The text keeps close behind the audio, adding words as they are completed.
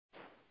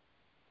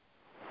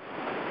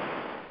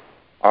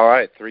All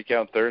right, Three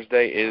Count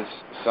Thursday is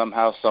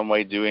somehow,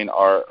 someway doing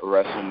our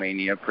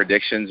WrestleMania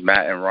predictions.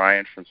 Matt and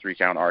Ryan from Three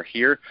Count are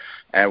here,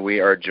 and we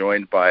are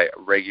joined by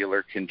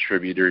regular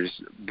contributors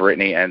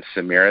Brittany and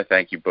Samira.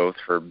 Thank you both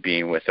for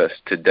being with us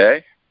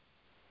today.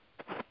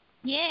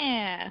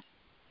 Yeah.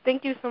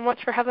 Thank you so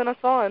much for having us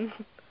on.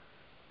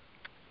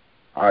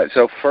 All right,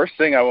 so first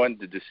thing I wanted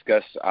to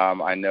discuss,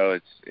 I know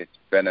it's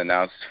been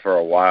announced for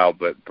a while,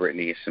 but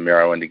Brittany,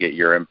 Samira, I wanted to get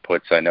your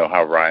inputs. I know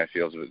how Ryan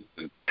feels.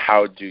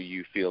 How do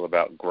you feel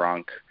about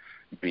Gronk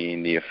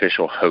being the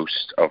official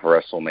host of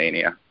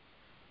WrestleMania?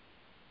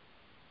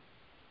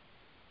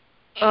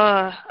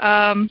 Well,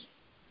 I'm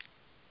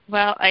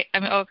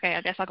okay.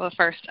 I guess I'll go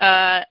first.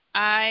 I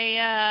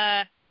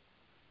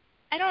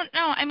don't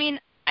know. I mean,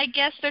 I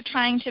guess they're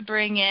trying to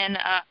bring in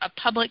a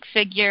public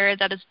figure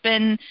that has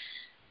been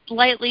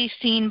lightly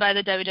seen by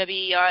the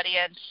WWE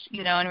audience,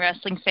 and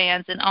wrestling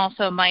fans, and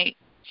also might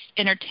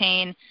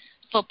entertain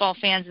football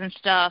fans and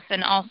stuff,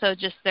 and also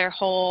just their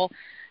whole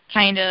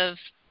kind of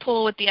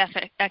pull with the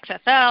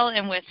XFL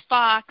and with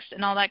Fox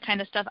and all that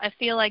kind of stuff. I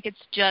feel like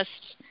it's just,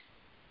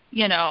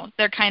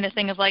 their kind of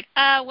thing of like,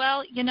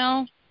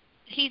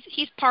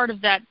 he's part of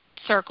that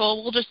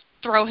circle. We'll just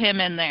throw him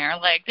in there.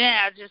 Like,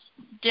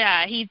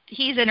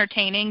 he's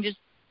entertaining. Just,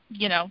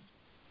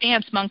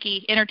 dance,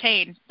 monkey,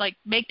 entertain, like,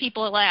 make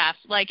people laugh.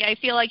 Like, I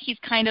feel like he's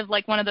kind of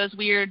like one of those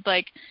weird,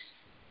 like,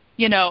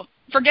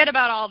 forget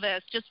about all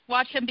this, just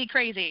watch him be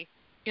crazy.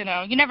 You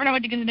never know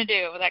what he's going to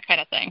do, that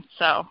kind of thing.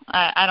 So,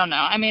 I don't know.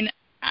 I mean,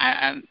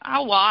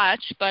 I'll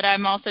watch, but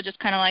I'm also just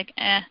kind of like,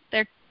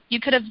 you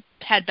could have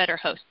had better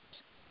hosts.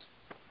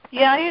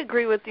 Yeah, I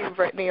agree with you,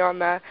 Brittany, on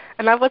that.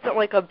 And I wasn't,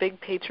 like, a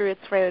big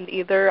Patriots fan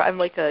either. I'm,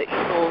 like, a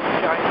Eagles,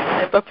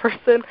 Giants type of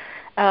person.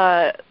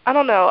 I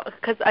don't know,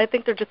 because I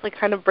think they're just, like,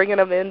 kind of bringing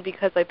him in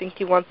because I think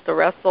he wants to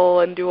wrestle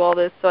and do all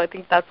this. So I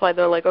think that's why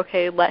they're like,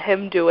 okay, let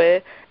him do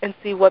it and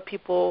see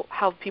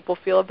how people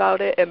feel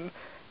about it. And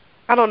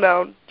I don't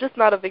know, just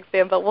not a big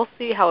fan, but we'll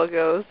see how it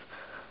goes.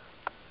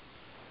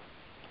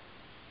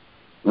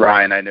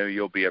 Ryan, I know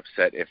you'll be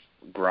upset if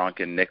Gronk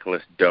and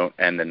Nicholas don't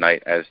end the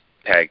night as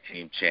tag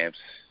team champs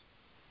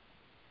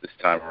this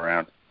time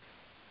around.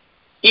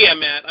 Yeah,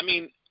 Matt. I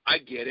mean, I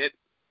get it.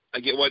 I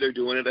get why they're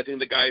doing it. I think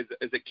the guy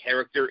is a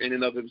character in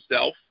and of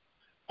himself.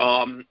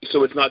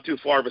 So it's not too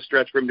far of a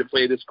stretch for him to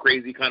play this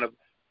crazy kind of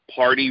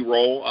party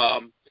role.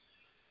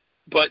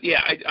 But, yeah,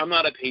 I'm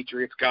not a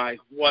Patriots guy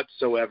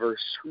whatsoever.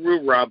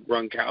 Screw Rob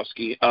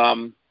Gronkowski.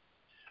 I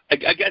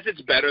guess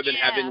it's better than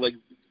having, like,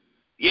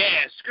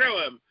 screw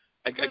him.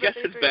 I guess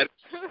it's better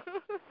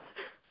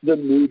the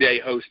New Day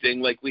hosting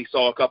like we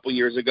saw a couple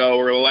years ago,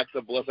 or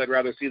Alexa Bliss. I'd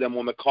rather see them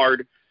on the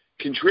card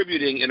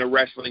contributing in a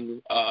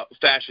wrestling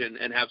fashion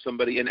and have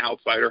somebody, an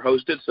outsider,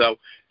 host it. So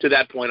to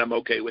that point, I'm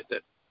okay with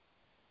it.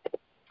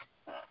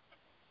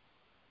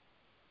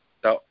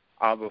 So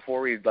before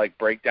we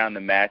break down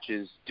the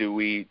matches,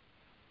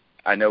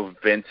 I know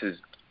Vince is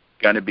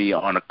going to be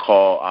on a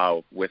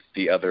call with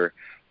the other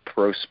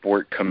pro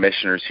sport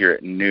commissioners here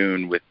at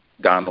noon with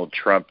Donald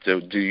Trump.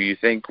 So do you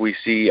think we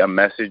see a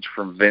message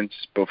from Vince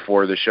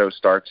before the show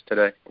starts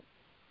today?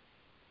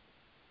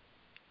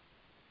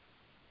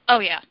 Oh,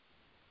 yeah.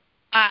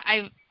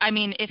 I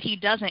mean, if he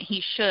doesn't,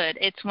 he should.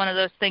 It's one of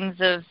those things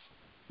of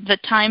the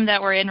time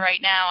that we're in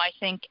right now. I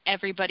think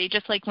everybody,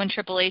 just like when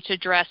Triple H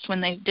addressed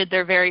when they did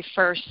their very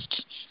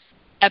first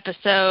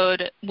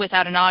episode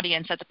without an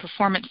audience at the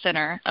Performance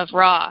Center of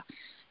Raw,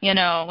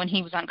 when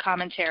he was on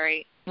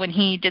commentary, when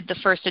he did the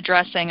first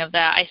addressing of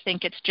that, I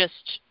think it's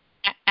just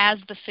as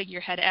the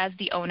figurehead, as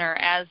the owner,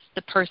 as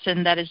the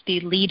person that is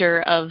the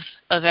leader of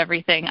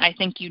everything, I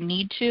think you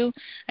need to.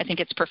 I think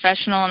it's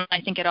professional, and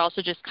I think it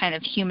also just kind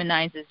of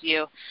humanizes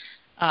you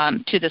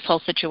to this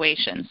whole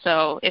situation.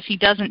 So if he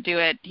doesn't do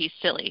it, he's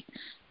silly.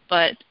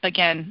 But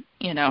again,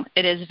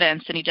 it is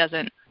Vince, and he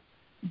doesn't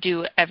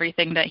do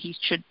everything that he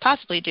should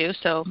possibly do,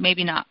 so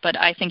maybe not, but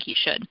I think he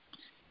should.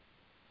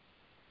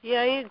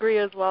 Yeah, I agree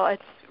as well. I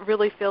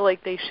really feel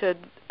like they should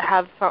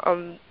have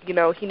some,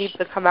 he needs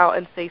to come out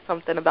and say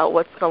something about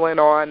what's going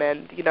on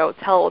and,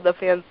 tell the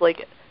fans,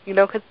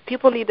 because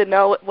people need to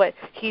know what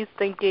he's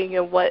thinking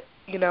and what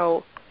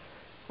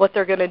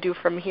they're going to do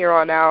from here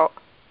on out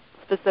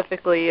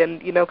specifically.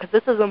 And, because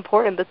this is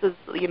important. This is,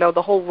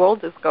 the whole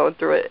world is going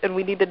through it, and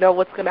we need to know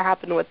what's going to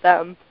happen with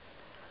them.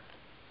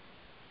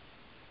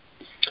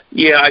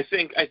 Yeah, I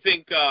think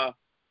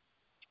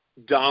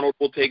Donald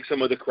will take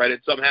some of the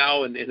credit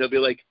somehow, and he'll be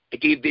like, I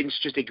gave Vince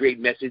just a great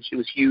message. It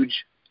was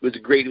huge. It was the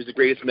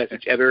greatest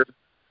message ever.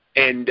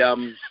 And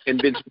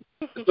Vince,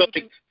 so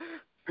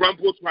Trump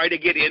will try to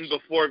get in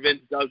before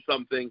Vince does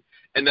something,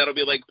 and that'll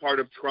be like part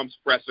of Trump's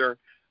presser.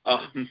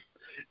 And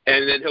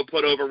then he'll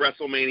put over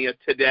WrestleMania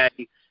today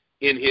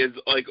in his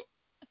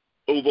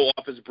Oval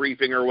Office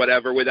briefing or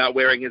whatever without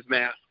wearing his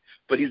mask.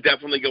 But he's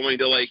definitely going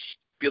to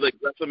be like,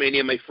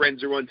 WrestleMania, my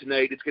friends are on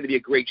tonight. It's going to be a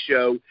great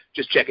show.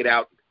 Just check it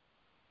out.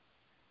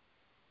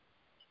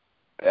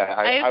 Yeah,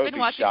 I've been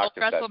watching both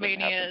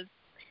WrestleManias.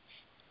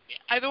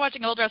 I've been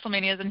watching old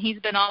WrestleManias, and he's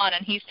been on,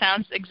 and he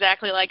sounds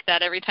exactly like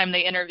that every time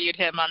they interviewed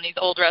him on these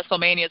old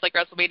WrestleManias, like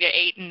WrestleMania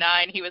 8 and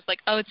 9. He was like,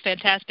 oh, it's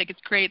fantastic.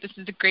 It's great. This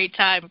is a great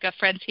time. We've got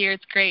friends here.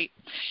 It's great.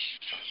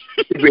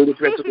 Greatest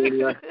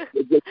WrestleMania.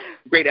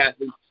 Great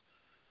athlete.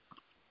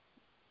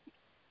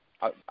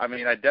 I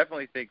mean, I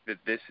definitely think that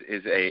this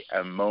is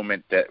a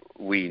moment that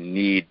we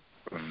need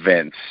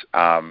Vince.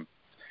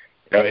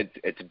 You know,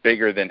 it's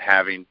bigger than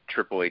having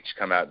Triple H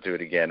come out and do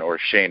it again, or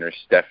Shane or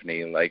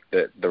Stephanie. Like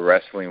the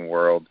wrestling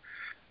world,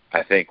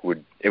 I think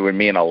it would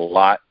mean a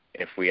lot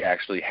if we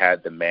actually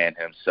had the man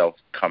himself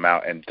come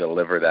out and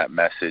deliver that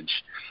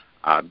message.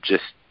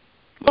 Just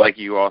like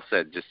you all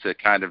said, just to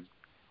kind of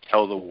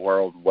tell the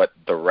world what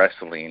the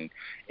wrestling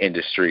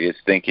industry is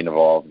thinking of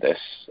all of this,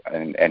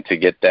 and to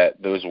get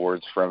those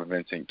words from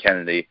Vincent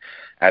Kennedy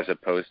as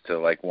opposed to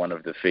like one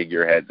of the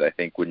figureheads, I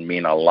think would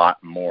mean a lot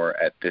more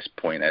at this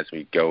point as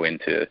we go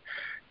into,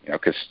 you know,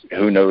 because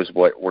who knows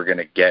what we're going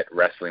to get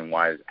wrestling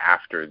wise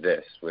after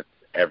this with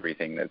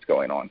everything that's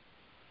going on.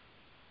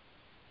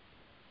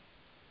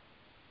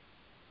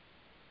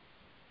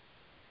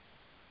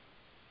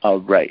 All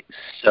right.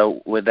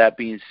 So with that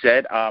being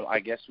said,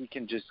 I guess we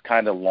can just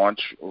kind of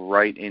launch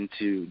right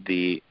into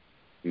the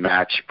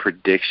match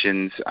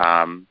predictions.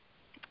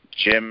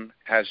 Jim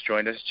has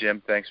joined us.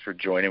 Jim, thanks for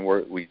joining.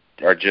 We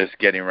are just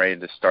getting ready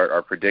to start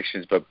our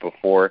predictions, but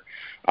before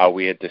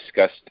we had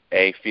discussed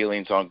A,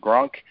 feelings on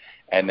Gronk,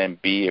 and then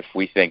B, if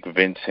we think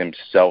Vince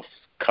himself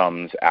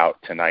comes out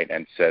tonight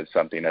and says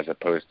something as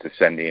opposed to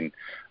sending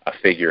a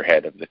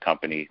figurehead of the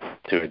company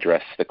to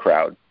address the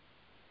crowd.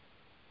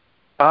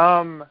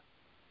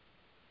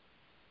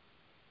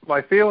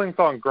 My feelings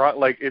on Gronk,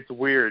 like, it's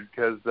weird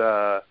because,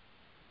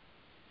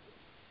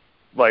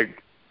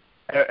 like,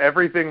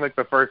 everything, like,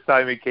 the first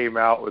time he came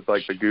out with,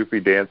 like, the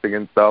goofy dancing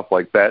and stuff,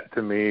 like, that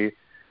to me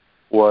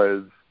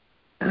was,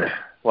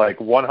 like,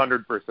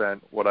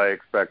 100% what I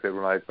expected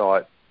when I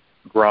thought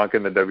Gronk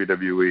in the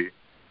WWE.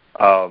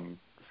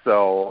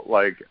 So,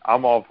 like,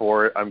 I'm all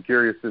for it. I'm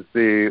curious to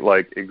see,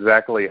 like,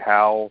 exactly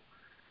how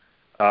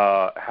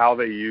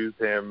they use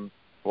him,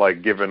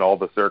 like, given all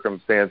the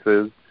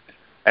circumstances.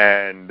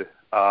 And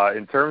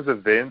in terms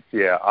of Vince,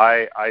 yeah,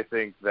 I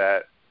think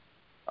that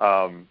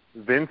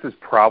Vince is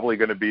probably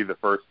going to be the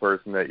first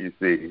person that you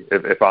see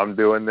if I'm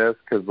doing this,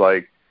 because,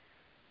 like,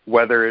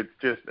 whether it's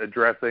just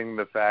addressing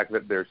the fact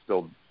that they're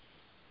still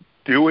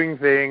doing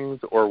things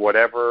or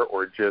whatever,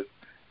 or just,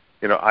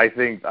 you know, I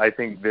think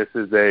this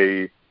is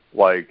a,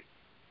 like,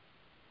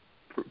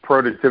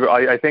 prototypical.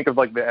 I think of,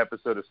 like, the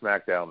episode of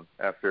SmackDown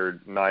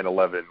after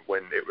 9/11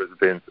 when it was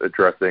Vince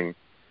addressing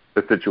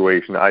the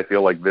situation. I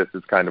feel like this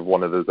is kind of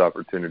one of those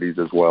opportunities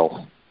as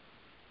well.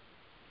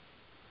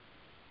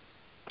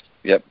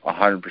 Yep,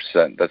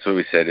 100%. That's what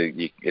we said.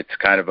 It's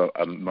kind of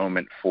a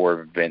moment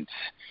for Vince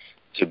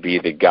to be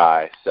the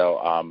guy. So,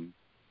 all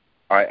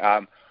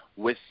right,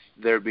 with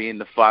there being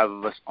the five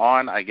of us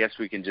on, I guess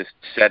we can just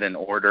set an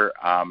order.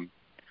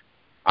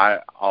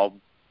 I'll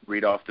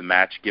read off the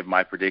match, give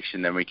my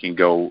prediction, then we can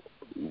go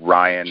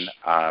Ryan,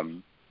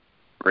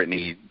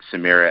 Brittany,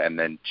 Samira, and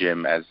then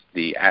Jim as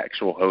the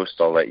actual host.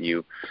 I'll let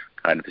you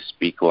kind of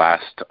speak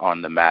last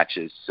on the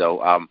matches.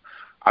 So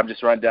I'm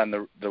just running down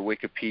the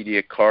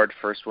Wikipedia card.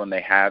 First one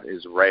they have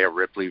is Rhea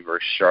Ripley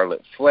versus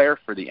Charlotte Flair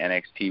for the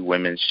NXT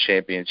Women's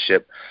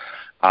Championship.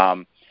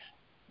 To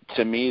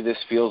me, this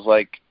feels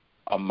like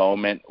a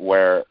moment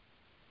where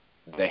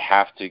they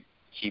have to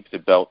keep the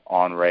belt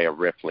on Rhea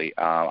Ripley.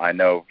 I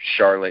know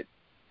Charlotte,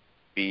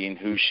 being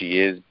who she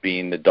is,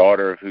 being the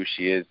daughter of who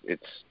she is,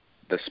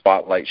 the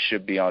spotlight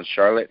should be on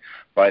Charlotte,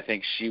 but I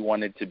think she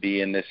wanted to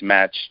be in this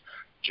match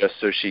just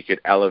so she could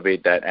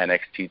elevate that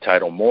NXT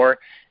title more,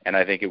 and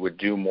I think it would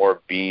do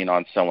more being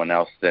on someone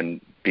else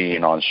than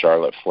being on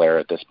Charlotte Flair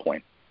at this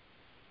point.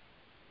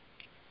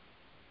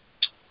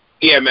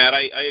 Yeah, Matt,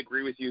 I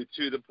agree with you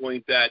to the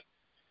point that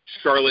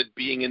Charlotte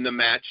being in the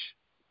match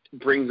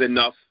brings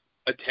enough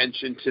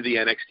attention to the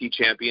NXT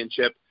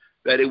Championship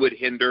that it would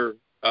hinder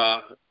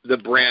the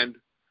brand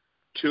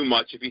too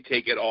much if you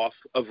take it off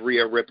of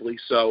Rhea Ripley.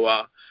 So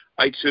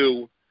I,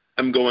 too,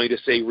 am going to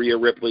say Rhea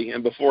Ripley.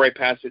 And before I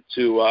pass it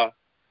to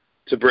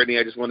Brittany,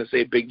 I just want to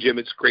say, Big Jim,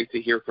 it's great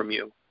to hear from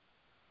you.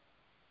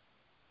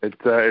 It's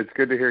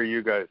good to hear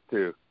you guys,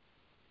 too.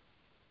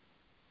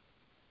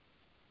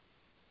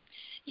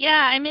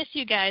 Yeah, I miss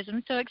you guys.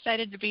 I'm so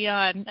excited to be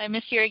on. I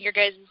miss hearing your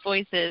guys'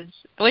 voices.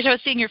 I wish I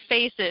was seeing your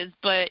faces,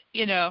 but,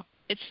 you know,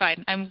 it's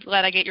fine. I'm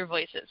glad I get your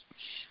voices.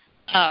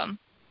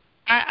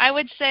 I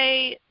would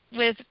say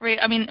with Rhea,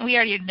 I mean, we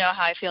already know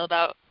how I feel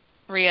about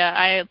Rhea.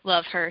 I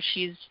love her.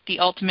 She's the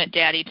ultimate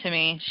daddy to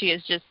me. She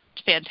is just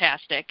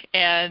fantastic.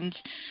 And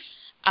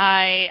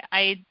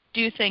I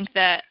do think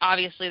that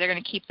obviously they're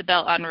going to keep the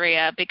belt on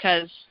Rhea,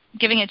 because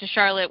giving it to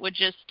Charlotte would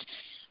just,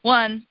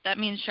 one, that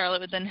means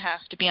Charlotte would then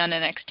have to be on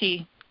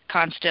NXT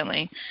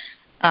constantly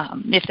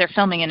if they're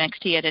filming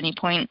NXT at any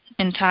point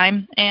in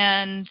time.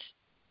 And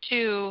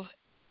two,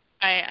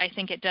 I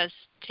think it does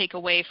take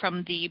away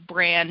from the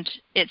brand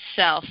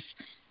itself.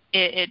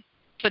 It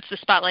puts the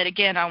spotlight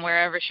again on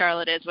wherever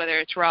Charlotte is, whether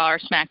it's Raw or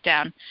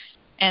SmackDown.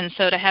 And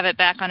so to have it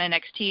back on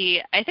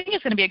NXT, I think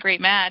it's going to be a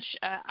great match.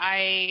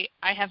 I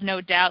have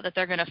no doubt that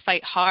they're going to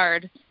fight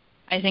hard.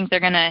 I think they're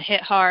going to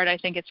hit hard. I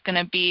think it's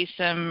going to be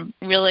some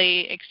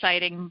really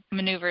exciting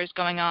maneuvers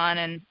going on,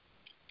 and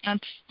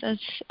that's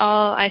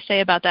all I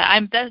say about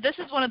that. This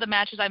is one of the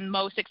matches I'm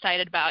most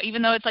excited about,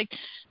 even though it's like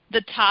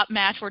the top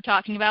match we're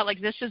talking about.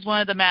 Like, this is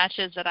one of the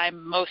matches that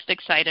I'm most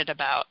excited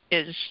about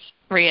is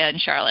Rhea and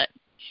Charlotte.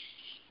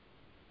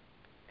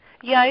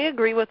 Yeah, I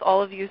agree with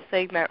all of you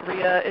saying that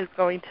Rhea is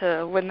going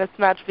to win this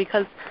match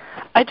because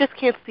I just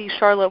can't see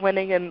Charlotte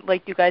winning, and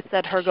like you guys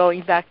said, her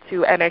going back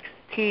to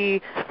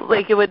NXT.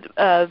 Like, it would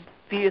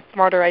be a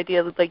smarter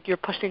idea, like you're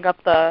pushing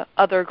up the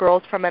other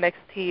girls from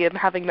NXT and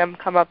having them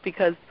come up,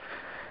 because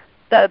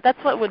that's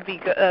what would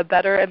be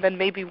better. And then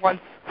maybe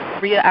once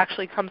Rhea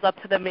actually comes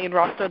up to the main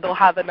roster, they'll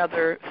have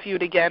another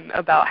feud again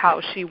about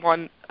how she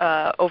won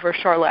over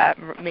Charlotte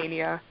at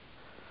Mania.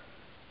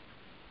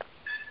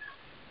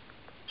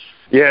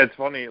 Yeah, it's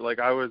funny. Like,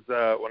 I was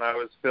when I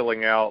was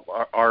filling out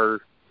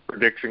our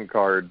prediction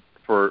card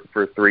for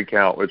 3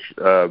 Count, which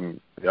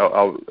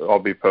I'll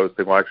be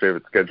posting. Well, actually, I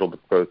have it scheduled to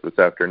post this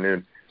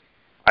afternoon.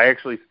 I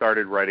actually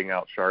started writing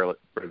out Charlotte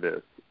for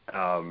this,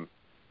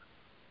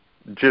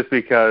 just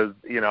because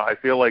I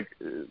feel like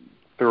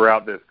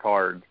throughout this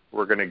card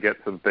we're going to get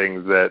some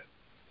things that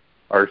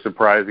are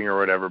surprising or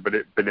whatever. But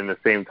in the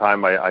same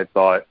time, I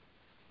thought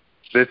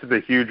this is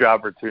a huge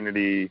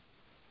opportunity,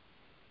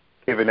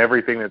 given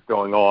everything that's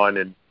going on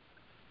and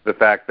the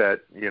fact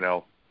that,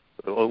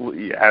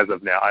 as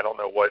of now, I don't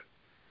know what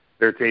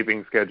their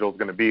taping schedule is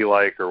going to be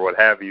like or what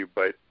have you,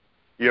 but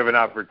you have an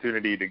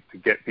opportunity to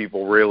get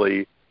people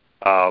really,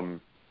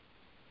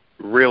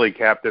 really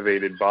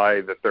captivated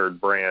by the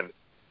third brand.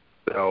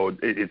 So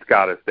it's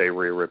got to stay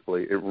Rhea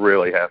Ripley. It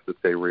really has to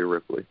stay Rhea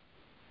Ripley.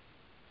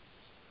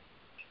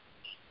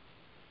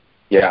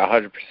 Yeah,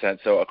 100%.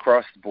 So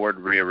across the board,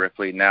 Rhea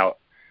Ripley. Now,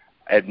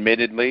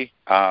 admittedly,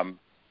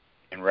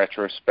 in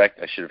retrospect,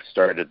 I should have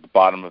started at the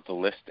bottom of the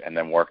list and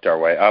then worked our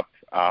way up.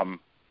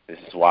 This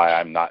is why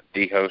I'm not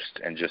the host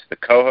and just the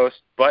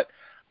co-host, but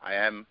I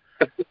am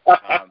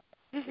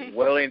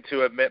willing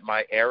to admit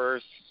my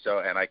errors.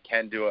 And I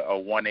can do a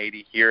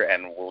 180 here,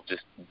 and we'll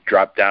just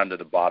drop down to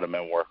the bottom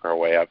and work our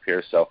way up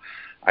here. So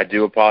I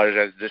do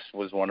apologize. This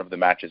was one of the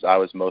matches I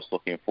was most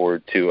looking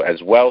forward to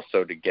as well.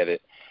 So to get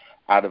it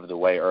out of the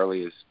way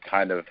early is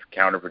kind of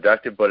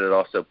counterproductive, but it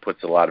also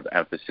puts a lot of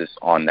emphasis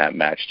on that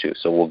match too.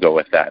 So we'll go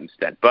with that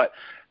instead. But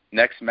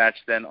next match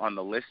then on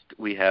the list,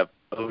 we have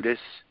Otis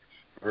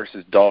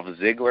versus Dolph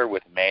Ziggler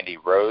with Mandy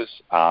Rose.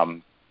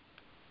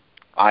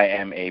 I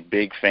am a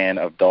big fan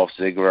of Dolph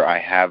Ziggler. I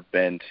have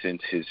been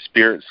since his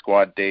Spirit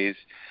Squad days,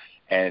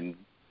 and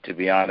to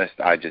be honest,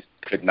 I just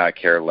could not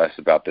care less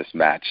about this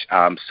match.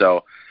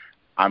 So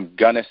I'm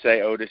going to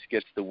say Otis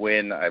gets the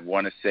win. I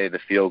want to say the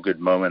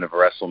feel-good moment of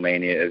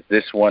WrestleMania is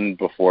this one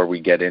before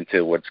we get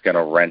into what's going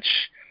to wrench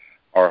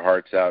our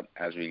hearts out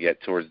as we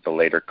get towards the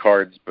later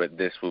cards, but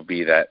this will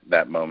be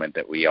that moment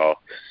that we all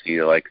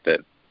see like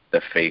the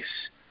face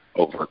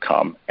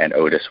overcome, and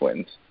Otis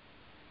wins.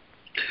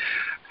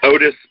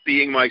 Otis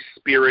being my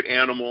spirit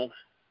animal,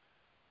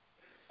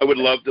 I would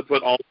love to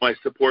put all my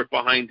support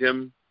behind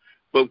him,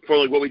 but for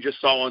like what we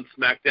just saw on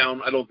SmackDown,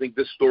 I don't think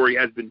this story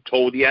has been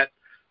told yet.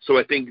 So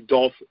I think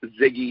Dolph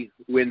Ziggy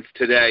wins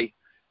today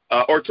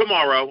or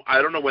tomorrow.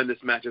 I don't know when this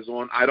match is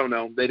on. I don't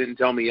know. They didn't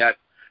tell me yet.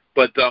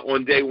 But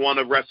on day one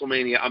of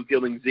WrestleMania, I'm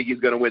feeling Ziggy's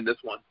going to win this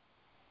one.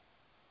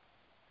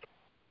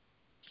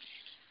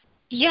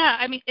 Yeah,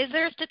 I mean, is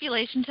there a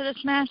stipulation to this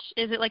match?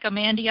 Is it like a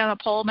Mandy on a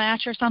pole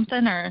match or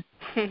something, or?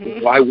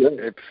 Why would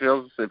it?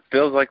 Feels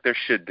like there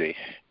should be.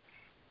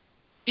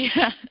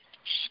 Yeah,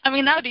 I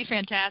mean that would be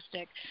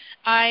fantastic.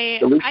 I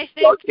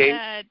think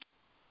that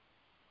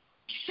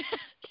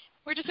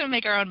we're just going to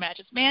make our own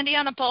matches. Mandy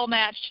on a pole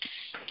match,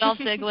 Dolph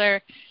Ziggler,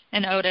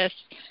 and Otis.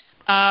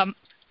 I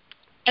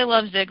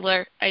love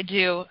Ziggler. I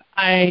do.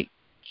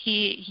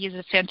 He's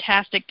a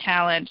fantastic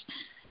talent.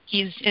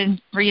 He's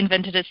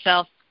reinvented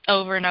himself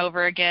over and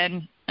over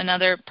again.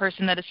 Another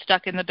person that is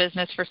stuck in the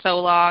business for so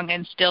long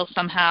and still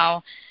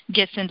somehow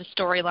gets into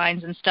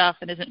storylines and stuff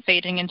and isn't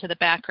fading into the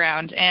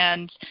background.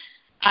 And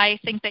I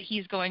think that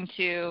he's going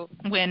to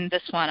win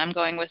this one. I'm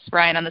going with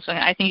Ryan on this one.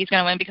 I think he's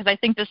going to win because I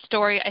think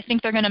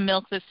they're going to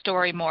milk this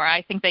story more.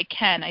 I think they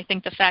can. I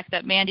think the fact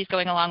that Mandy's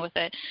going along with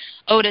it,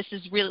 Otis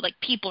is really, like,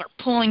 people are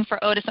pulling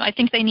for Otis. I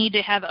think they need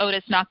to have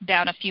Otis knocked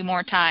down a few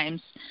more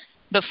times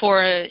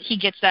before he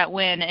gets that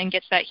win and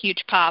gets that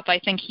huge pop. I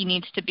think he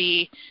needs to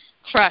be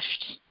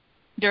crushed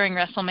during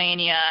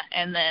WrestleMania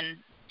and then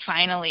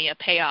finally a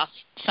payoff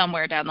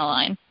somewhere down the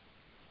line.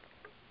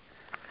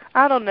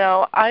 I don't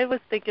know. I was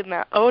thinking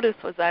that Otis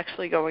was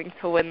actually going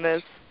to win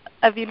this.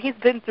 I mean, he's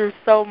been through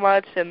so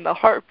much and the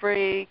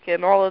heartbreak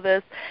and all of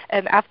this.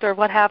 And after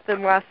what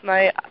happened last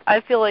night,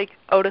 I feel like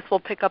Otis will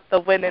pick up the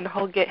win and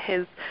he'll get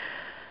his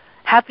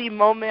happy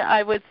moment,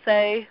 I would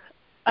say.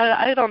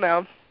 I don't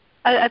know.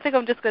 I think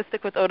I'm just going to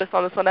stick with Otis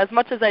on this one. As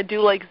much as I do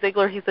like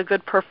Ziggler, he's a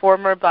good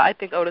performer, but I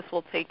think Otis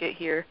will take it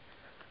here.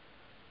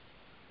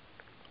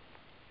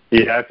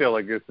 Yeah, I feel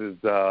like this is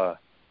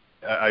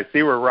I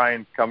see where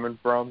Ryan's coming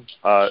from,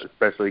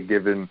 especially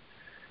given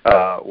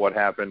what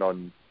happened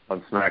on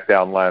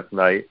SmackDown last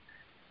night.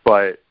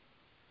 But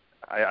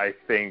I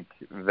think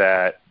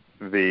that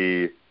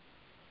the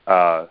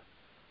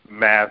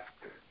masked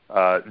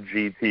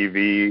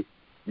GTV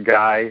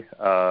guy,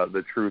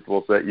 the truth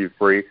will set you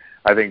free.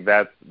 I think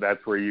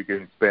that's where you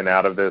can spin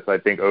out of this. I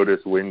think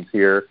Otis wins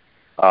here.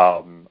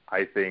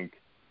 I think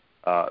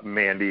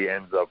Mandy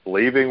ends up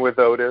leaving with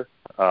Otis.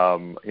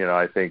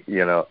 I think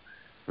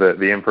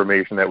the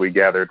information that we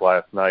gathered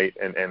last night,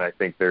 and I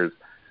think there's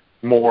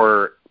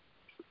more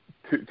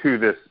to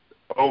this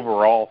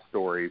overall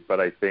story, but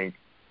I think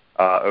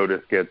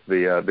Otis gets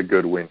the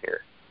good win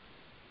here.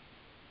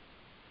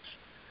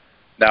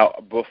 Now,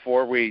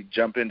 before we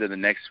jump into the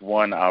next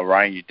one,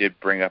 Ryan, you did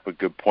bring up a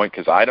good point,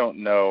 because I don't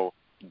know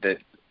that,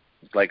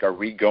 are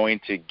we going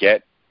to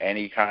get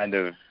any kind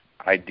of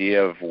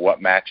idea of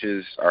what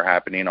matches are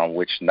happening on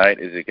which night?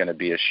 Is it going to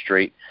be a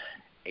straight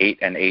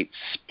 8-8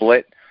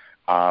 split?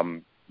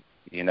 Do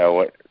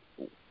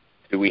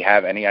we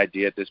have any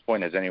idea at this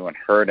point? Has anyone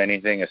heard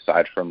anything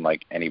aside from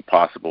any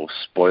possible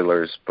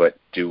spoilers? But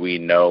do we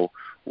know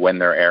when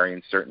they're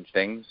airing certain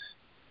things?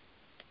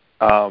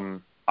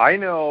 I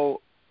know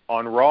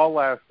on Raw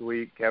last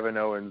week, Kevin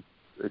Owens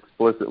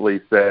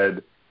explicitly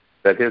said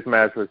that his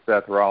match with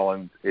Seth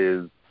Rollins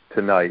is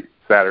tonight,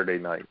 Saturday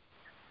night.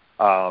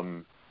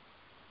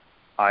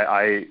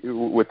 I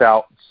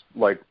without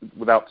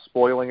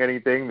spoiling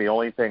anything, the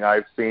only thing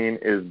I've seen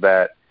is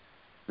that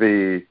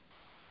the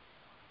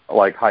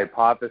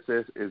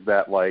hypothesis is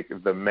that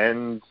the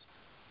men's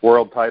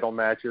world title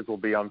matches will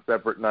be on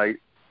separate nights.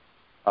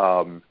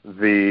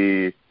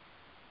 The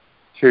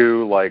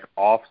two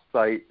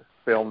off-site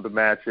filmed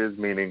matches,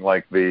 meaning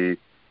the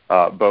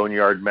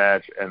Boneyard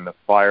match and the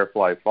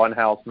Firefly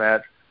Funhouse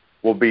match,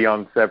 will be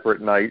on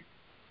separate nights.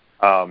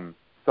 So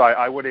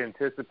I would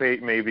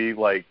anticipate maybe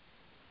the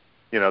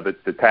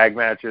tag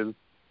matches,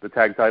 the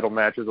tag title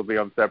matches will be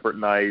on separate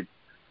nights.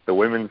 The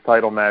women's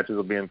title matches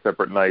will be on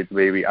separate nights.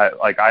 Maybe I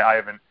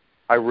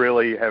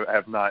really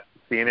have not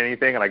seen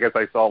anything. And I guess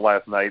I saw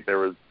last night there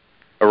was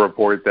a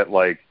report that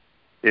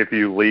if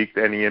you leaked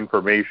any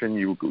information,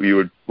 you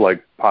would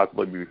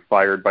possibly be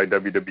fired by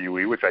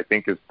WWE, which I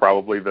think is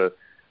probably the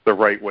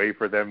right way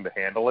for them to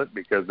handle it,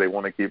 because they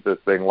want to keep this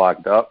thing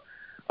locked up.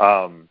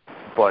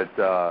 But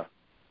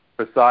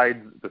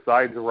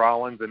besides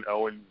Rollins and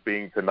Owens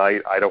being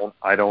tonight, I don't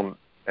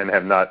and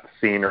have not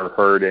seen or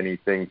heard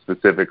anything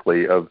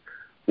specifically of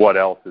what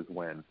else is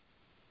when.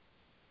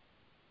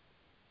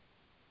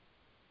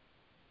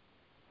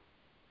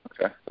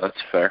 Okay, that's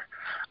fair.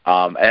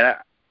 And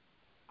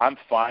I'm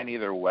fine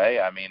either way.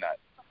 I mean,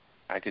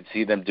 I could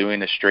see them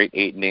doing a straight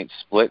 8-8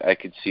 split. I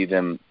could see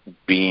them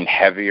being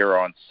heavier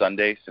on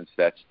Sunday, since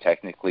that's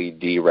technically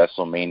the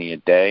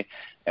WrestleMania day,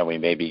 and we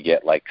maybe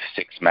get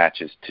 6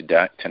 matches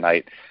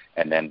tonight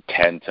and then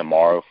 10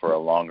 tomorrow for a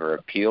longer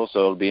appeal. So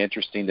it'll be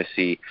interesting to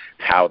see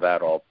how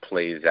that all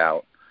plays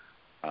out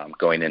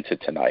going into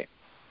tonight.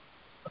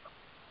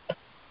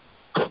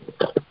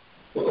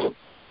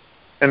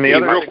 And the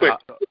other real quick.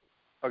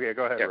 Okay,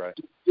 go ahead, Ryan.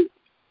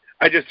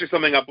 I just threw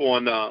something up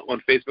on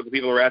Facebook.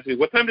 People were asking me,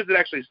 what time does it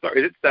actually start?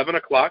 Is it 7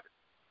 o'clock?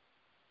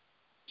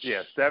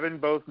 Yeah, 7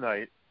 both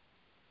nights.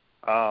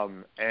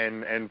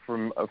 And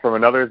from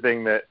another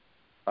thing that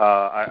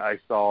I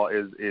saw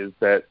is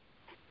that,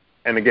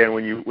 and again,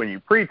 when you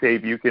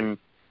pre-tape, you can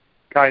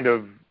kind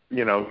of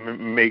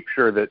make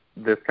sure that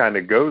this kind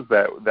of goes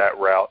that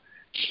route.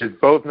 Is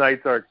both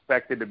nights are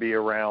expected to be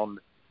around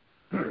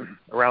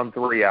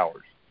 3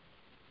 hours.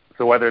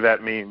 So whether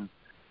that means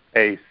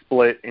a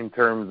split in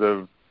terms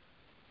of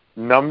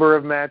number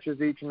of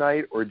matches each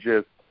night or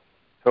just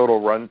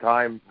total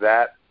runtime,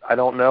 that I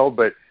don't know,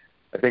 but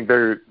I think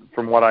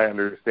from what I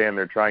understand,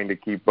 they're trying to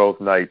keep both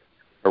nights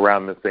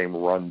around the same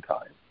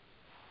runtime.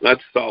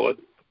 That's solid.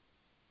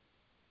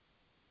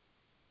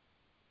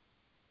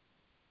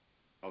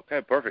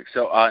 Okay, perfect.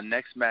 So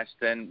next match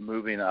then,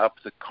 moving up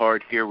the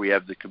card here, we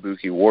have the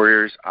Kabuki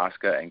Warriors,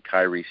 Asuka and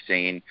Kairi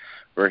Sane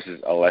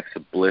versus Alexa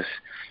Bliss,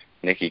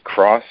 Nikki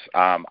Cross.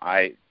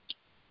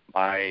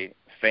 My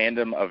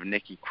fandom of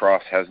Nikki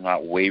Cross has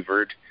not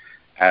wavered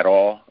at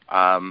all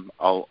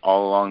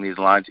along these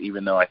lines,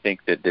 even though I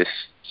think that this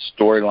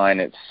storyline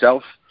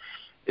itself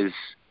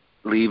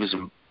leaves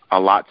a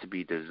lot to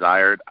be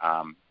desired.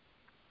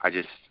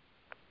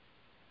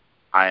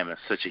 I am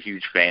such a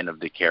huge fan of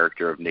the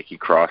character of Nikki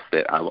Cross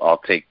that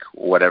I'll take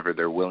whatever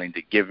they're willing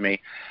to give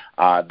me.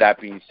 That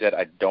being said,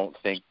 I don't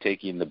think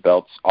taking the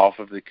belts off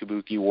of the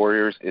Kabuki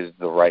Warriors is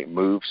the right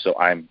move, so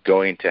I'm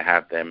going to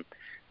have them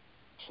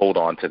hold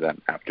on to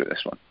them after this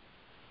one.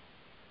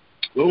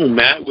 Oh,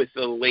 Matt with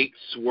the late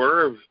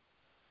swerve,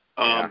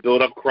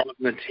 build up Cross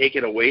and then take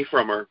it away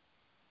from her.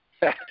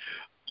 I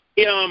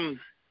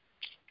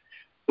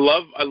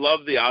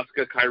love the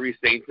Asuka Kairi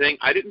Sane thing.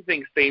 I didn't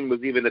think Sane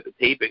was even at the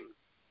taping.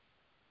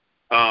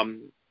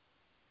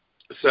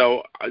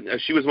 So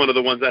she was one of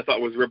the ones I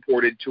thought was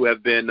reported to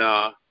have been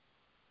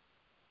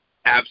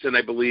absent,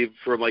 I believe,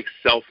 for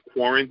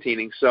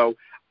self-quarantining. So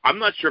I'm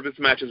not sure if this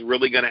match is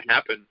really going to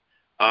happen.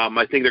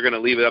 I think they're going to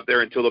leave it up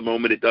there until the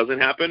moment it doesn't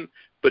happen.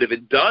 But if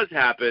it does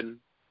happen,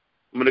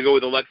 I'm going to go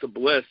with Alexa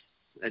Bliss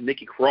and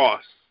Nikki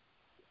Cross.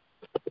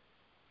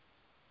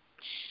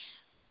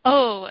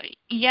 Oh,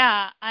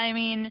 yeah. I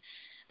mean,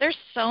 there's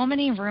so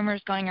many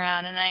rumors going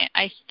around, and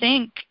I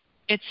think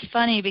it's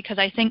funny because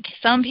I think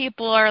some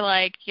people are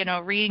like,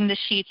 reading the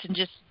sheets and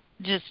just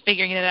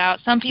figuring it out.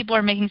 Some people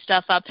are making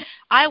stuff up.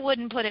 I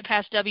wouldn't put it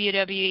past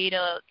WWE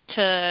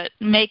to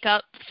make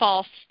up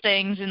false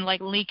things and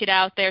like leak it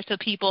out there so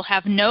people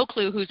have no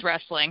clue who's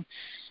wrestling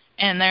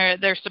and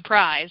they're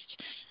surprised.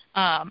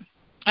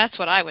 That's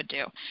what I would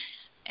do.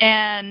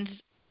 And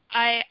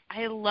I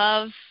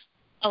love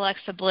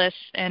Alexa Bliss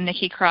and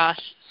Nikki Cross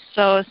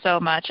so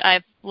much.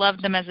 I've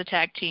loved them as a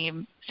tag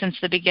team since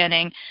the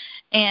beginning.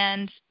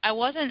 And I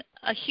wasn't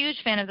a huge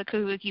fan of the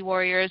Kabuki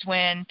Warriors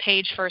when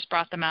Paige first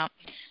brought them out.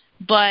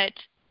 But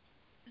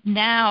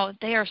now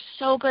they are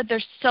so good.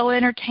 They're so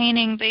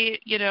entertaining.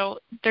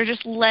 They're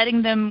just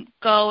letting them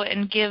go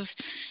and give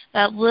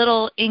that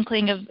little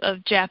inkling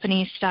of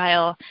Japanese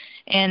style,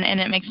 and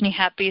it makes me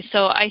happy.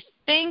 So I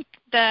think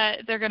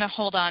that they're going to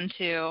hold on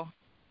to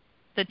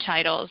the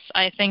titles.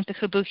 I think the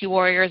Kabuki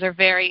Warriors are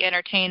very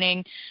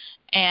entertaining,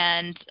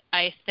 and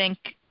I think,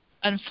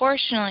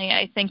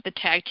 unfortunately, the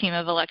tag team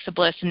of Alexa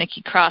Bliss and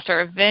Nikki Cross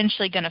are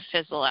eventually going to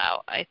fizzle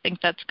out. I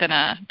think that's going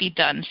to be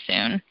done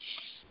soon.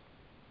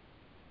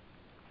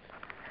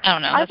 I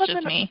don't know. That's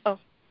just me.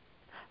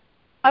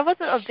 I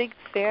wasn't a big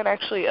fan,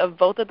 actually, of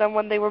both of them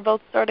when they were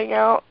both starting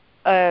out.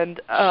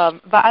 And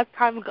but as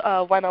time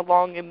went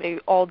along and they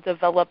all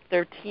developed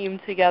their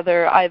team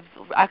together, I've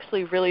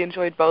actually really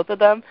enjoyed both of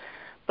them.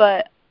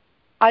 But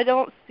I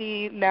don't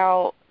see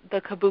now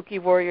the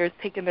Kabuki Warriors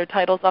taking their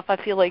titles off. I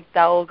feel like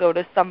that will go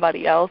to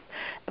somebody else.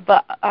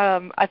 But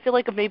I feel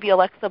like maybe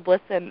Alexa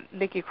Bliss and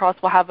Nikki Cross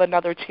will have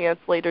another chance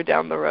later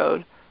down the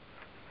road.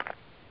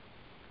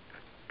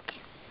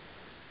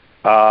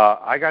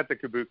 I got the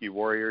Kabuki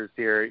Warriors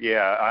here.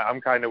 Yeah, I'm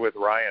kind of with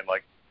Ryan.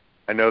 Like,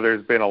 I know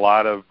there's been a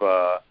lot of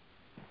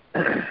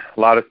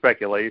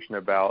speculation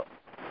about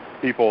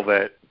people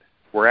that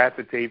were at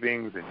the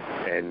tapings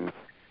and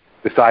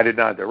decided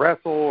not to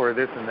wrestle or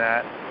this and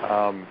that.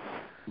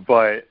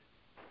 But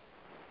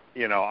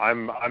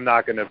I'm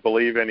not going to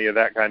believe any of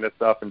that kind of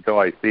stuff until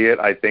I see it.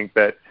 I think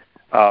that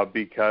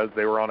because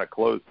they were on a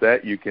closed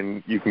set, you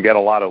can get a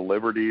lot of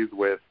liberties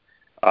with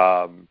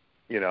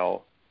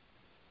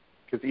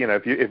because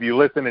if you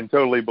listen and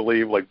totally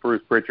believe, like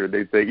Bruce Pritchard,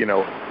 they'd say,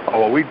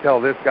 we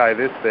tell this guy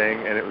this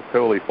thing, and it was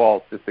totally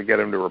false just to get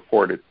him to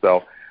report it.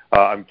 So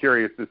I'm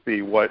curious to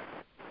see what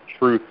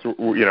truth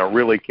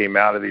really came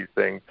out of these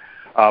things.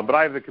 But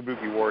I have the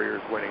Kabuki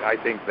Warriors winning.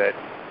 I think that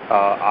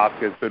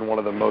Asuka's been one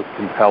of the most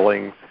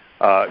compelling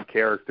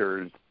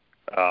characters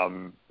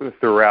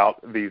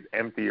throughout these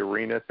empty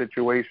arena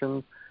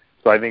situations.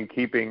 So I think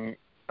keeping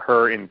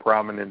her in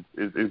prominence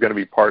is going to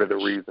be part of the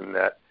reason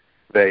that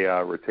they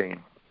retain.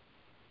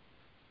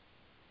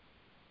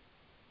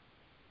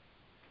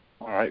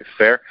 All right,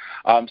 fair.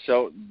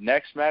 So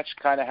next match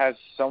kind of has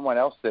someone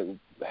else that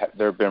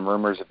there have been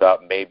rumors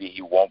about maybe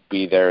he won't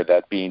be there,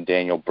 that being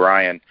Daniel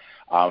Bryan,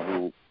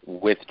 who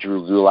with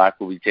Drew Gulak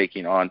will be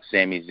taking on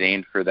Sami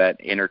Zayn for that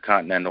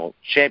Intercontinental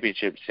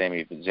Championship.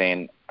 Sami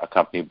Zayn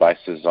accompanied by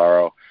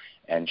Cesaro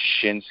and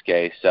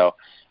Shinsuke. So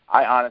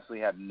I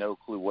honestly have no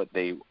clue what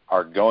they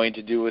are going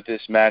to do with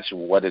this match,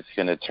 what it's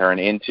going to turn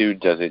into.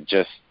 Does it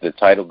just the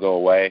title go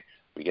away?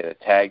 We get a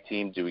tag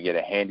team? Do we get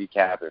a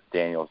handicap if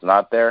Daniel's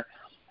not there?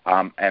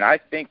 And I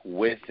think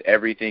with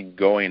everything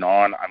going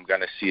on, I'm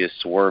going to see a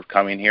swerve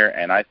coming here,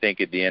 and I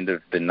think at the end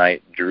of the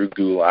night, Drew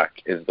Gulak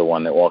is the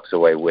one that walks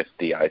away with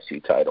the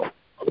IC title.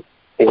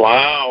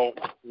 Wow,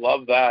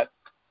 love that.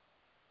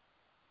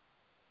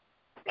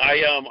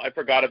 I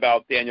forgot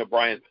about Daniel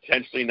Bryan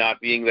potentially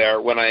not being there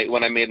when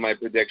I made my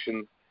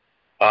prediction,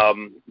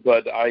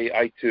 but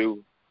I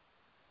too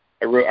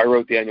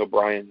wrote Daniel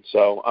Bryan,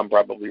 so I'm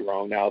probably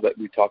wrong now that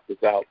we talked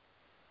this out.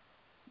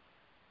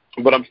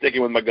 But I'm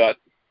sticking with my gut.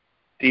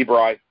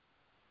 D-Bry.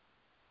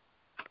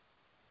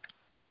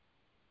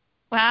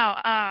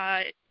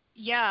 Wow.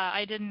 Yeah,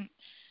 I didn't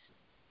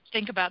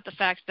think about the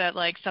fact that,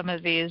 like, some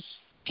of these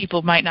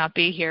people might not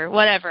be here.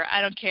 Whatever. I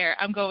don't care.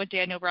 I'm going with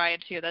Daniel Bryan,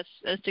 too. That's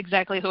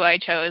exactly who I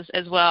chose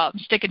as well. I'm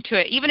sticking to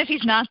it. Even if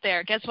he's not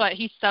there, guess what?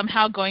 He's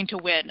somehow going to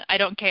win. I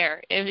don't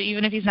care.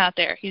 Even if he's not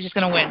there, he's just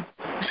going to win.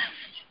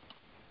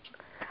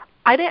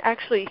 I didn't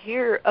actually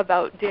hear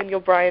about Daniel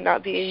Bryan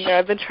not being there.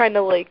 I've been trying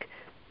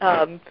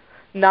to,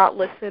 not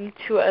listen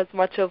to as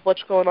much of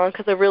what's going on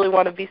because I really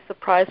want to be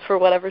surprised for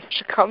whatever's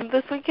to come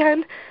this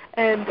weekend.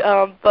 And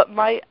but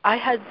I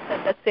had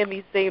said that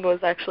Sami Zayn was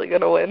actually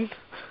going to win.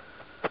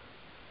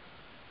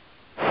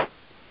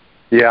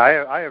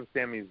 Yeah, I have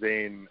Sami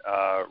Zayn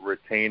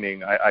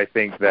retaining. I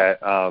think that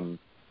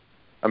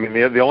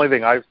the only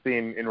thing I've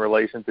seen in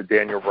relation to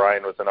Daniel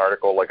Bryan was an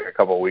article like a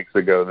couple of weeks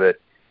ago that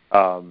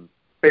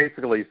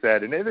basically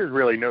said, and there's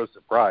really no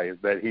surprise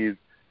that he's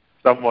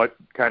somewhat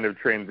kind of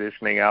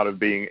transitioning out of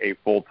being a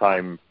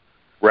full-time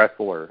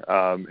wrestler.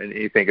 And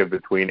you think of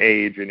between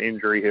age and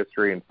injury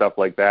history and stuff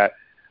like that.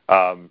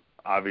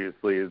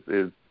 obviously is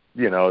the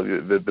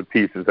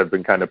pieces have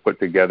been kind of put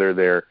together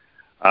there.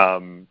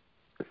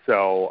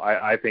 So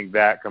I think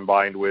that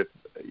combined with,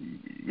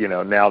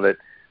 now that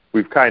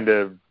we've kind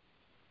of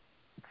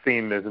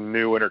seen this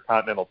new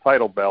Intercontinental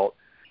title belt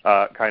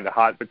kind of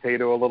hot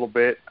potato a little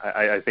bit,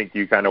 I think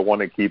you kind of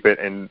want to keep it.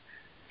 And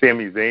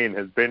Sami Zayn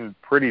has been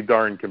pretty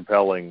darn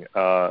compelling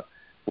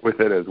with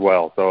it as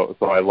well. So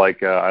I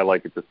like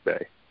it to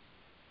stay.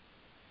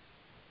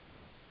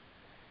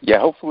 Yeah,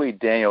 hopefully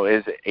Daniel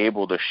is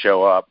able to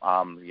show up.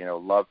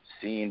 Love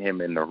seeing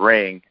him in the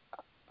ring.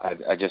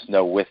 I just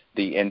know with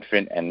the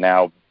infant and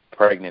now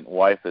pregnant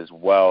wife as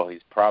well,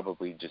 he's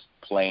probably just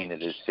playing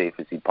it as safe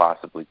as he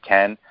possibly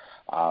can.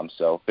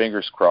 So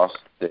fingers crossed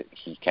that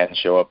he can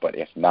show up, but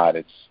if not,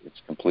 it's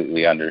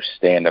completely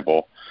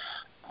understandable.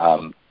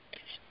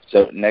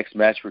 So next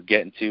match we're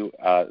getting to,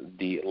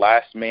 the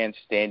last man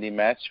standing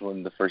match, one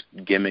of the first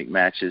gimmick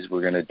matches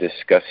we're going to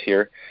discuss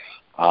here.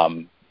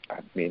 I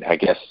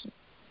guess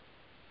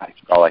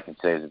all I can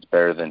say is it's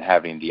better than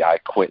having the I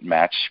Quit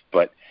match,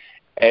 but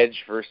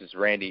Edge versus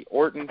Randy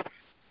Orton,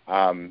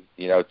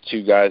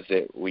 two guys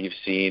that we've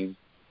seen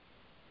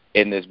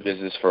in this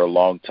business for a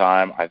long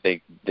time. I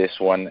think this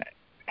one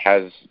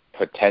has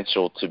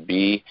potential to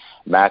be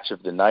match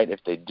of the night if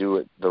they do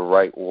it the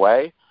right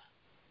way.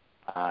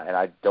 And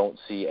I don't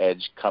see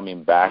Edge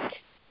coming back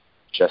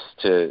just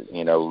to,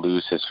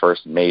 lose his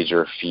first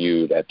major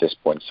feud at this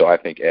point. So I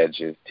think Edge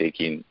is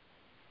taking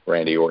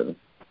Randy Orton.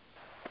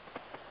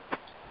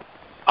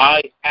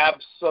 I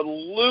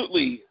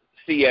absolutely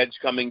see Edge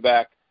coming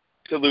back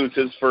to lose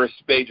his first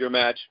major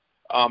match.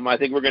 I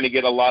think we're going to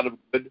get a lot of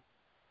good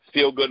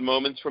feel-good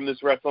moments from this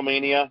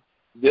WrestleMania.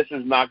 This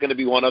is not going to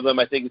be one of them.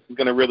 I think it's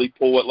going to really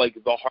pull at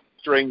the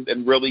heartstrings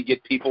and really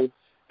get people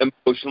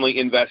emotionally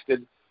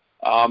invested.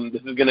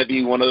 This is going to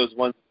be one of those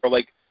ones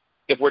where,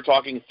 if we're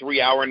talking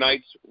 3-hour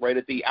nights, right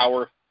at the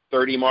hour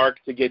 30 mark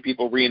to get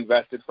people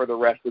reinvested for the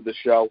rest of the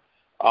show.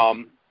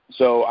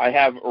 So I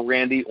have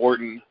Randy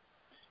Orton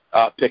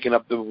picking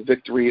up the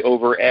victory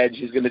over Edge.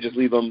 He's going to just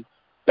leave him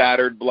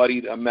battered,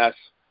 bloodied, a mess.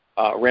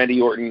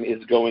 Randy Orton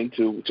is going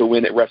to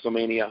win at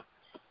WrestleMania.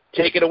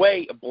 Take it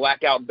away,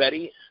 Blackout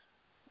Betty.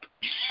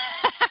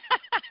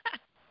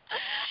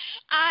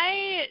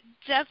 I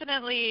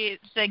definitely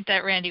think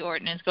that Randy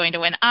Orton is going to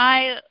win.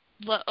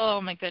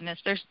 Oh my goodness,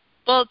 it's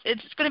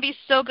going to be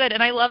so good,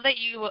 and I love that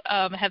you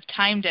have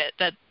timed it,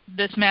 that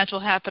this match will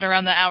happen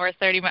around the hour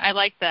 30. I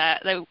like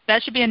that.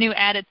 That should be a new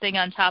added thing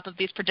on top of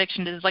these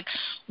predictions. Is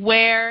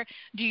where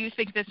do you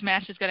think this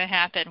match is going to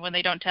happen when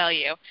they don't tell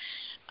you?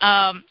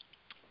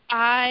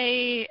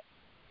 I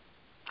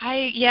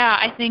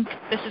think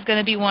this is going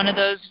to be one of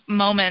those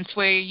moments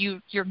where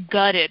you're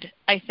gutted.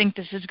 I think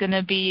this is going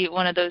to be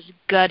one of those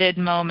gutted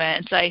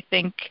moments. I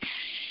think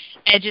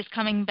Edge is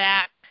coming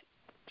back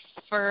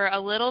for a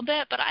little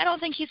bit, but I don't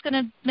think he's going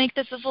to make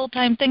this a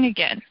full-time thing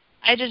again.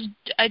 I just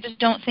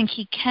don't think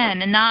he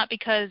can, and not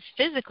because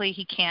physically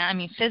he can't. I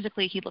mean,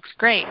 physically he looks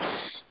great,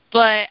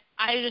 but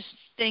I just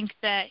think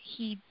that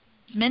he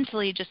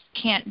mentally just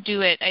can't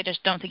do it. I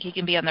just don't think he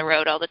can be on the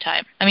road all the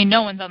time. I mean,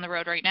 no one's on the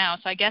road right now,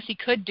 so I guess he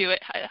could do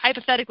it.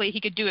 Hypothetically,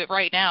 he could do it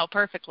right now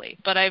perfectly,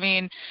 but I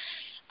mean,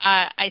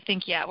 I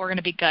think we're going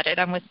to be gutted.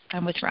 I'm with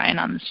Ryan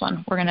on this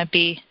one. We're going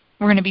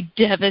to be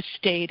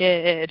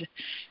devastated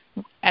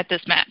at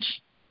this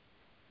match.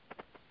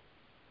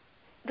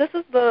 This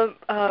is the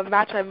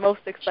match I'm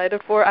most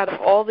excited for out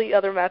of all the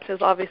other matches,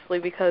 obviously,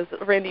 because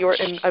Randy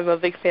Orton, I'm a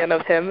big fan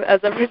of him, as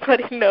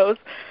everybody knows.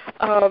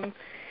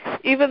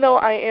 Even though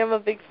I am a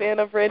big fan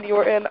of Randy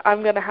Orton,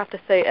 I'm going to have to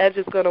say Edge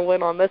is going to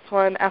win on this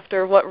one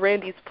after what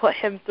Randy's put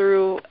him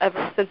through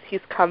ever since he's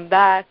come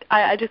back.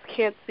 I just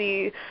can't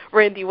see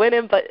Randy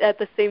winning, but at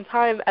the same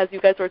time, as you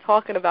guys were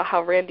talking about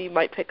how Randy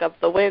might pick up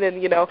the win,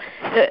 and,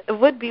 it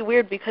would be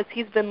weird because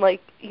he's been,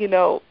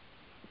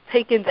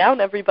 taking down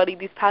everybody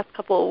these past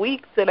couple of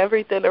weeks and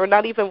everything, or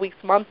not even weeks,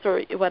 months,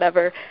 or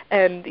whatever,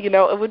 and,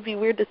 it would be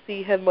weird to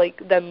see him,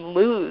 then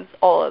lose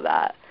all of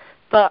that.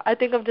 But I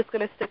think I'm just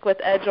going to stick with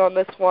Edge on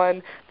this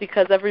one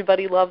because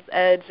everybody loves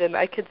Edge, and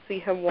I could see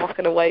him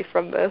walking away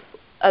from this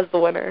as the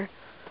winner.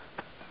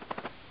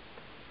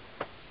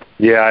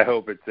 Yeah, I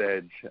hope it's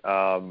Edge.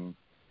 I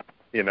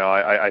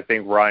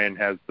think Ryan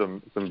has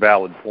some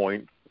valid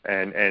points,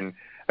 and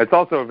it's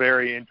also a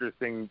very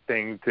interesting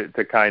thing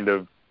to kind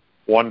of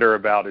wonder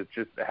about is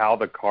just how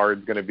the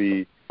card's going to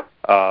be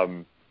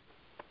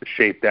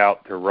shaped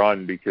out to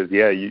run because,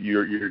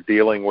 you're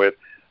dealing with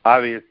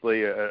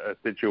obviously a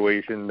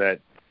situation that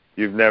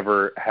you've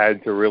never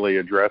had to really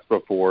address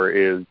before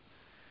is,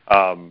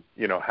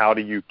 how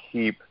do you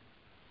keep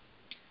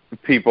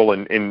people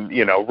in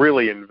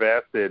really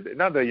invested?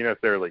 Not that you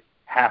necessarily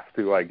have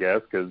to, I guess,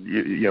 because,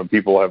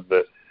 people have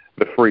the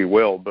free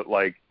will, but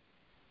what's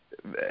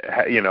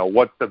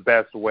the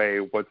best way?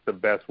 What's the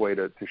best way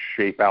to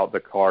shape out the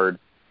card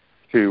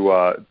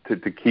to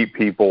keep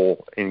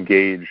people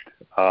engaged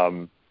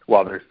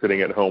while they're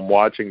sitting at home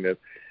watching this?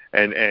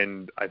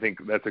 And I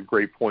think that's a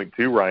great point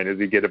too, Ryan. As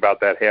you get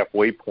about that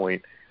halfway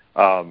point,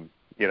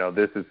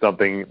 this is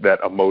something that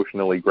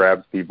emotionally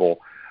grabs people.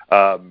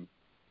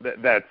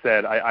 that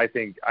said, I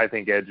think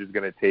Edge is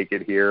going to take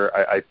it here.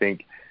 I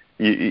think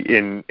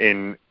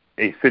in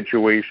a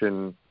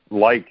situation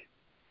like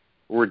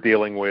we're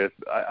dealing with,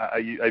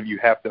 you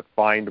have to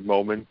find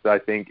moments, I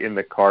think, in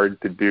the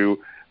card to do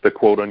the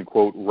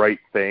quote-unquote right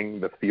thing,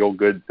 the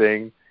feel-good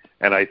thing,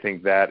 and I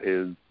think that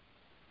is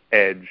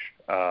Edge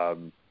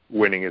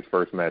winning his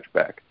first match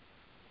back.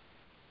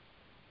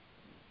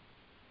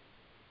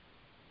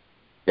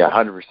 Yeah,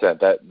 100%.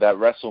 That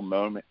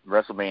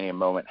WrestleMania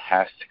moment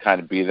has to kind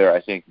of be there.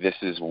 I think this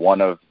is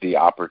one of the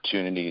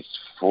opportunities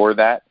for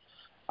that.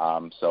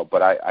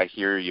 But I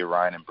hear you,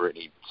 Ryan and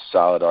Brittany,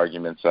 solid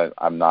arguments.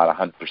 I'm not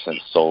 100%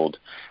 sold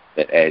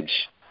that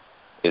Edge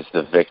is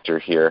the victor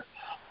here.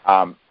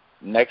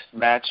 Next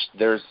match,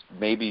 there's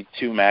maybe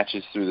two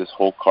matches through this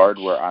whole card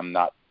where I'm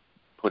not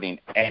putting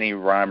any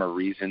rhyme or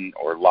reason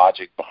or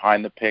logic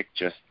behind the pick.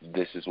 Just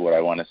this is what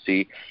I want to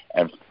see.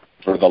 And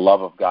for the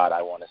love of God,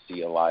 I want to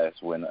see Elias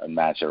win a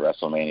match at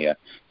WrestleMania.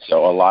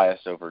 So Elias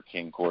over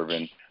King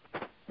Corbin.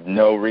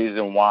 No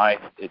reason why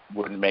it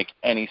wouldn't make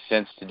any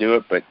sense to do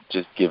it, but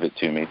just give it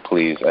to me,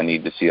 please. I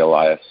need to see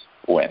Elias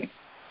win.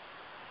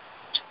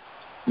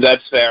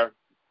 That's fair.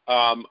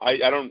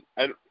 I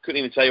couldn't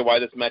even tell you why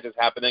this match is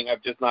happening.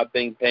 I've just not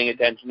been paying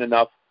attention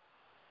enough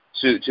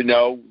to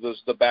know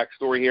the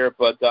backstory here.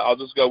 But I'll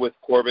just go with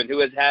Corbin, who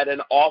has had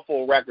an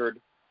awful record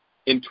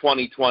in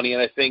 2020,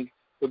 and I think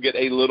he'll get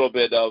a little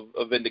bit of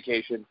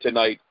vindication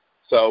tonight.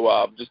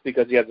 So just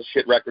because he has a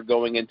shit record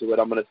going into it,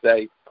 I'm going to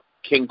say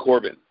King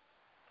Corbin.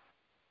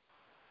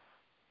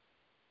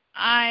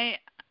 I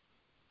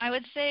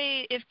would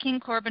say if King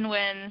Corbin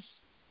wins,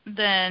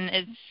 then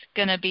it's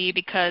going to be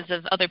because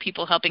of other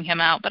people helping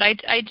him out. But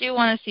I do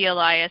want to see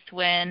Elias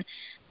win.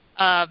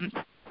 And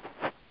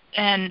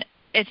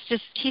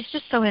he's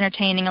just so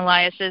entertaining,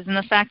 Elias is. And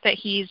the fact that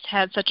he's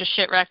had such a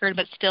shit record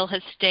but still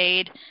has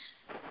stayed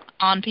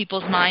on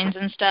people's minds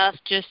and stuff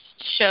just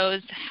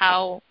shows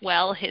how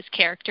well his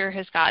character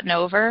has gotten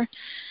over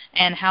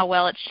and how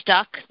well it's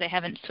stuck. They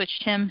haven't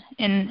switched him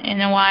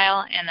in a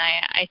while, and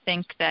I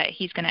think that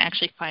he's going to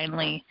actually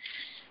finally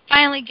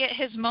get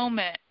his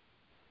moment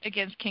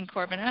against King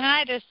Corbin. And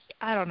I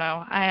don't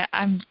know.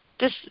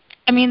 This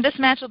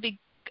match will be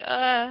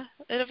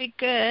it'll be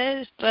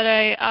good, but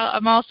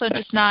I'm also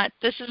just not.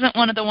 This isn't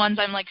one of the ones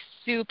I'm like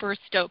super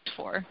stoked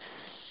for.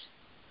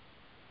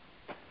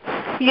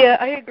 Yeah,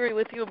 I agree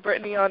with you,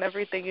 Brittany, on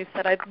everything you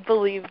said. I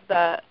believe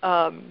that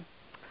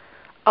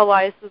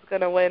Elias is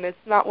going to win. It's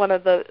not one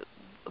of the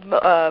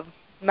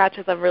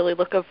matches I'm really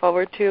looking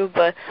forward to,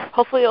 but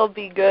hopefully it'll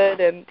be good.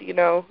 And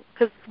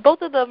because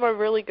both of them are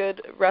really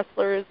good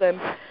wrestlers,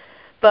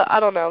 but I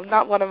don't know,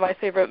 not one of my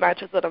favorite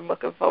matches that I'm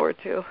looking forward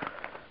to.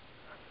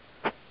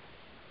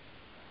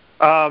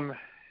 I'm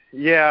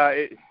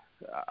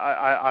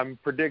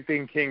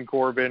predicting King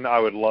Corbin. I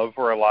would love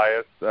for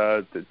Elias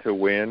to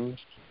win.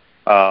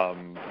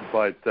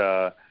 But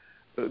the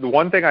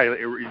one thing I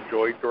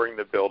enjoyed during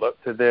the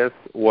build-up to this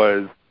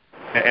was,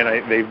 and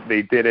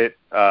they did it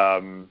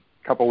a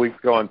couple weeks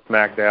ago on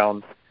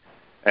SmackDown,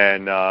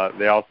 and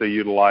they also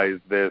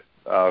utilized this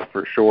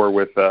for sure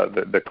with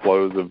the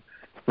close of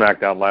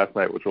SmackDown last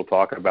night, which we'll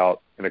talk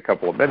about in a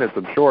couple of minutes,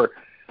 I'm sure,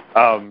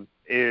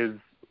 is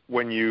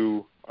when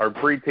you are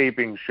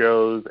pre-taping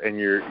shows and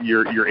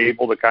you're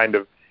able to kind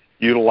of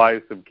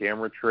utilize some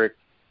camera tricks,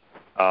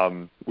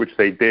 which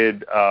they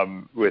did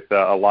with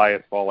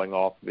Elias falling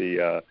off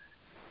the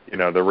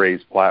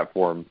raised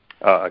platform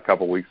a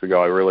couple weeks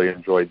ago. I really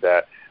enjoyed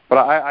that. But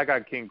I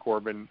got King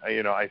Corbin.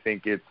 I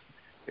think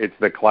it's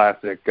the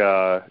classic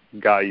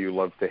guy you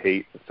love to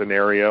hate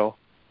scenario.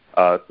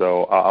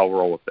 So I'll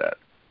roll with that.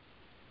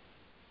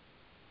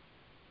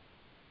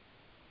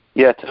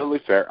 Yeah, totally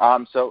fair.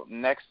 So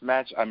next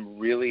match, I'm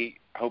really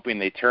hoping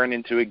they turn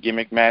into a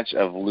gimmick match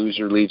of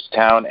loser leaves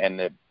town and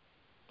that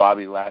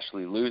Bobby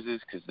Lashley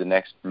loses, because the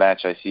next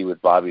match I see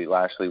with Bobby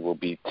Lashley will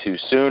be too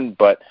soon.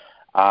 But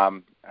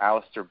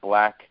Aleister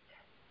Black,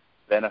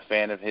 been a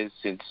fan of his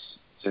since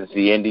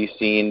the indie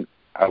scene.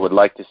 I would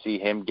like to see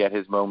him get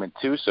his moment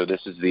too. So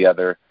this is the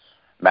other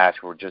match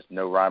where just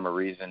no rhyme or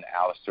reason.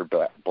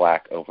 Aleister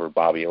Black over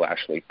Bobby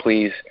Lashley.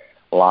 Please,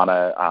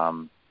 Lana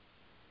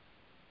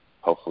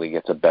hopefully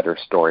gets a better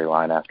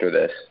storyline after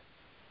this.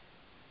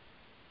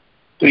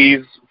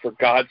 Please, for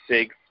God's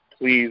sake,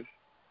 please,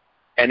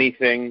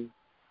 anything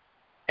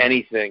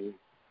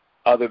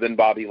other than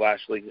Bobby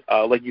Lashley.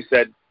 Like you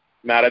said,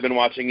 Matt, I've been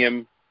watching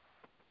him,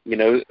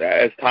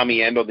 as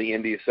Tommy End on the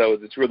Indies, so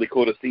it's really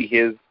cool to see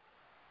his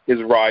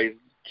rise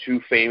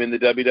to fame in the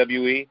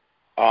WWE.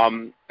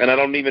 And I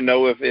don't even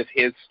know if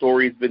his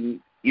story's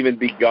been even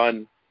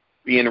begun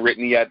being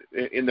written yet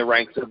in the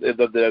ranks of the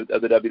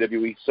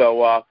WWE.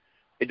 So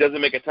it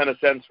doesn't make a ton of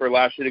sense for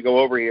Lashley to go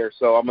over here,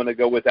 so I'm going to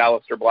go with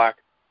Aleister Black.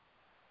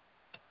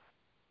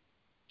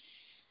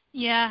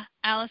 Yeah,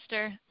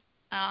 Aleister,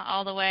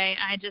 all the way.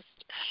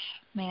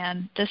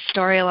 This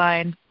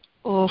storyline,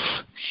 oof.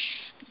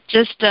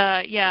 Just,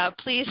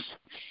 please,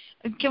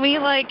 can we,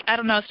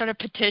 start a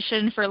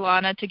petition for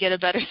Lana to get a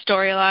better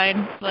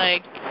storyline?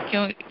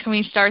 Can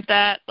we start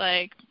that?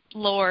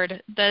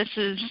 Lord, this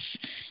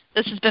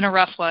has been a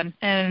rough one,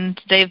 and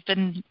they've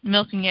been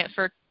milking it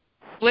for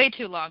way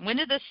too long. When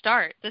did this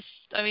start?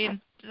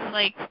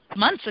 Like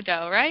months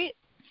ago, right?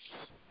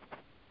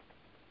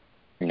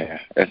 Yeah,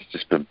 it's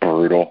just been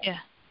brutal.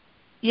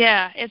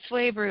 Yeah, it's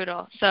way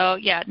brutal. So,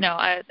 yeah, no,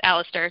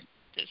 Alistair,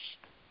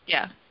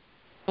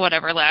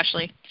 whatever,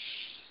 Lashley.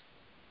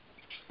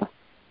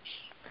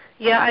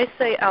 Yeah, I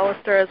say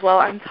Alistair as well.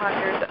 I'm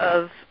tired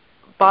of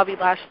Bobby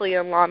Lashley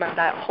and Lana,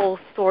 that whole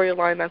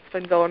storyline that's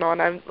been going on.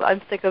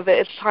 I'm sick of it.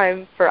 It's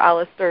time for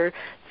Alistair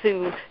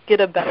to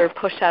get a better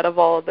push out of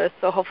all of this,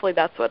 so hopefully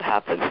that's what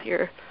happens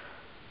here.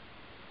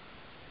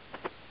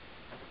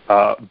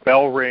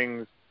 Bell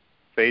rings,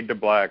 fade to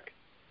black,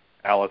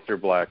 Alistair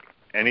Black.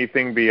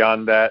 Anything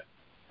beyond that,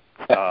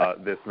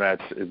 this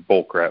match is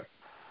bullcrap.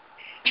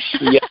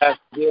 Yeah.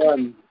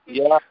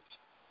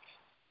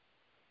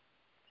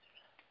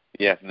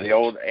 Yeah, the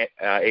old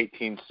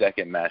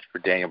 18-second match for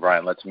Daniel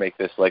Bryan. Let's make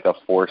this like a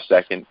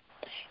 4-second.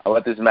 I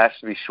want this match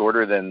to be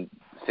shorter than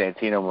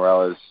Santino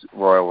Marella's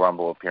Royal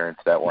Rumble appearance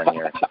that one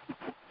year.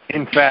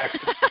 In fact,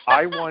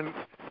 I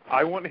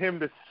want him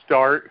to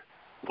start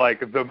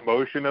like the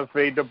motion of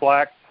fade to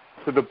black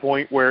to the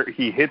point where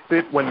he hits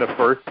it when the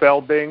first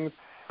bell dings,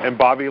 and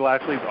Bobby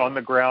Lashley's on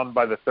the ground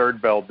by the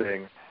third bell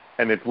ding,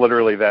 and it's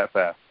literally that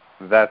fast.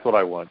 That's what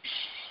I want.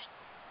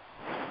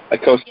 I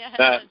coached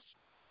that.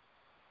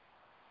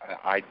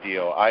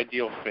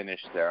 Ideal finish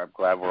there. I'm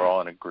glad we're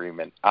all in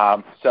agreement.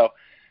 So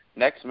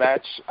next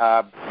match,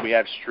 we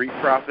have Street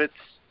Profits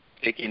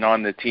taking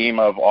on the team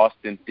of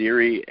Austin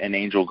Theory and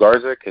Angel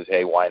Garza, because,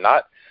 hey, why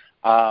not?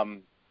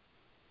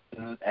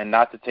 And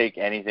not to take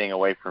anything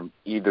away from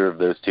either of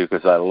those two,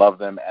 because I love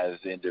them as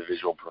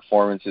individual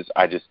performances.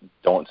 I just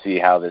don't see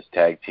how this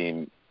tag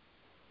team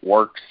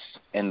works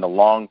in the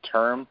long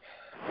term,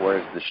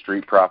 whereas the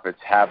Street Profits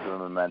have the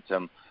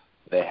momentum.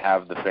 They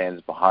have the fans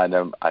behind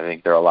them. I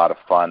think they're a lot of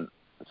fun.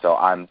 So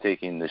I'm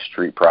taking the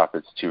Street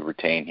Profits to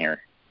retain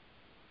here.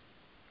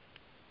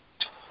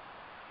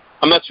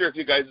 I'm not sure if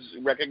you guys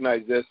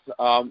recognize this,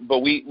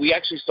 but we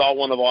actually saw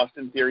one of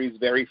Austin Theory's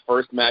very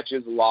first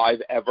matches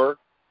live ever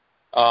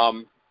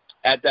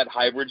at that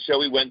hybrid show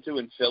we went to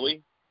in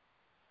Philly.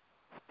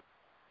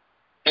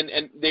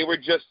 And they were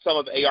just some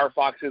of AR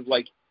Fox's,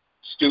 like,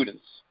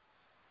 students.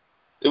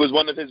 It was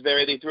one of his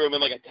they threw him in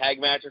like a tag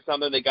match or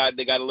something. They got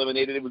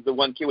eliminated. It was the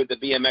one kid with the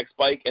BMX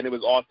bike, and it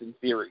was Austin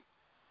Theory.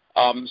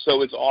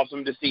 So it's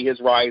awesome to see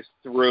his rise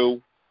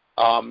through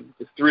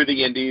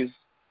the indies,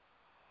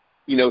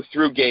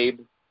 through Gabe,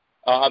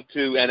 up to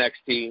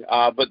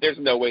NXT. But there's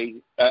no way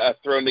a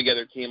thrown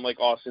together team like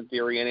Austin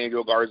Theory and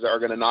Angel Garza are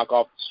going to knock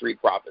off the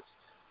Street Profits.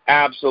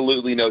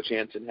 Absolutely no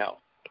chance in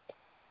hell.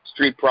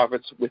 Street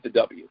Profits with the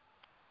W.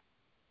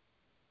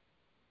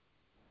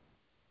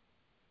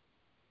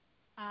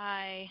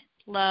 I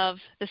love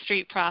the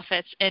Street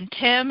Profits, and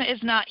Tim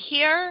is not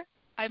here.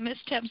 I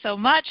missed him so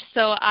much,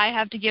 so I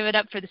have to give it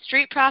up for the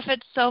Street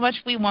Profits so much.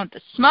 We want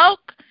the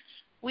smoke.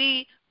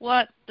 We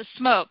want the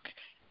smoke.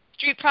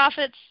 Street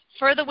Profits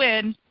for the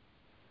win.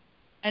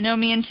 I know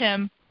me and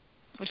Tim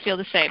would feel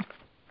the same.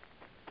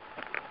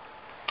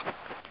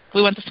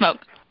 We want the smoke.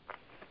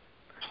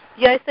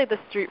 Yeah, I say the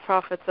Street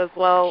Profits as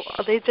well.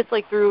 They just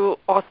threw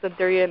Austin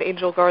Theory and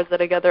Angel Garza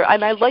together,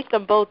 and I like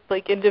them both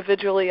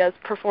individually as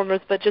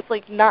performers, but just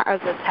not as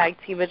a tag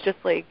team. It's just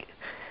they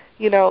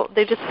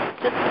just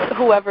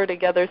whoever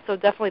together. So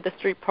definitely the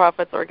Street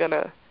Profits are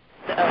gonna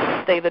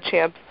stay the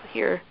champs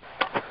here.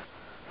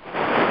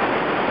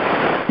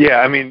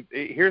 Yeah, I mean,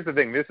 here's the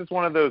thing. This is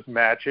one of those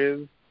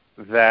matches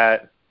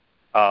that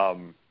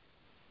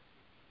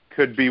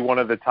could be one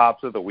of the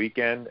tops of the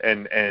weekend,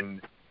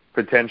 and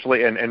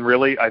potentially, and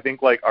really, I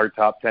think our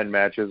top 10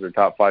 matches or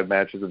top 5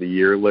 matches of the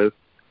year list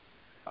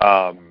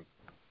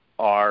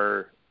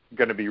are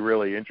going to be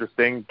really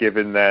interesting,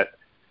 given that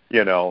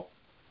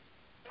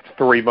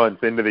 3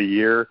 months into the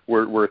year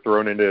we're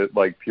thrown into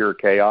pure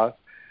chaos.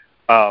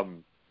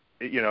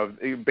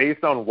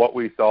 Based on what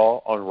we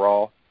saw on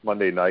Raw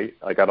Monday night,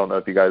 I don't know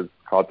if you guys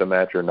caught the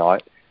match or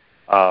not.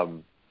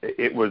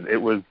 It was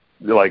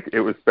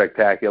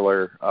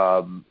spectacular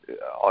on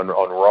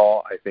Raw.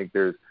 I think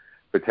there's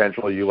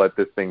potential you let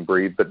this thing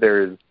breathe, but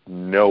there is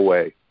no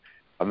way.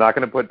 I'm not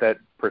going to put that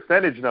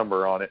percentage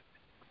number on it,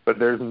 but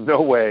there's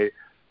no way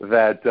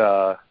that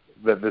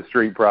that the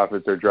Street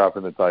Profits are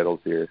dropping the titles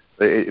here.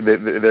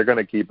 They're going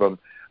to keep them.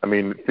 I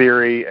mean,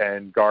 Theory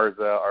and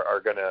Garza are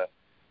going to,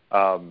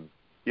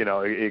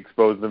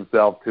 expose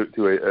themselves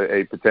to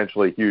a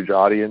potentially huge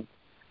audience,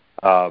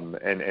 and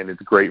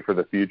it's great for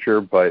the future.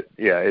 But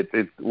yeah,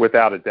 it's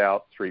without a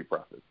doubt Street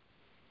Profits.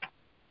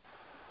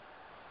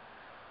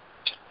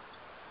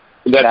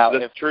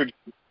 That's true.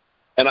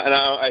 And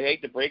I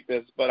hate to break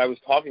this, but I was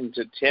talking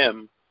to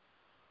Tim,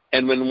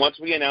 and once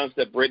we announced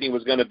that Brittany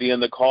was going to be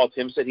on the call,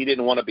 Tim said he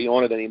didn't want to be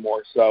on it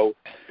anymore. So,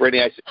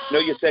 Brittany, I said,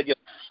 you said you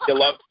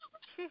love.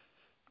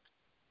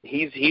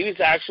 He was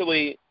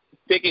actually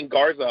picking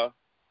Garza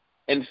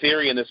and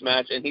Theory in this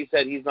match, and he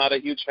said he's not a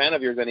huge fan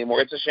of yours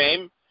anymore. It's a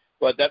shame,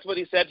 but that's what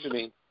he said to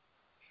me.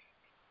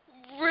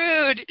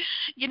 rude.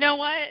 You know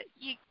what?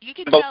 You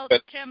can tell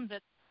Tim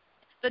that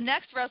the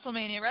next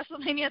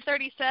WrestleMania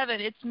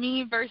 37, it's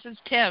me versus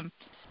Tim.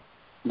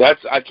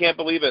 I can't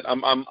believe it.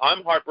 I'm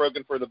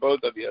heartbroken for the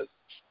both of you.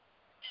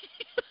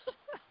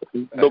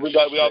 But we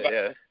all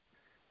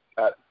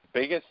got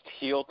biggest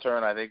heel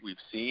turn I think we've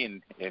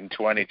seen in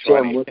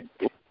 2020.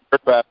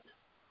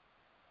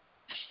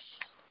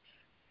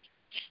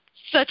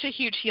 Such a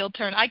huge heel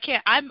turn. I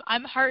can't.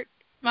 I'm hurt.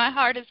 My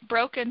heart is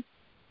broken.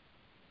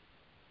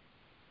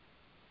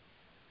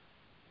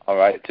 All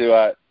right,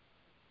 to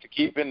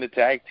keep in the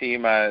tag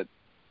team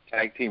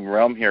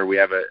realm here, we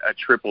have a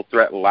triple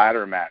threat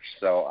ladder match.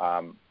 So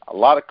a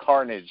lot of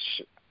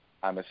carnage,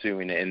 I'm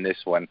assuming, in this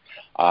one.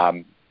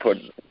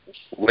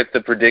 With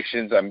the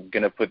predictions, I'm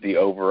going to put the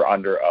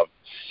over/under of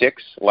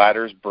 6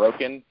 ladders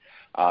broken.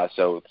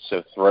 So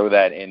throw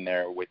that in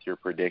there with your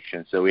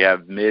predictions. So we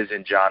have Miz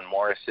and John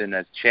Morrison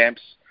as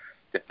champs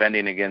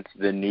defending against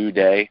the New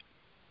Day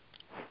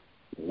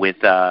with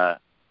the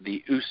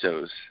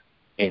Usos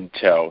in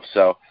tow.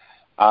 So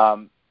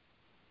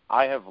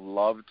I have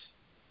loved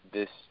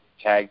this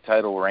tag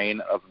title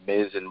reign of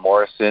Miz and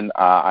Morrison.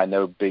 I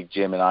know Big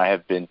Jim and I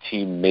have been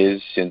Team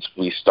Miz since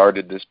we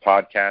started this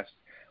podcast,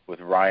 with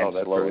Ryan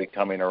slowly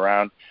coming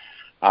around.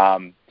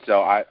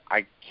 So I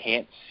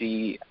can't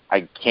see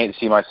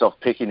myself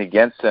picking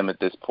against them at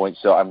this point.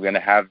 So I'm going to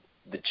have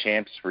the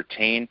champs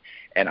retain,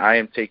 and I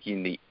am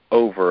taking the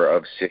over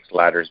of 6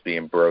 ladders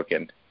being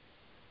broken.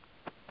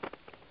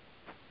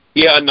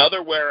 Yeah,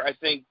 another where I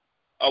think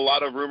a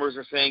lot of rumors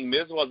are saying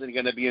Miz wasn't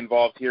going to be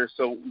involved here,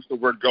 so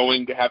we're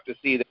going to have to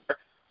see there.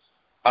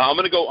 I'm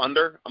going to go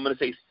under. I'm going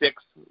to say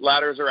 6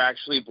 ladders are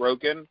actually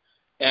broken,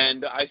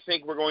 and I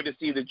think we're going to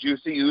see the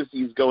Juicy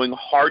Usos going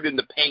hard in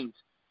the paint.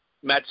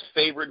 Matt's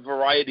favorite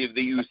variety of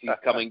the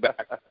Usos coming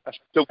back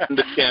to win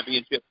the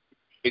championship.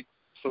 The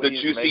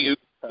Juicy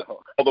Usos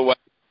all the way.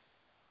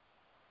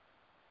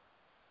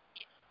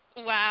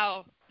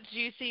 Wow,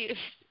 Juicy.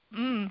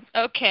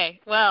 Okay,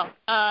 well,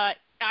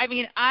 I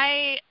mean,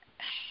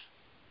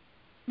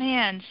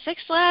 man,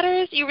 6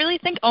 ladders? You really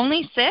think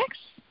only 6?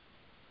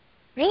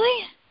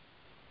 Really?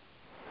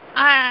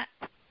 I'm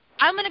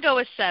going to go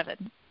with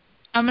 7.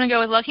 I'm going to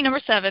go with lucky number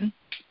 7,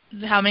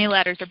 how many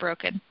ladders are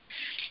broken.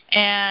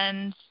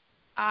 And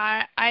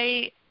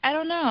I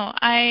don't know.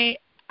 I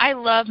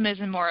love Miz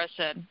and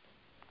Morrison.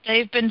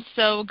 They've been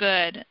so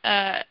good.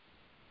 I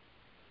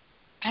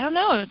don't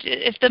know.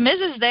 If the Miz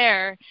is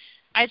there,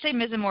 I'd say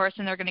Miz and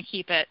Morrison are going to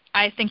keep it.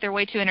 I think they're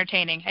way too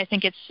entertaining. I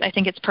think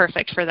it's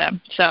perfect for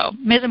them. So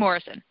Miz and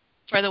Morrison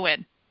for the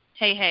win.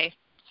 Hey, hey,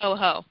 ho,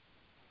 ho.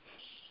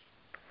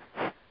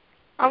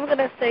 I'm going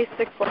to say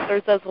 6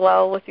 ladders as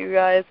well with you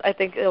guys. I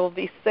think it will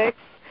be 6.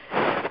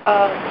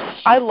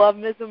 I love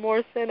Miz and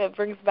Morrison. It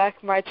brings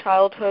back my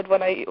childhood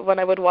when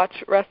I would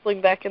watch wrestling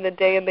back in the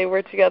day and they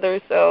were together.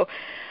 So,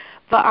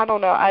 but I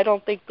don't know. I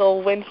don't think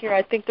they'll win here.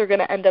 I think they're going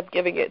to end up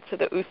giving it to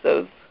the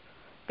Usos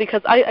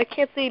because I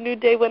can't see New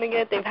Day winning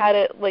it. They've had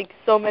it like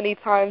so many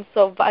times.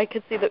 So, but I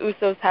could see the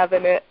Usos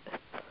having it.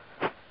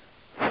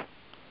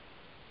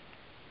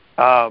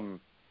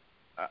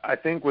 I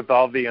think with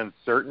all the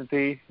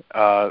uncertainty,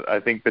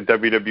 I think the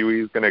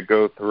WWE is going to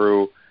go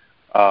through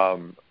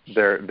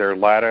their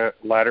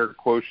ladder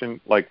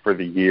quotient like for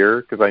the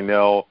year, because I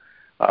know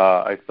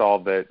I saw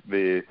that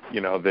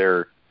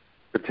they're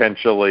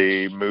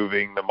potentially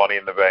moving the Money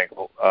in the Bank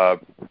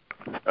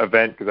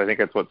event, because I think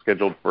that's what's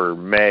scheduled for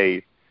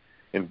May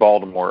in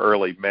Baltimore,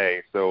 early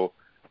May. So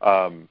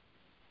I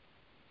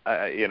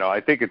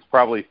think it's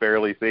probably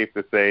fairly safe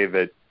to say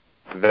that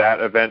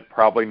event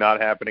probably not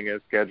happening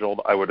as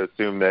scheduled. I would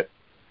assume that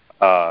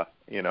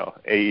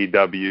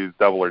AEW's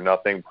Double or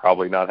Nothing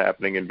probably not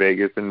happening in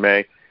Vegas in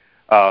May.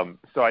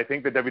 So I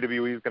think the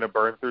WWE is going to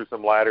burn through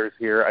some ladders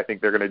here. I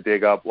think they're going to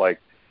dig up like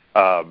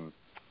El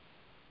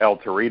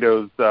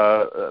Torito's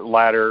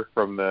ladder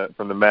from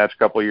the match a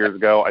couple of years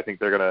ago. I think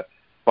they're going to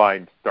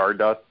find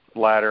Stardust's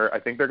ladder. I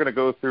think they're going to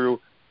go through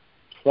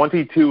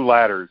 22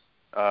 ladders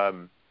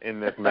in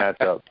this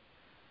matchup,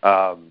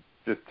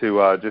 just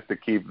to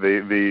keep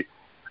the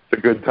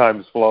good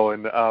times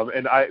flowing.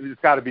 And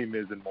it's got to be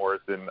Miz and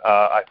Morrison.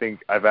 I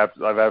think I've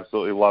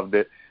absolutely loved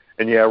it.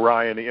 And yeah,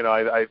 Ryan,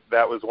 I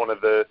that was one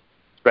of the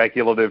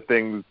speculative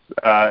things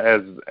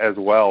as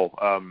well.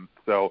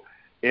 So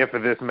if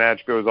this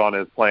match goes on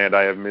as planned,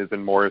 I have Miz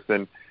and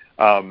Morrison.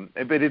 But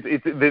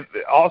it's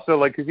also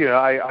like,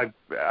 I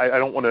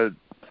don't want to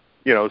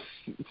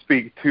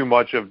speak too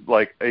much of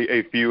like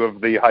a few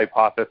of the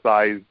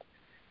hypothesized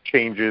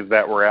changes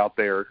that were out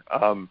there.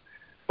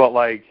 But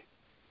like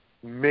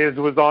Miz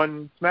was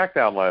on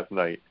SmackDown last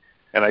night,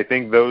 and I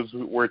think those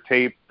were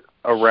taped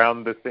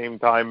around the same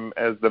time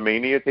as the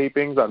Mania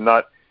tapings. I'm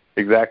not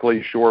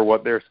exactly sure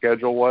what their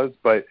schedule was,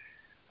 but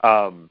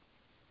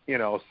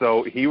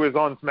so he was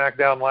on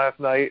SmackDown last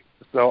night.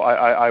 So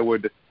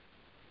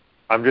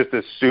I'm just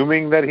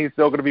assuming that he's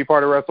still going to be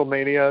part of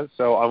WrestleMania.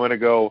 So I'm going to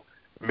go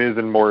Miz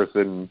and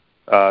Morrison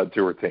to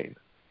retain.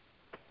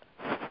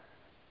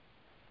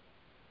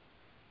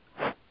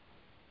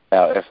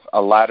 Now, if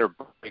a ladder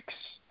breaks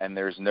and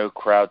there's no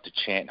crowd to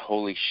chant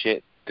 "Holy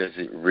shit," does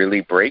it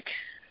really break?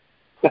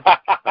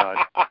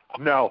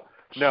 No,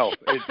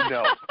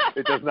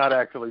 it does not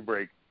actually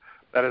break.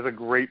 That is a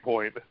great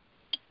point.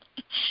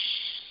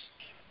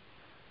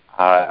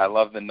 I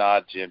love the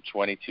nod, Jim.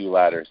 22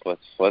 ladders.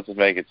 Let's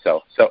make it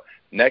so. So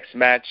next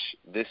match,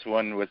 this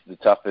one was the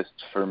toughest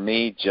for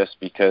me, just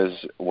because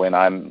when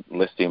I'm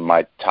listing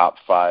my top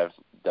 5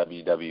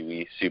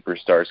 WWE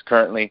superstars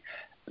currently,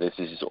 this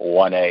is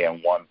 1A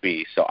and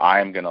 1B. So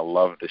I'm going to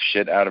love the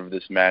shit out of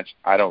this match.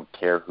 I don't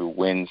care who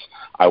wins.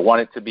 I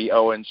want it to be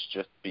Owens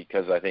just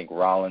because I think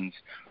Rollins'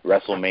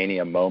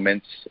 WrestleMania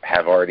moments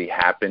have already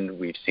happened.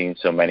 We've seen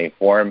so many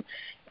for him.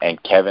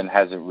 And Kevin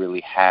hasn't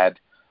really had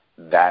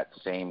that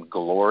same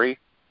glory.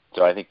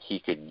 So I think he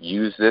could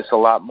use this a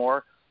lot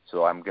more.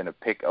 So I'm going to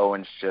pick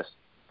Owens just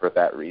for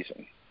that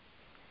reason.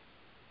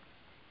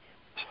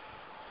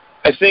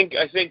 I think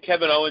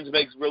Kevin Owens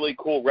makes really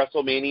cool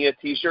WrestleMania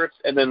T-shirts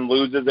and then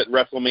loses at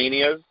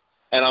WrestleManias,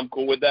 and I'm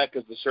cool with that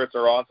because the shirts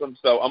are awesome.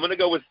 So I'm going to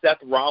go with Seth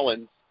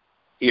Rollins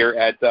here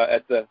at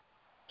the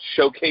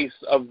Showcase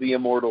of the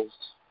Immortals.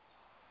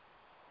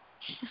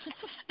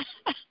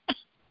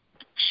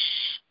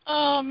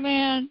 Oh,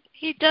 man.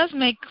 He does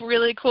make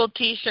really cool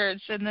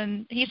T-shirts, and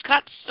then he's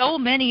got so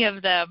many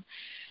of them.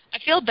 I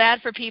feel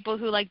bad for people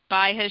who, like,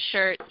 buy his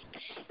shirts,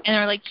 and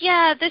they're like,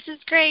 yeah, this is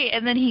great,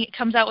 and then he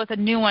comes out with a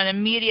new one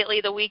immediately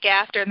the week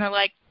after, and they're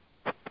like,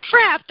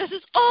 crap, this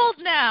is old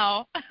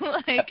now.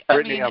 Like,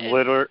 Brittany, I'm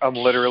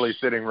literally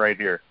sitting right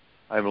here.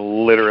 I'm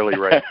literally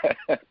right.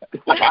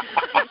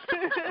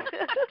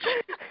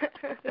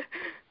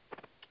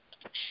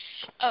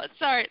 Oh,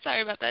 sorry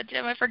about that,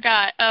 Jim. I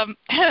forgot.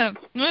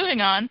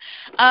 Moving on.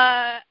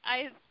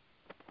 I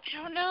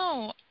don't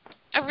know.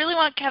 I really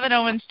want Kevin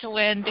Owens to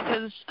win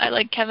because I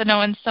like Kevin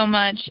Owens so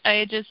much.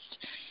 This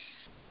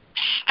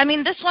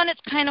one,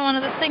 it's kind of one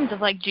of those things of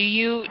like, do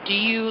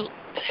you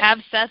have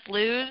Seth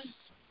lose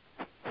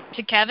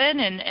to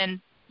Kevin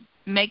and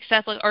make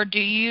Seth, or do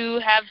you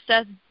have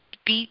Seth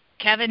beat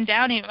Kevin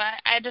down?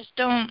 I just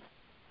don't.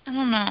 I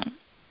don't know.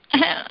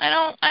 I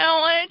don't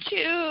want to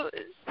choose.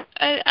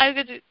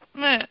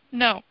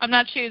 No, I'm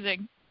not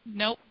choosing.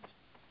 Nope.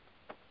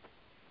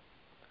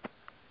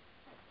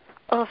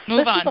 Oh,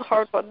 Move on. This is a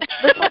hard one.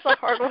 This was a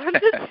hard one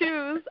to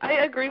choose. I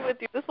agree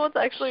with you. This one's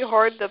actually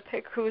hard to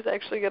pick who's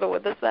actually going to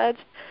win this match.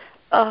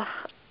 I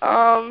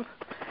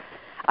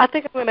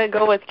think I'm going to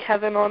go with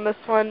Kevin on this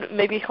one.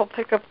 Maybe he'll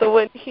pick up the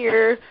win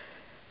here.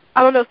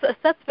 I don't know.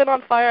 Seth's been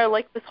on fire. I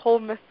like this whole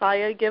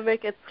Messiah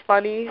gimmick. It's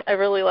funny. I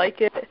really like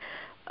it.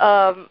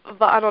 But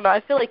I don't know. I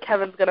feel like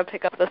Kevin's going to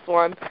pick up this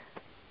one.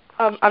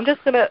 I'm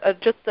just going to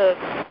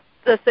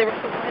the say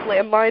my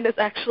landline is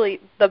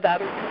actually the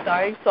battery is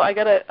dying, so I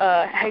gotta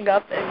hang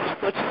up and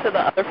switch to the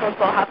other phone,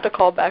 so I'll have to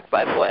call back,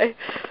 by the way.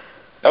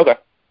 Okay.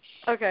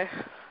 Okay.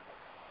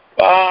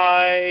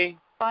 Bye.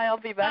 Bye, I'll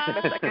be back in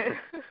a second.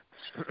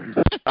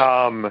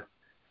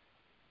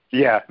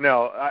 Yeah,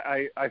 no,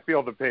 I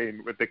feel the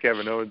pain with the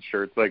Kevin Owens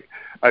shirts. Like,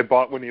 I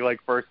bought when he, like,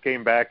 first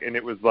came back, and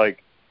it was,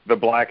 like, the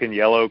black and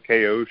yellow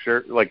KO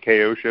shirt, like,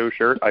 KO show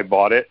shirt. I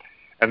bought it.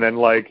 And then,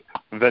 like,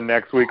 the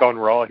next week on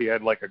Raw, he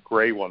had, like, a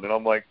gray one. And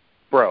I'm like,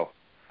 bro,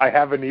 I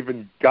haven't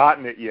even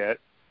gotten it yet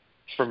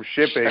from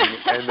shipping,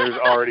 and there's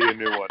already a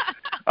new one.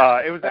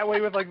 It was that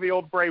way with, like, the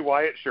old Bray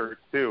Wyatt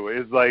shirts, too. It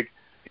was, like,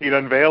 he'd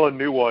unveil a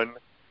new one,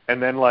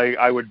 and then, like,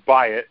 I would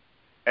buy it,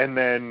 and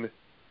then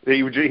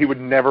he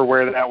would never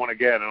wear that one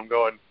again. And I'm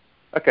going,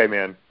 okay,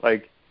 man,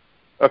 like,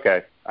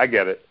 okay, I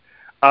get it.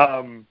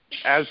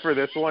 As for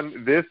this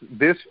one,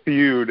 this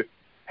feud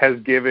has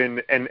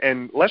given, and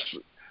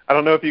I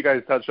don't know if you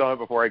guys touched on it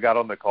before I got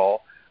on the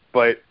call,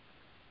 but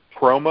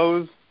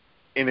promos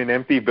in an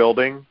empty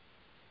building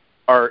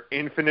are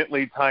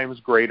infinitely times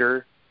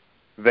greater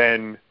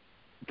than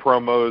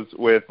promos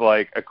with,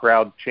 like, a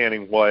crowd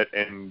chanting what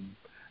and,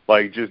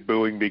 like, just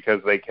booing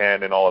because they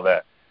can and all of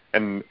that.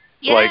 And,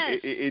 yes.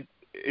 like, it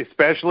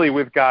especially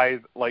with guys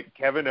like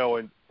Kevin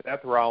Owens,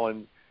 Seth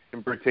Rollins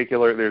in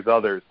particular, there's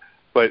others,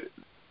 but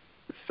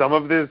some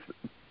of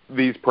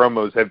these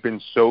promos have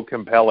been so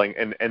compelling,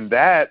 and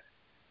that,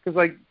 because,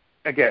 like,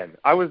 again,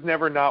 I was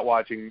never not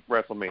watching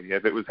WrestleMania.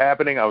 If it was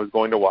happening, I was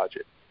going to watch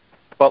it.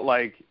 But,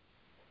 like,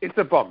 it's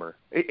a bummer.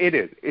 It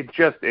is. It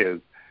just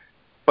is.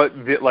 But,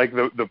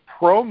 the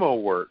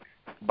promo work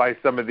by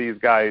some of these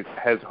guys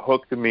has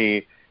hooked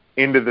me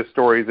into the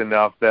stories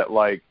enough that,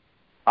 like,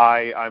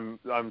 I'm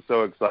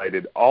so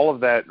excited. All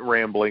of that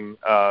rambling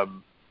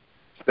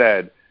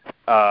said,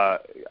 I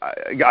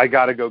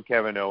got to go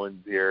Kevin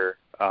Owens here.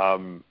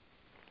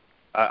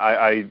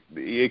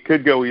 It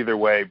could go either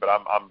way, but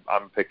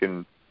I'm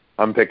picking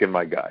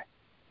my guy.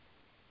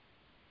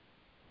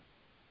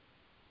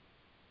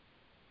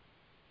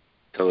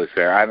 Totally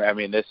fair. I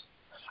mean,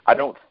 I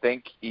don't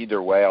think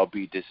either way I'll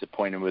be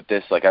disappointed with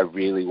this. Like, I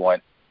really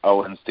want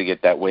Owens to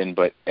get that win,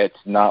 but it's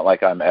not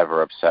like I'm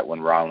ever upset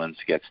when Rollins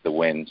gets the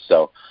win.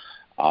 So,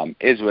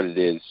 is what it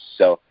is.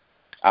 So,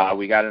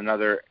 we got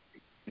another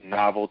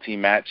novelty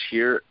match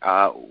here.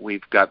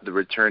 We've got the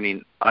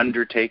returning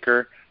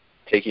Undertaker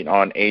taking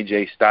on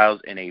AJ Styles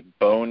in a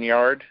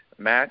Boneyard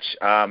match.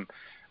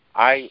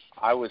 I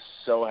was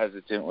so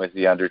hesitant with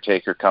The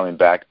Undertaker coming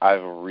back.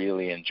 I've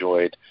really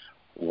enjoyed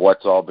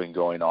what's all been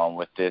going on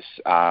with this.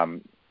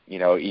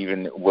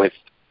 Even with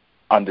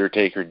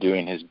Undertaker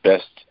doing his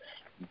best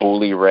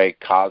Bully Ray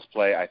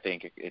cosplay, I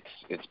think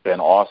it's been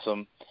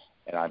awesome,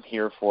 and I'm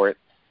here for it.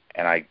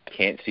 And I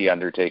can't see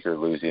Undertaker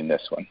losing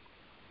this one.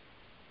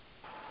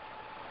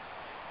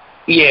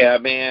 Yeah,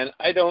 man.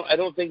 I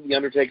don't think The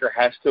Undertaker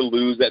has to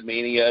lose at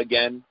Mania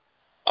again.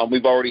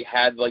 We've already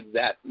had like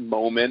that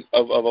moment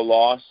of a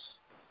loss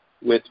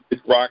with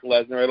Brock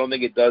Lesnar. I don't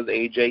think it does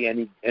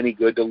AJ any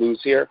good to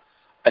lose here.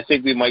 I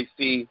think we might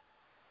see,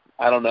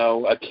 I don't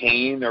know, a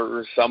Kane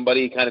or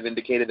somebody kind of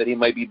indicated that he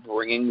might be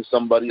bringing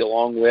somebody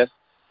along with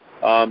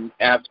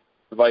after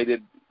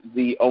invited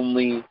the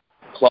only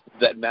club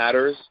that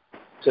matters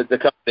to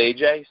come with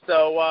AJ.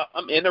 So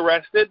I'm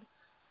interested.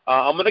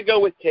 I'm going to go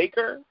with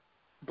Taker,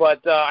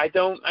 but I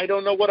don't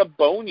know what a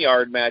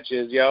Boneyard match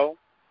is, yo.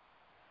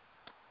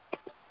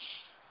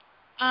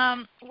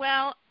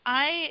 Well,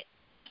 I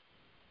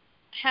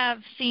have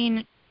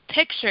seen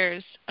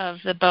pictures of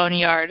the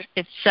Boneyard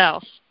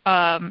itself,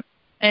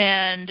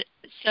 and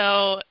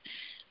so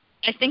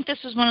I think this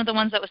was one of the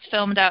ones that was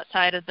filmed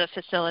outside of the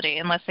facility,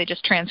 unless they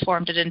just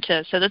transformed it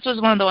into. So this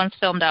was one of the ones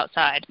filmed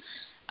outside,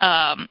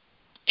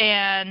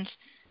 and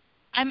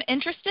I'm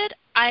interested.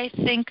 I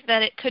think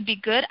that it could be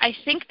good. I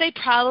think they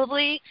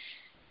probably,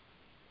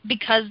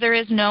 because there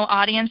is no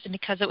audience and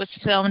because it was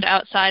filmed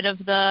outside of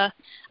I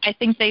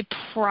think they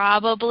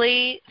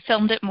probably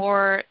filmed it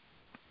more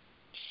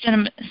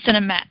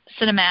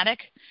cinematic.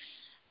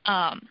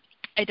 I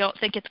don't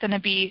think it's going to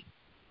be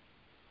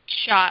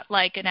shot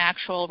like an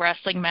actual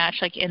wrestling match,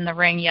 like in the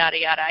ring, yada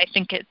yada. I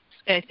think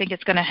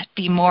it's going to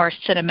be more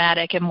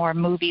cinematic and more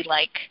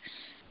movie-like.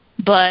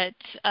 But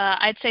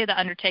I'd say The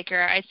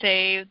Undertaker. I'd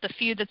say the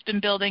feud that's been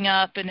building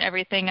up and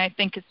everything, I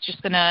think it's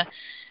just going to...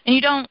 And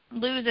you don't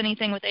lose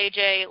anything with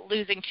AJ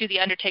losing to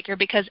The Undertaker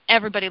because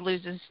everybody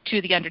loses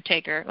to The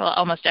Undertaker. Well,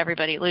 almost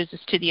everybody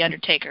loses to The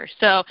Undertaker.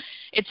 So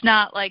it's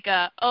not like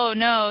oh,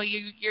 no,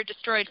 you're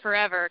destroyed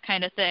forever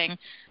kind of thing.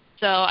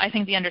 So I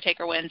think The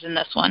Undertaker wins in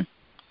this one.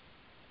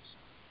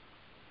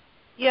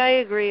 Yeah, I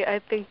agree. I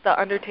think The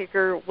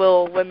Undertaker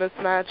will win this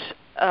match.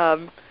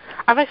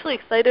 I'm actually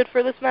excited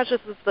for this match.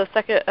 This is the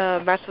second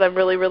match that I'm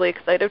really, really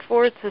excited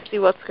for, to see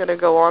what's going to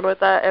go on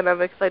with that, and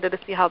I'm excited to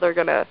see how they're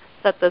going to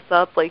set this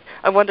up. Like,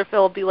 I wonder if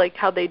it'll be like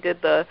how they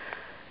did the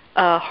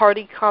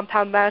Hardy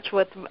compound match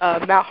with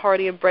Matt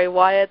Hardy and Bray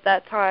Wyatt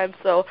that time.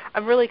 So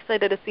I'm really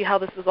excited to see how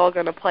this is all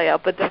going to play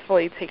out, but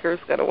definitely Taker's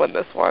going to win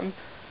this one.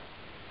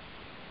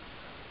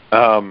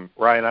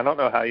 Ryan, I don't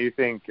know how you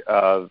think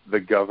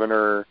the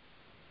governor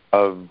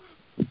of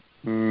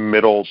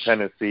Middle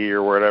Tennessee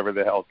or wherever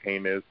the hell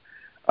Kane is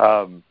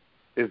going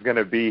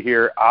to be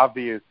here.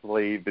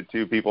 Obviously, the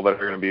two people that are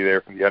going to be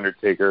there for The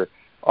Undertaker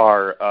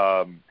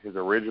are his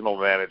original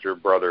manager,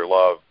 Brother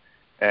Love,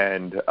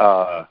 and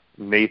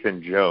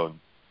Nathan Jones.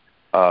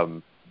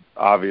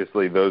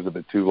 Obviously, those are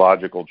the two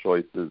logical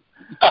choices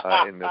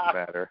in this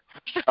matter.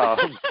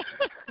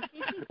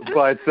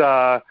 But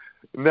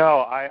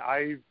no,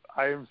 I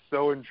am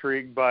so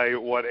intrigued by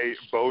what a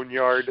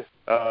Boneyard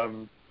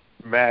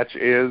match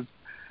is.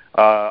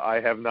 I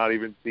have not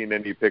even seen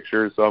any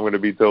pictures, so I'm going to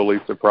be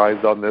totally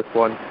surprised on this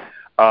one.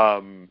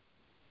 I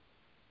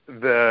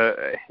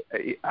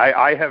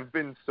have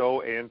been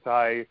so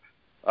anti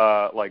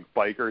like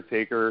Biker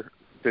Taker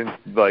since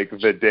like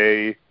the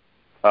day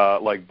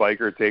like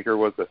Biker Taker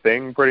was a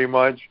thing, pretty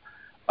much.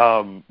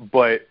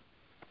 But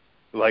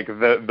like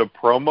the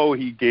promo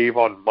he gave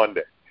on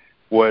Monday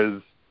was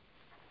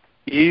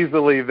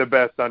easily the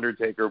best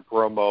Undertaker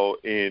promo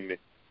in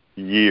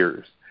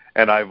years,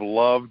 and I've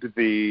loved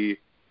the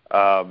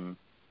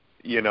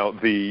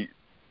the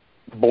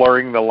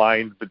blurring the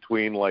lines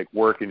between like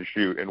work and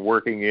shoot and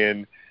working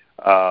in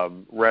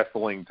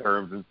wrestling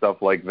terms and stuff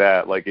like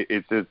that. Like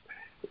this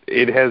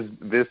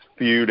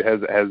feud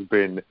has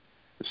been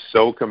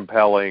so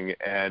compelling,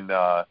 and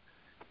I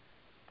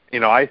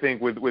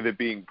think with it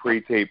being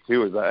pre-taped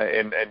too,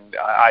 and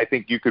I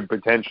think you could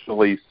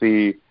potentially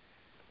see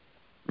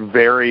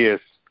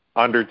various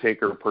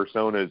Undertaker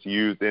personas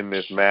used in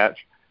this match.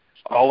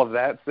 All of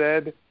that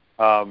said,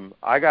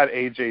 I got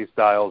AJ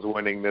Styles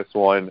winning this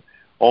one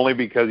only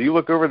because you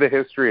look over the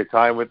history of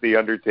time with The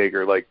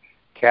Undertaker, like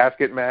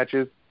casket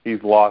matches,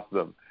 he's lost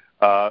them.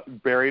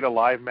 Buried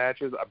alive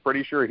matches, I'm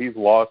pretty sure he's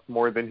lost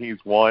more than he's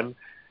won.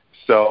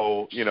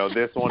 So,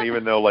 this one,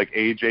 even though like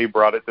AJ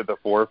brought it to the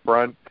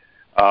forefront,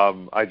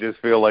 I just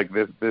feel like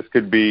this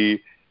could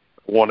be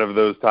one of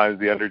those times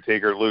The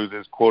Undertaker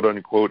loses, quote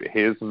unquote,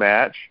 his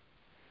match.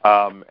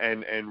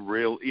 And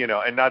real,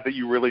 and not that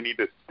you really need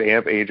to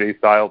stamp AJ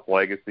Styles'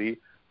 legacy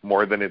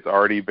more than it's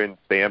already been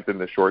stamped in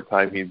the short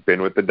time he's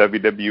been with the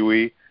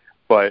WWE,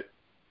 but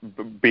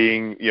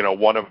being,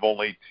 one of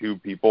only two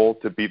people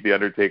to beat The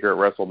Undertaker at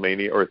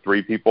WrestleMania, or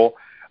three people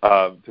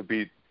to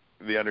beat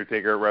The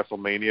Undertaker at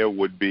WrestleMania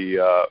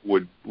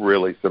would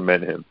really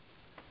cement him.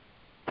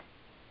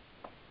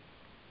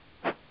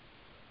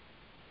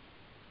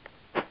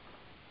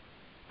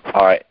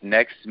 All right,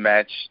 next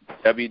match,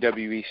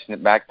 WWE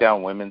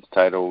SmackDown Women's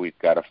title. We've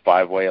got a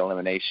 5-way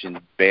elimination.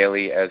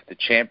 Bayley as the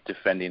champ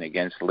defending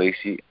against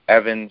Lacey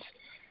Evans,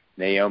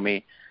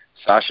 Naomi,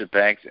 Sasha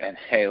Banks, and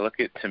hey, look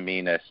at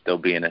Tamina still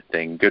being a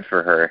thing. Good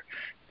for her.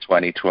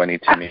 2020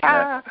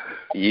 Tamina.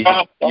 you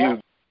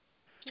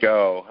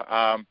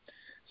go.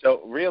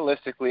 So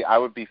realistically, I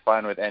would be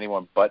fine with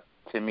anyone but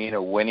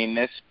Tamina winning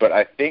this, but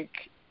I think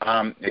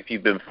if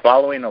you've been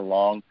following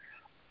along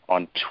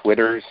on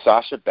Twitter,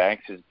 Sasha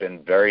Banks has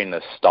been very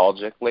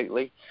nostalgic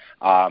lately,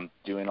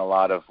 doing a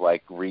lot of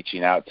like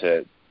reaching out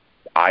to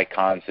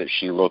icons that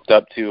she looked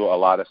up to, a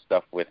lot of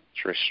stuff with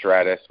Trish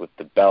Stratus, with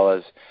the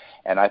Bellas,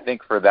 and I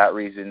think for that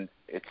reason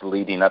it's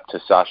leading up to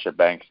Sasha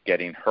Banks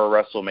getting her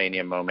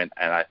WrestleMania moment,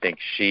 and I think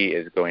she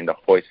is going to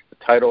hoist the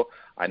title.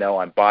 I know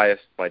I'm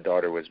biased. My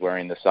daughter was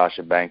wearing the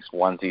Sasha Banks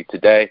onesie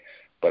today,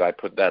 but I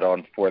put that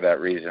on for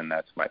that reason.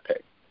 That's my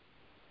pick.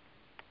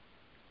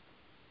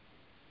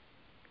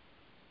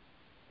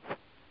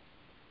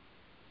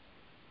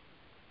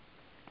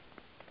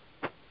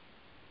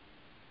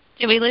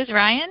 Did we lose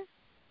Ryan?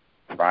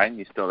 Ryan,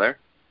 you still there?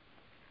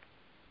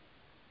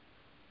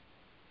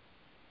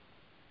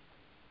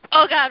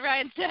 Oh, God,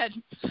 Ryan's dead.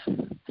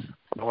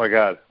 Oh, my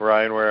God.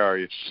 Ryan, where are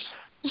you?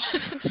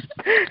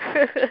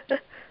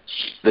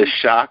 The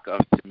shock of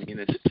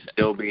Tamina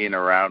still being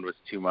around was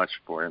too much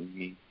for him.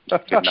 He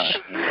could not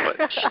handle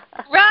it.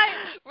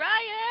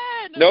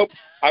 Ryan! Nope.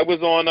 I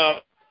was on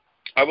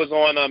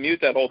mute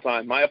that whole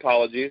time. My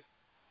apologies.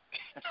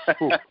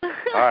 All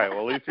right.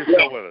 Well, at least you're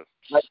still with us.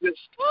 I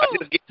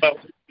just gave up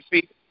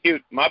speak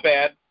mute. My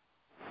bad.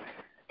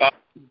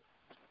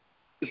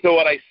 So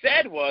what I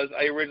said was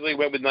I originally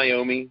went with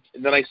Naomi,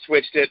 and then I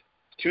switched it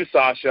to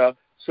Sasha,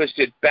 switched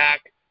it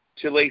back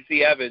to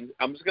Lacey Evans.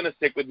 I'm just going to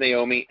stick with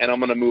Naomi, and I'm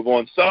going to move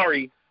on.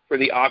 Sorry for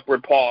the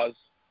awkward pause.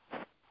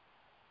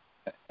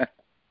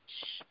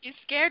 You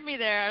scared me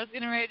there. I was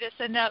getting ready to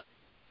send out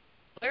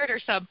an alert or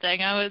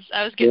something. I was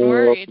getting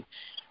worried.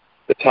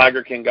 The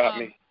Tiger King got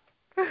me.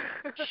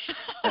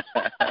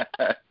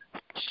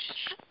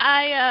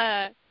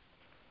 I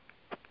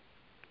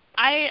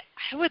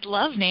would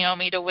love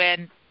Naomi to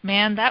win.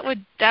 Man, that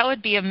would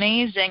be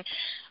amazing.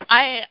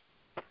 I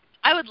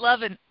would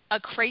love a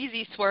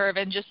crazy swerve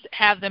and just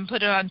have them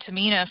put it on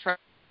Tamina for.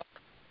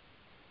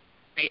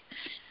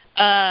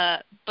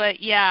 But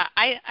yeah,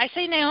 I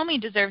say Naomi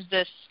deserves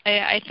this.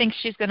 I think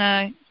she's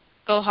gonna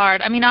go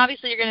hard. I mean,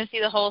 obviously you're gonna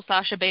see the whole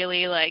Sasha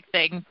Bayley like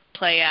thing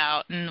play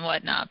out and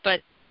whatnot,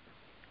 but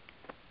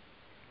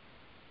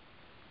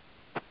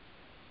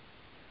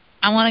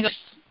I want to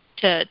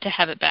go to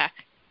have it back.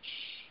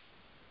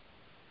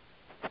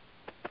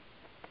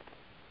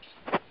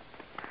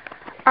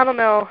 I don't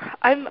know.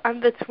 I'm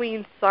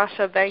between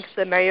Sasha Banks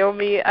and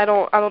Naomi. I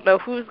don't know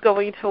who's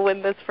going to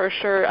win this for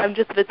sure. I'm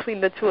just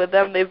between the two of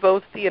them. They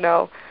both,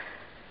 I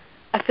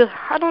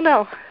don't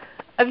know.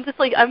 I'm just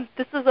like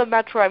this is a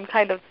match where I'm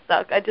kind of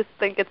stuck. I just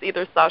think it's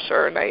either Sasha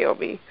or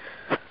Naomi.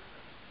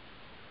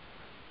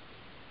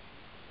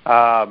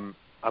 I'm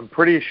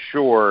pretty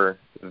sure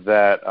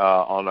that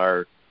on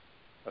our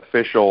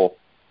official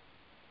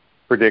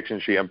prediction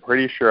sheet, I'm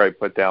pretty sure I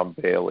put down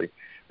Bayley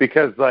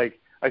because like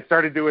I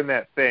started doing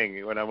that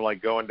thing when I'm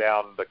like going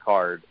down the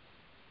card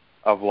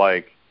of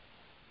like,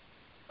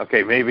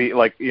 okay, maybe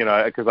like,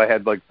 because I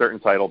had like certain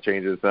title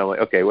changes and I'm like,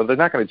 okay, well, they're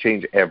not going to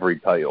change every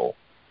title.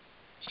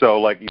 So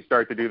like you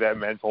start to do that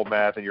mental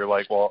math and you're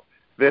like, well,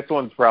 this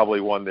one's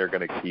probably one they're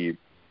going to keep.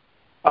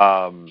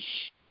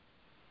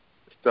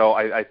 So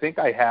I think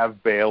I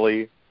have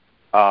Bayley.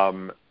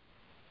 I'm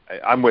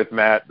with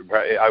Matt.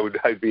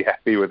 I'd be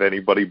happy with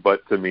anybody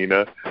but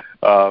Tamina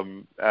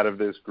out of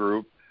this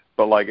group.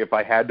 But like, if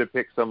I had to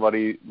pick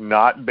somebody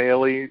not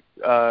Bayley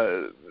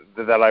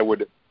that I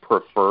would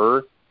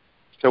prefer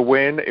to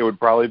win, it would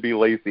probably be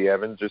Lacey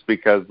Evans, just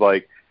because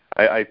like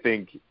I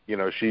think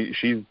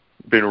she's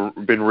been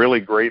really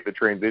great, the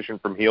transition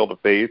from heel to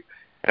face,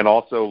 and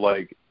also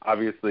like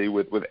obviously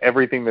with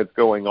everything that's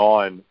going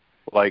on,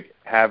 like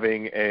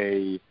having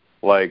a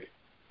like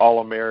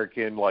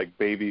all-American like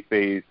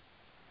babyface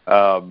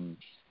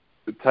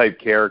type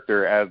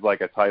character as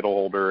like a title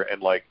holder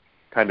and like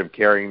kind of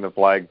carrying the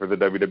flag for the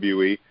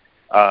WWE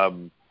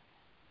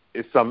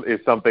is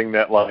something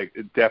that like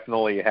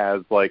definitely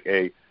has like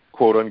a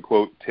quote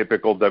unquote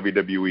typical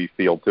WWE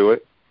feel to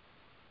it.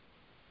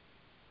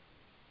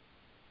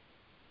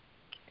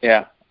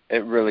 Yeah,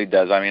 it really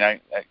does. I mean,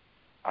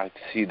 I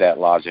see that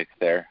logic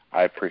there.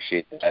 I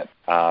appreciate that.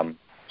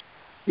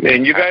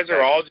 Man, you guys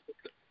are all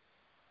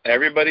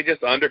everybody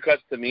just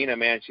undercuts Tamina,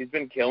 man. She's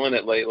been killing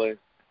it lately.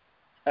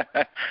 I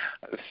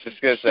was just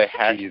going to say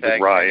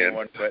hashtag Ryan.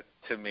 anyone but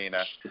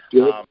Tamina.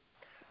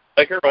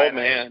 Like her old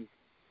man.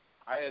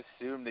 I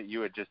assumed that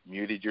you had just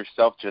muted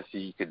yourself just so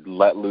you could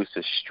let loose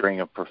a string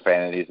of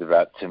profanities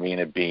about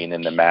Tamina being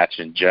in the match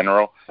in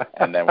general.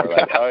 And then we're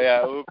like, oh,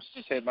 yeah, oops,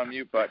 just hit my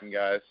mute button,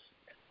 guys.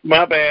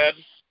 My bad.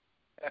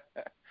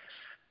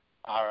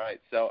 All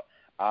right, so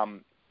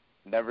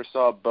never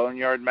saw a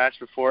Boneyard match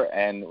before,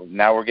 and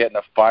now we're getting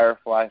a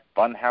Firefly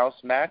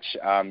Funhouse match.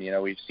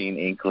 We've seen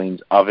inklings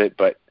of it,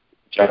 but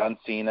John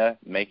Cena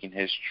making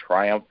his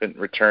triumphant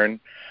return.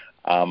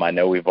 I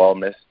know we've all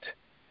missed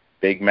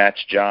Big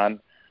Match John.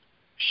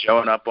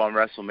 Showing up on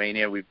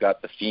WrestleMania, we've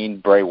got The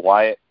Fiend, Bray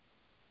Wyatt.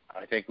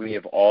 I think we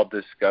have all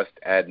discussed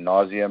ad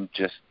nauseum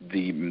just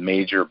the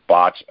major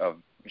botch of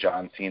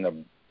John Cena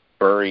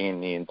burying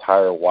the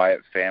entire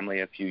Wyatt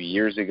family a few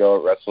years ago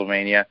at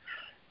WrestleMania.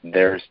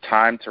 There's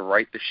time to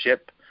right the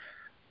ship.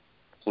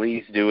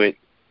 Please do it.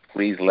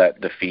 Please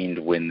let The Fiend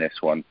win this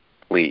one.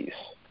 Please.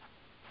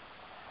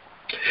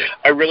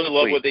 I really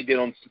love what they did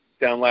on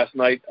SmackDown last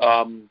night.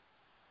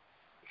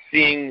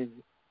 Seeing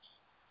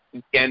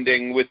the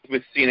ending with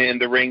Cena in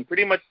the ring,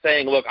 pretty much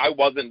saying, look, I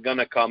wasn't going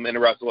to come and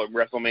wrestle at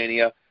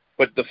WrestleMania,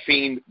 but The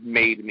Fiend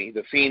made me.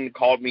 The Fiend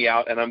called me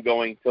out, and I'm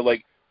going to,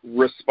 like,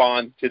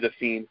 respond to The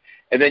Fiend.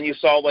 And then you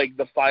saw, like,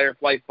 the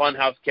Firefly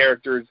Funhouse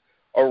characters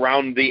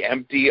around the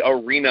empty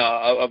arena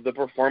of the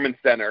Performance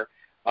Center.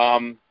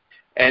 And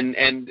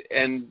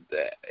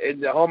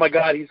oh my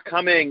God, he's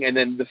coming! And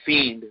then The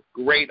Fiend,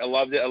 great. I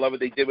loved it. I love what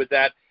they did with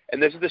that.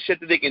 And this is the shit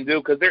that they can do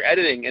because they're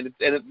editing, and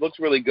it looks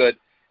really good.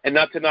 And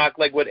not to knock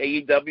like what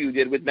AEW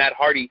did with Matt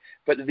Hardy,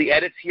 but the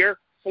edits here,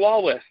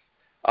 flawless.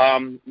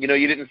 You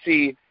didn't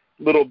see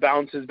little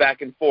bounces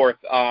back and forth.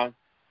 And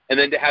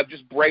then to have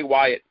just Bray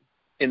Wyatt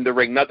in the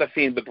ring, not The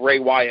Fiend, but Bray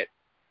Wyatt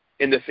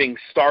in the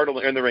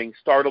ring,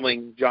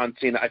 startling John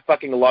Cena. I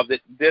fucking loved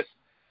it. This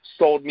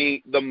sold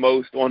me the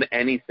most on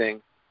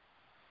anything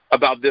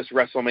about this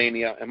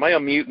WrestleMania. Am I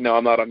on mute? No,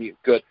 I'm not on mute.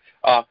 Good.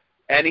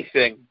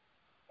 Anything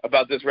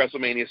about this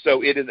WrestleMania.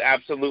 So it is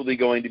absolutely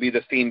going to be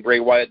The Fiend, Bray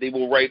Wyatt. They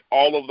will right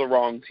all of the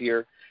wrongs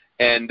here,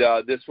 and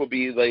this will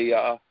be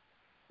the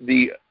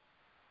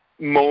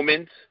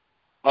moment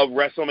of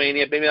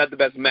WrestleMania. Maybe not the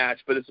best match,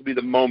 but this will be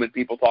the moment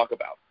people talk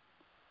about.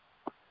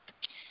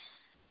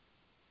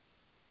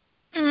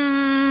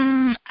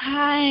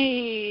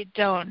 I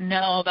don't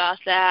know about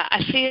that.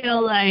 I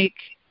feel like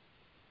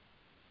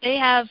they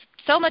have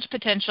so much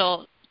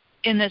potential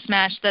in this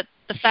match that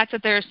the fact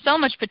that there's so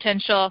much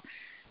potential,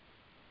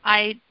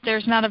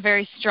 there's not a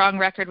very strong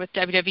record with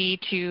WWE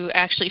to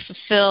actually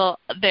fulfill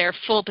their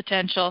full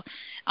potential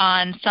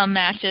on some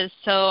matches.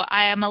 So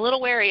I am a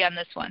little wary on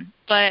this one.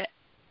 But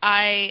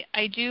I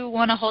do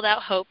want to hold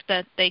out hope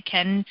that they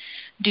can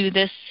do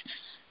this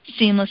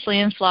seamlessly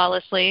and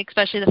flawlessly,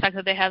 especially the fact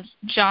that they have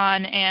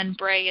John and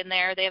Bray in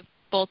there. They have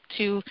both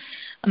two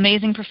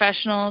amazing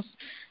professionals,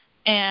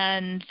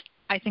 and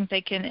I think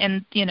they can,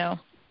 and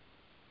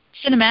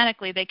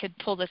cinematically they could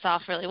pull this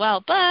off really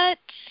well. But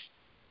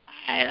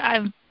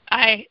I'm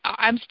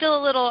still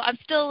a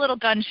little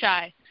gun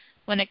shy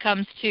when it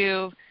comes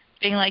to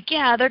being like,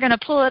 yeah, they're going to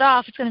pull it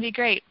off. It's going to be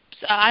great.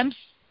 So I'm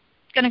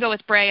going to go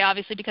with Bray,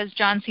 obviously, because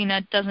John Cena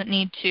doesn't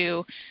need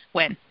to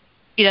win.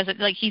 He doesn't,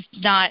 like, he's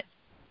not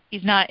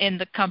in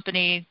the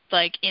company,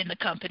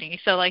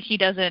 So, like, he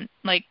doesn't,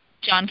 like,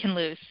 John can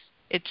lose.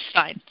 It's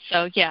fine.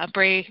 So, yeah,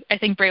 I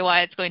think Bray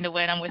Wyatt's going to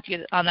win. I'm with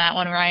you on that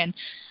one, Ryan.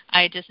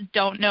 I just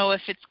don't know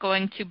if it's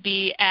going to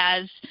be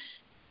as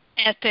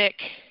epic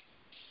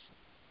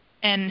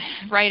and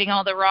righting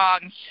all the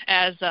wrongs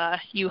as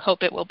you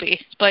hope it will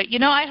be. But,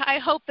 I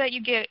hope that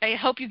you get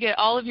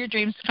all of your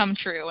dreams come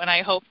true, and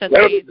I hope that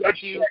they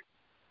do.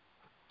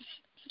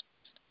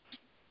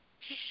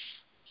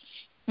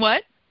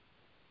 What?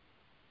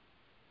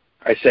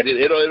 I said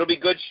it'll be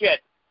good shit.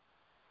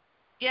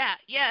 Yeah,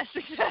 yes,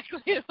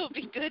 exactly. It'll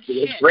be good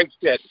shit. Great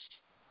shit.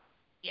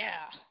 Yeah.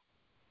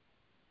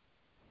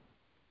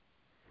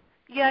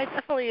 Yeah, I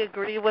definitely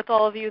agree with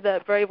all of you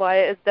that Bray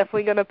Wyatt is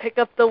definitely going to pick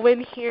up the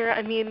win here.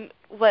 I mean,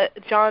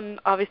 John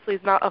obviously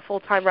is not a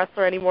full-time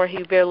wrestler anymore.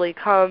 He barely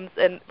comes,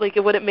 and like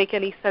it wouldn't make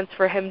any sense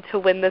for him to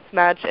win this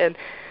match, and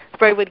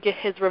Bray would get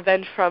his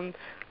revenge from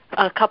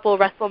a couple of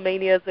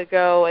WrestleManias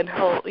ago, and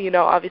he'll,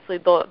 obviously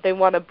they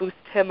want to boost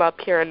him up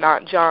here and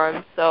not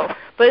John. So,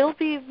 but it'll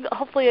be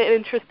hopefully an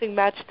interesting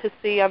match to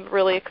see. I'm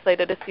really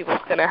excited to see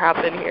what's going to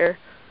happen here.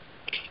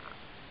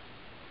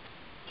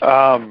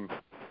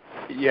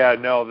 Yeah,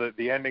 no,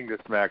 the ending to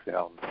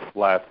SmackDown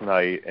last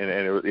night, and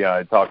it was,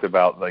 I talked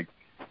about like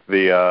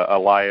the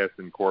Elias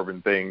and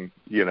Corbin thing,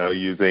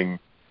 using,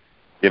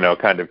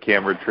 kind of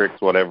camera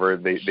tricks, whatever.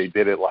 They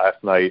did it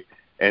last night,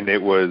 and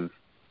it was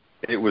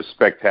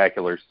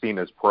spectacular.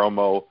 Cena's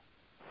promo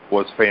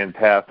was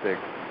fantastic.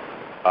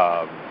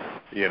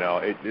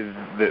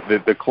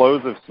 The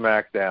close of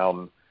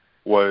SmackDown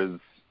was,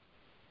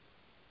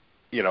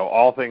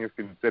 all things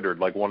considered,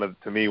 like one of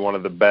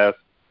the best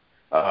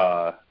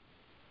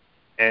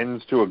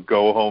ends to a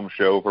go-home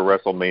show for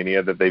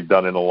WrestleMania that they've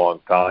done in a long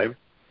time.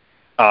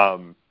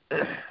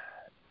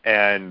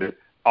 And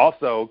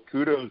also,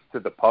 kudos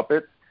to the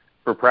puppets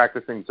for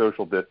practicing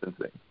social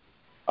distancing.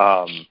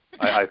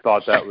 I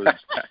thought that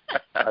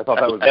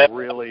was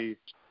really,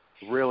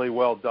 really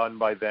well done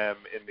by them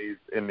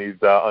in these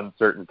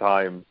uncertain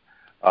times,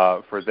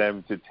 for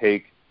them to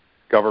take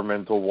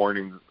governmental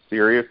warnings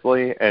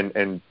seriously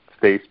and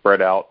stay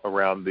spread out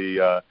around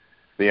the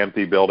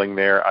empty building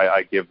there.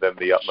 I give them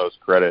the utmost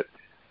credit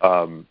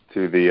to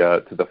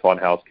the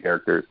Funhouse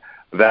characters.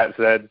 That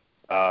said,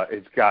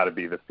 it's got to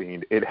be The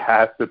Fiend. It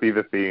has to be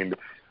The Fiend.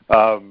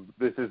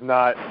 This is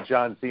not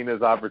John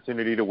Cena's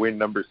opportunity to win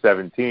number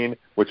 17,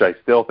 which I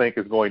still think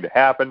is going to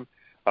happen.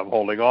 I'm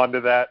holding on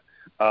to that.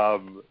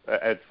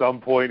 At some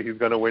point, he's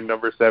going to win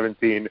number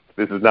 17.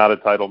 This is not a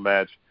title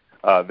match.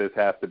 This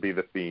has to be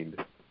The Fiend.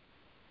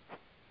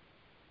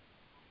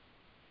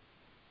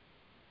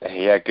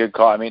 Yeah, good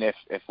call. I mean,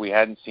 if we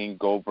hadn't seen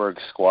Goldberg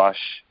squash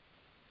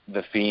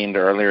The Fiend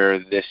earlier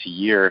this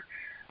year,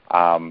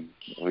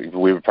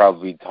 we would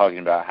probably be talking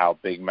about how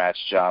Big Match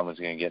John was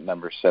going to get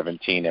number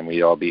 17, and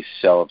we'd all be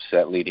so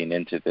upset leading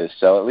into this.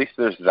 So at least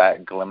there's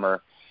that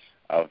glimmer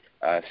of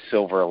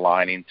silver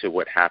lining to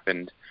what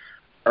happened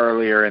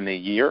earlier in the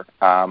year.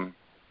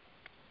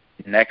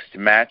 Next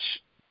match,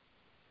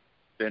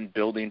 been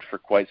building for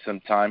quite some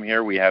time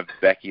here. We have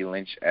Becky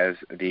Lynch as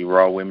the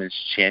Raw Women's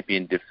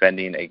Champion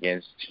defending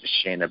against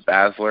Shayna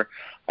Baszler.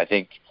 I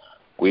think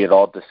we had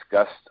all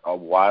discussed a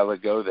while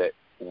ago that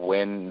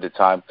when the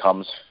time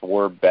comes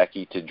for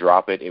Becky to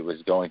drop it, it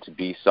was going to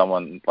be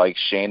someone like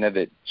Shayna,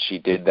 that she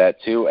did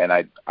that too, and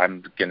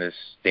I'm going to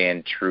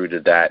stand true to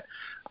that.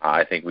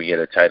 I think we get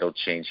a title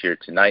change here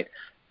tonight.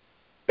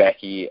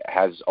 Becky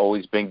has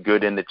always been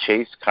good in the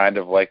chase, kind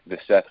of like the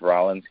Seth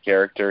Rollins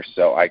character,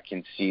 so I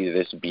can see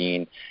this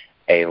being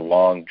a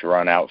long,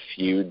 drawn-out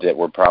feud that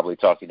we're probably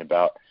talking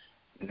about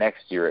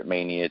next year at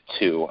Mania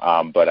 2.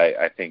 But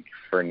I think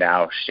for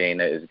now,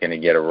 Shayna is going to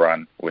get a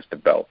run with the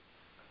belt.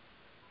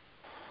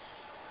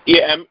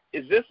 Yeah,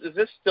 is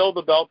this still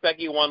the belt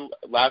Becky won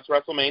last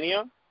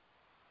WrestleMania?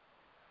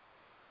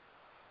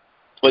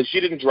 Like,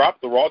 she didn't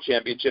drop the Raw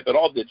Championship at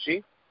all, did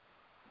she?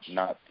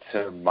 Not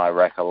to my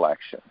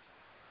recollection.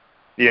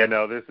 Yeah,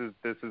 no, this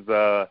is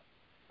a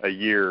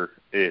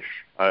year-ish.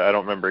 I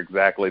don't remember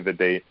exactly the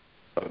date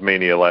of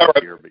Mania last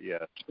year, but yeah.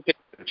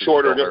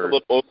 Shorter, just a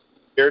little over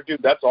here,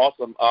 dude. That's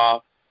awesome.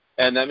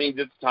 And that means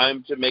it's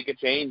time to make a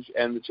change,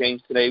 and the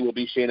change today will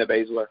be Shayna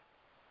Baszler.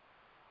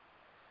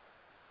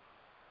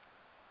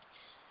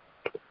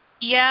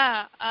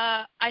 Yeah,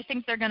 I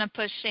think they're going to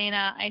push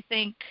Shayna. I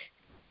think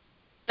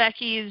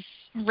Becky's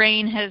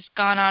reign has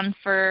gone on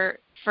for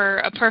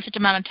a perfect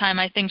amount of time.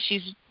 I think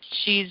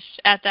she's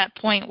at that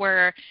point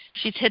where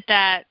she's hit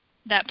that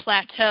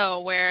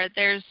plateau where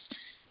there's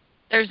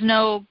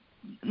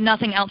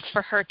nothing else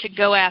for her to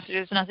go after.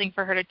 There's nothing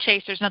for her to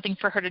chase. There's nothing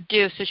for her to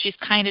do. So she's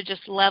kind of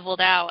just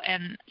leveled out.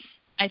 And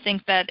I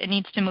think that it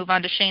needs to move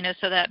on to Shayna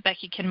so that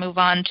Becky can move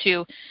on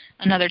to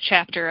another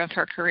chapter of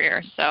her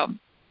career. So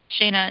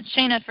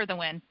Shayna for the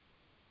win.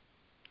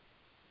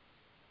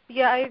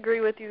 Yeah, I agree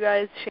with you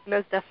guys.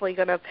 Shayna's definitely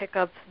going to pick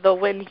up the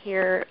win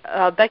here.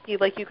 Becky,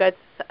 like you guys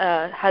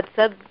had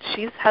said,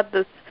 she's had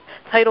this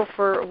title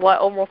for,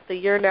 almost a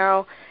year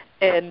now,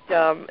 and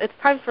it's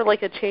time for,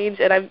 a change,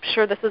 and I'm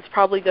sure this is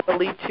probably going to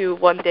lead to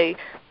one day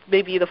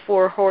maybe the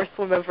 4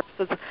 Horsewomen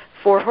versus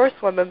 4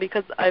 Horsewomen,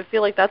 because I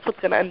feel like that's what's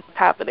going to end up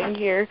happening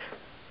here.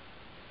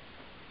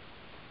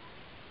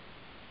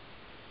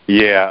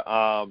 Yeah,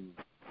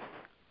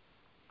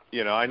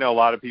 I know a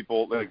lot of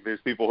people,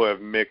 there's people who have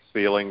mixed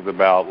feelings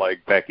about,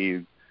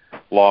 Becky's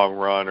long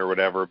run or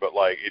whatever, but,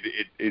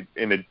 it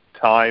in a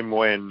time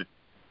when,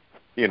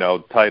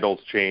 titles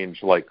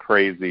change like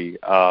crazy,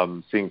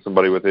 seeing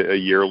somebody with a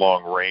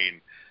year-long reign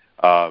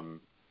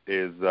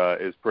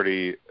is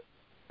pretty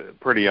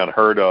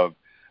unheard of,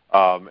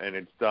 and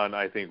it's done,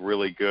 I think,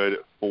 really good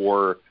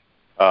for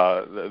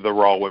the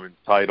Raw Women's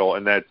title.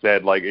 And that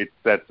said, it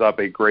sets up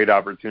a great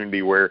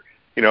opportunity where,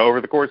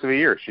 over the course of a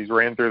year, she's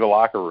ran through the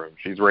locker room.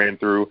 She's ran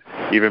through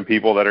even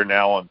people that are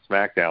now on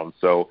SmackDown.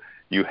 So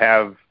you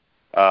have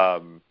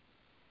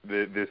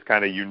this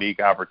kind of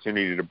unique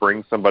opportunity to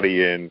bring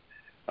somebody in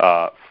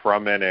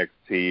from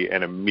NXT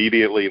and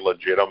immediately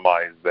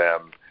legitimize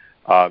them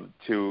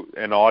to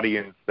an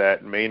audience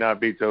that may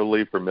not be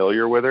totally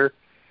familiar with her.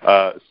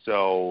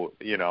 So,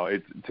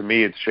 to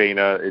me, it's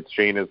Shayna. It's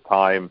Shayna's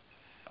time,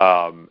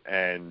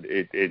 and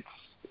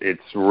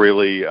it's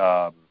really.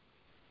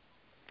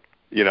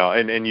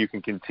 And you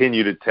can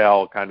continue to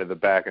tell kind of the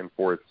back and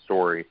forth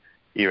story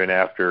even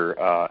after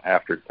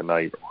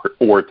tonight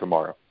or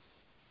tomorrow.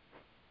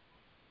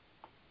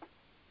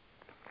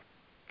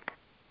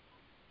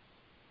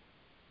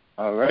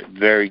 All right,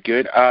 very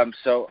good.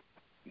 So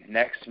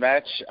next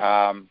match,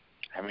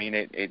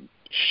 it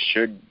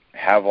should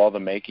have all the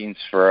makings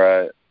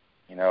for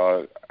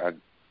all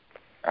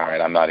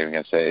right, I'm not even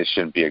going to say it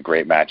shouldn't be a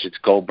great match. It's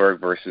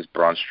Goldberg versus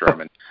Braun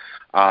Strowman.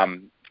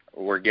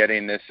 We're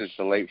getting this as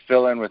the late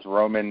fill-in with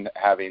Roman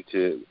having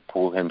to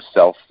pull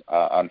himself,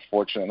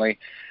 unfortunately.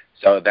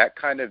 So that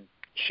kind of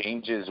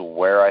changes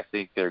where I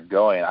think they're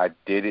going. I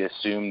did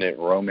assume that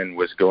Roman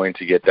was going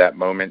to get that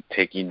moment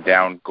taking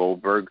down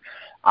Goldberg.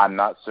 I'm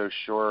not so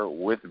sure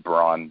with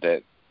Braun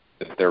that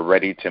they're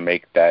ready to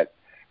make that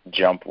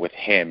jump with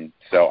him.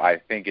 So I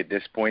think at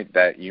this point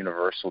that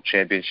Universal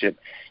Championship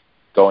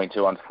going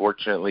to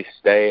unfortunately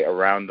stay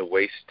around the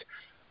waist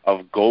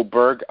of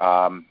Goldberg.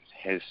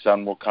 His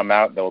son will come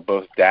out. They'll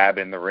both dab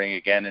in the ring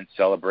again in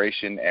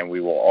celebration, and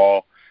we will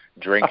all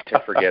drink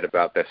to forget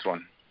about this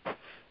one.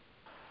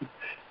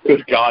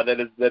 Good God, that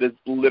is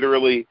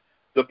literally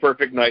the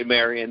perfect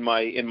nightmare in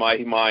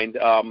my mind.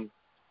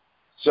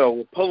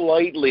 So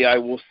politely, I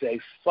will say,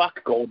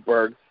 fuck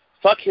Goldberg,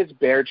 fuck his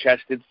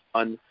bare-chested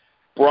son.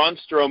 Braun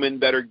Strowman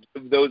better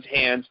give those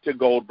hands to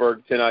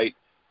Goldberg tonight.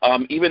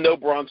 Even though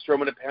Braun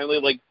Strowman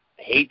apparently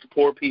hates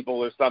poor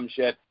people or some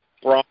shit,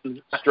 Braun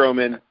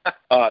Strowman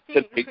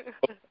tonight.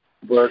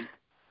 Goldberg,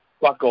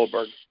 fuck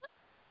Goldberg.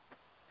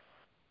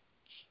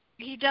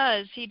 He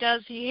does. He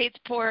hates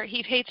poor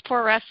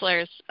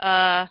wrestlers.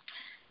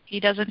 He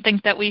doesn't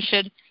think that we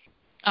should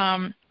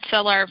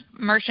sell our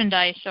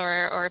merchandise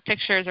or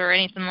pictures or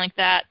anything like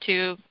that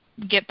to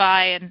get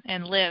by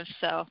and live.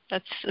 So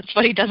that's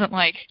what he doesn't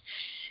like.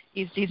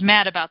 He's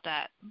mad about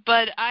that.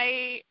 But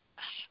I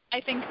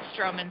think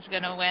Strowman's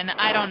gonna win.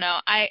 I don't know.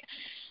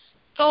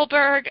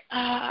 Goldberg,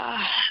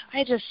 I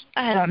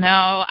don't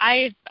know.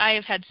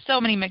 I've had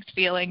so many mixed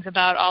feelings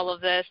about all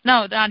of this.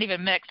 No, not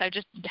even mixed. I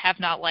just have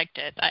not liked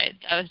it. I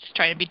was just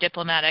trying to be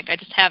diplomatic. I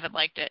just haven't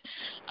liked it.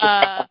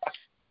 But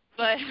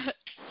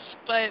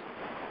I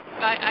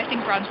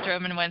think Braun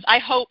Strowman wins. I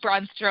hope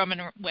Braun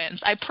Strowman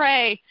wins. I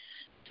pray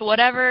to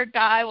whatever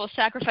guy will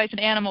sacrifice an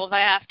animal if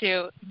I have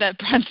to that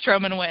Braun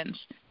Strowman wins.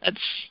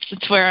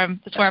 That's where I'm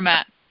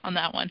at on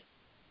that one.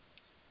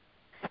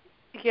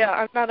 Yeah,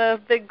 I'm not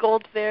a big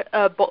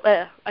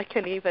I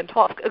can't even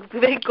talk. A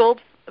big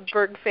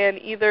Goldberg fan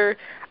either.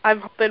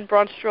 I'm hoping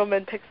Braun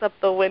Strowman picks up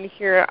the win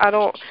here.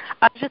 I'm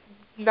just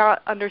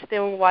not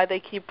understanding why they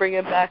keep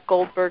bringing back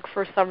Goldberg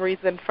for some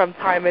reason from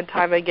time and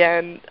time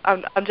again.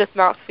 I'm just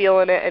not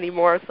feeling it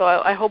anymore. So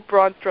I hope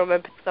Braun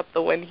Strowman picks up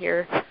the win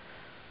here.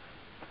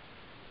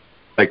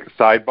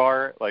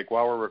 Sidebar,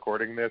 while we're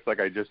recording this,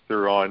 I just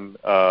threw on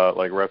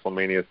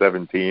WrestleMania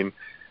 17.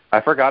 I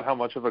forgot how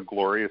much of a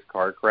glorious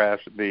car crash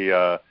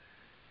the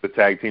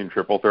tag team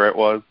triple threat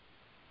was.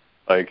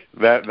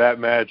 That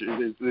match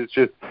it's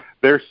just,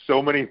 there's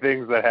so many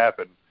things that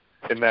happen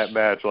in that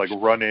match,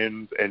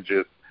 run-ins and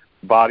just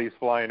bodies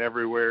flying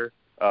everywhere.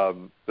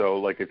 So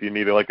if you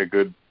need a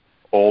good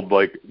old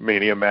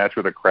Mania match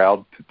with a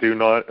crowd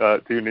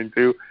to tune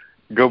into,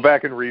 go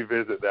back and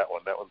revisit that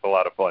one. That one's a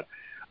lot of fun.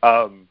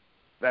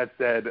 That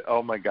said,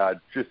 oh my God,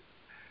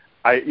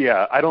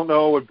 I don't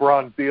know what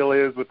Braun's deal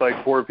is with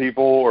poor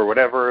people or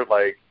whatever.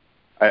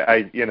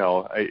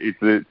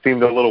 It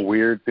seemed a little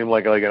weird. Seemed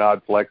like an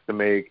odd flex to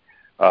make.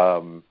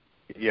 Not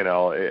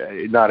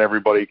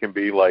everybody can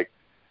be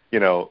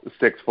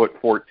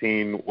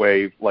 6'14",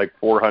 weigh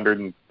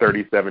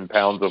 437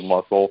 pounds of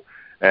muscle,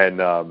 and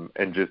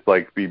just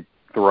be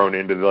thrown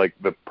into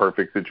the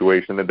perfect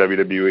situation in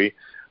WWE.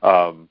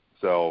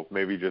 So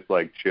maybe just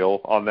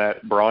chill on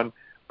that, Braun.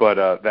 But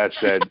that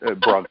said,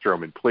 Braun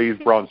Strowman, please,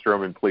 Braun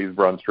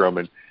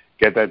Strowman,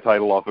 get that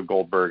title off of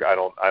Goldberg.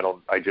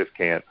 I just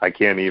can't. I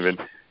can't even.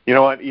 You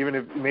know what? Even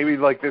if maybe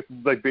this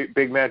is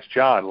big match,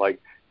 John.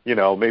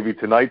 Maybe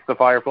tonight's the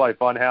Firefly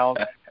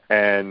Funhouse,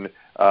 and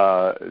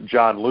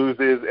John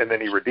loses, and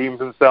then he redeems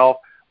himself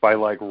by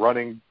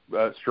running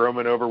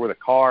Strowman over with a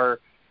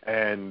car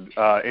and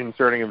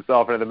inserting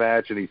himself into the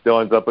match, and he still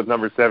ends up with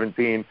number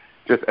 17.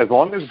 Just as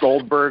long as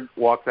Goldberg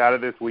walks out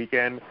of this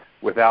weekend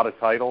without a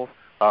title,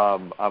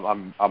 I'm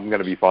going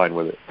to be fine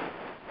with it.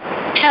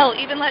 Hell,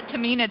 even let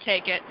Tamina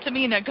take it.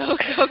 Tamina, go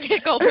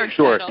get Goldberg's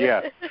Sure, title.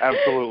 yeah,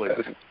 absolutely. I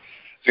was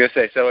going to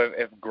say, so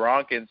if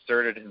Gronk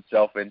inserted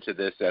himself into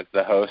this as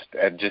the host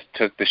and just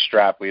took the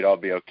strap, we'd all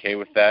be okay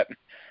with that,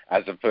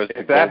 as opposed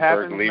to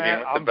Goldberg leaving Matt,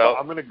 with the belt?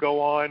 I'm going to go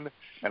on,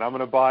 and I'm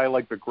going to buy,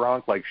 the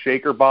Gronk,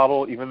 shaker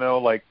bottle, even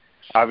though,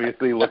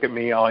 obviously, look at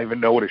me, I don't even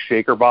know what a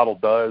shaker bottle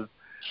does,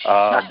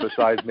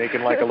 besides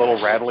making, a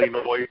little rattling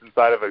noise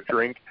inside of a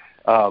drink.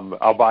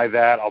 I'll buy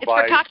that. I'll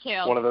buy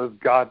one of those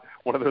god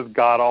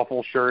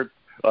awful shirts,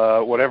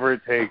 whatever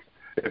it takes.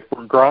 If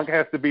Gronk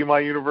has to be my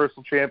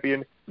Universal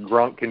Champion,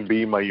 Gronk can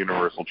be my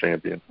Universal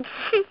Champion.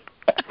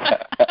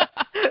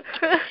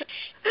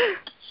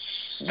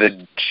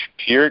 The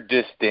pure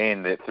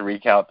disdain that 3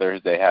 Count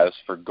Thursday has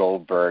for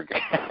Goldberg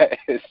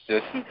is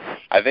just,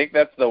 I think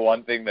that's the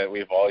one thing that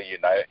we've all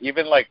united.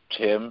 Even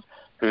Jim,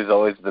 who's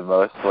always the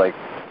most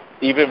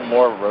even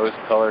more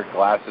rose-colored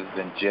glasses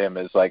than Jim,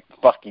 is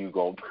fuck you,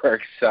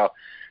 Goldberg. So,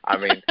 I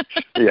mean,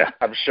 yeah,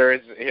 I'm sure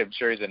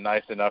he's a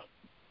nice enough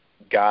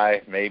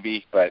guy,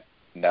 maybe, but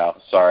no,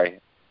 sorry.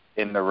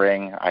 In the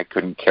ring, I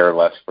couldn't care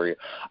less for you.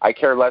 I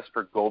care less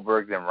for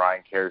Goldberg than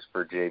Ryan cares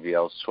for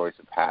JBL's choice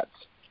of hats.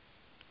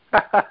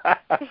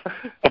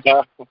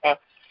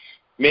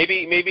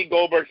 Maybe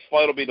Goldberg's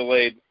flight will be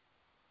delayed.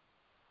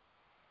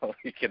 Well,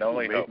 you can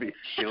only hope. He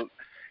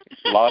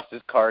lost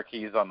his car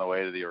keys on the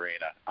way to the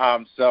arena.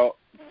 So,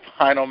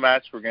 final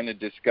match we're going to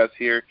discuss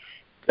here,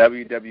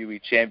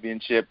 WWE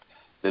Championship,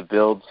 the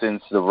build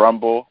since the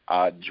Rumble,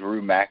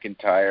 Drew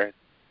McIntyre,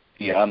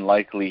 the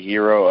unlikely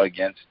hero,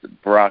 against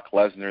Brock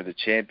Lesnar, the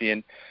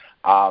champion.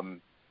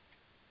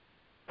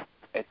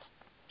 It's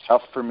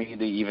tough for me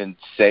to even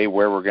say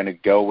where we're going to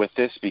go with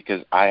this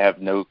because I have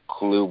no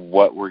clue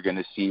what we're going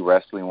to see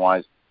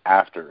wrestling-wise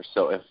after.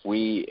 So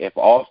if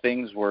all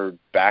things were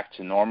back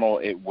to normal,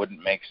 it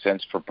wouldn't make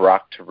sense for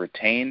Brock to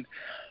retain.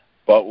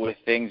 But with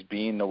things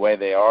being the way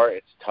they are,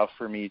 it's tough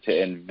for me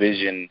to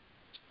envision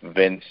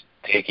Vince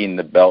taking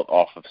the belt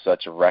off of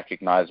such a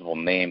recognizable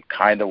name,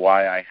 kind of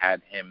why I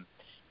had him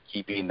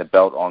keeping the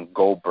belt on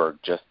Goldberg,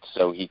 just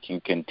so he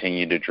can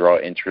continue to draw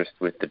interest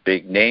with the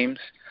big names.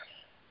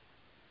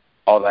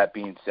 All that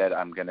being said,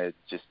 I'm going to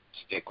just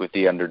stick with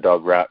the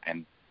underdog route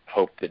and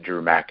hope that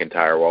Drew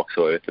McIntyre walks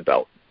away with the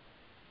belt.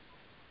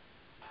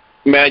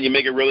 Man, you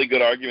make a really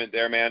good argument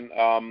there, man.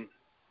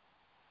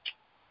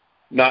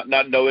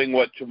 Not knowing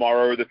what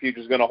tomorrow or the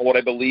future is going to hold,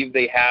 I believe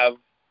they have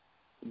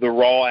the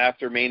Raw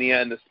after Mania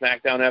and the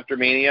SmackDown after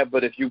Mania,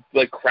 but if you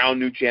crown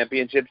new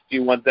championships, do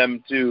you want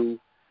them to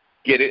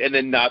get it and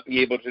then not be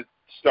able to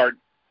start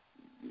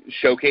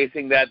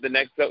showcasing that the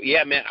next? So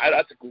yeah, man,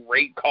 that's a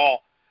great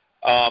call.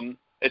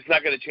 It's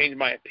not going to change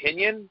my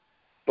opinion,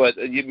 but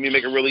you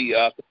make a really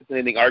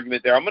fascinating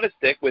argument there. I'm going to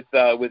stick with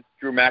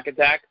Drew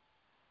McIntyre.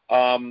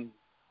 I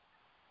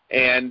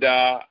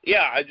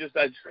just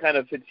kind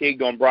of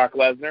fatigued on Brock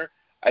Lesnar.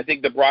 I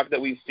think the Brock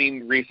that we've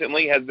seen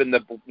recently has been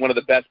one of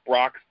the best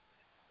Brocks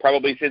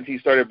probably since he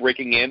started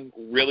breaking in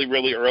really,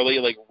 really early,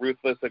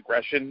 ruthless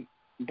aggression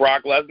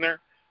Brock Lesnar.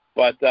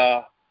 But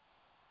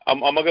I'm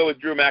going to go with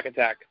Drew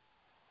McIntyre.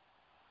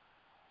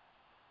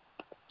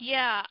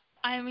 Yeah,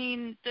 I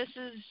mean, this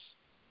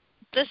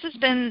has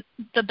been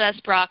the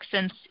best Brock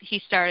since he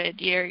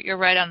started. You're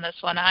right on this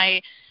one.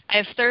 I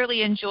have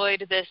thoroughly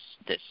enjoyed this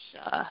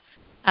I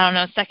don't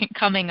know, second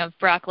coming of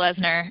Brock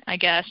Lesnar, I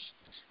guess,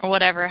 or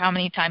whatever, how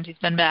many times he's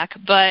been back.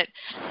 But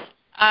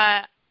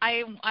I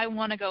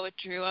want to go with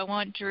Drew. I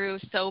want Drew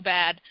so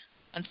bad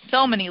on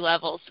so many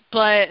levels.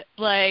 But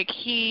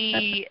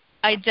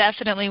I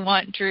definitely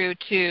want Drew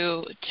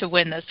to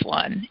win this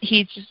one.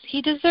 He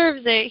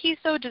deserves it. He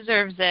so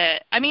deserves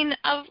it. I mean,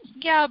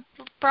 yeah,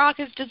 Brock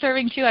is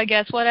deserving too, I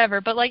guess, whatever.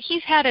 But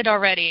he's had it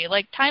already.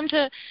 Time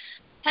to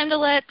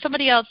let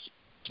somebody else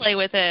play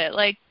with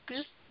it.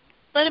 Just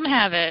let him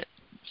have it.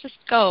 Just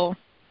go.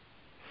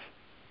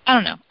 I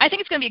don't know. I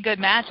think it's going to be a good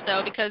match,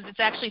 though, because it's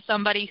actually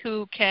somebody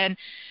who can,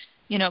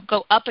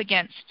 go up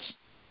against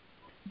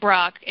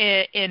Brock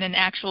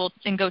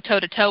and go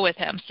toe-to-toe with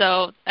him.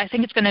 So I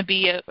think it's going to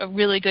be a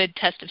really good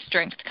test of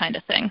strength kind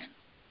of thing.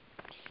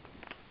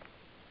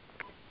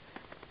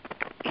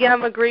 Yeah,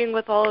 I'm agreeing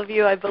with all of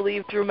you. I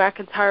believe Drew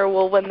McIntyre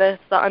will win this,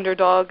 the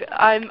underdog.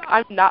 I'm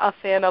not a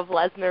fan of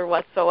Lesnar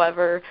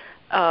whatsoever,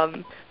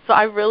 so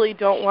I really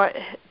don't want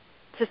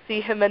to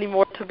see him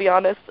anymore, to be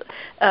honest,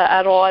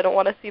 at all. I don't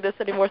want to see this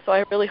anymore, so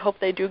I really hope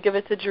they do give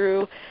it to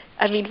Drew.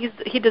 I mean,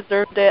 he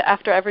deserved it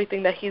after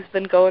everything that he's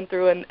been going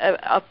through and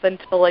up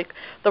until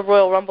the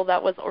Royal Rumble.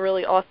 That was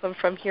really awesome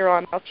from here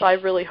on out, so I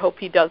really hope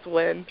he does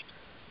win.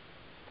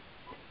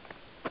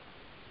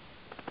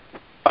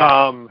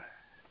 The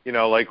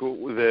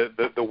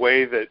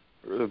way that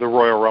the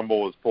Royal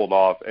Rumble was pulled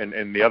off,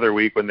 and the other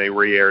week when they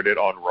re-aired it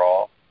on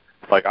Raw,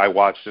 I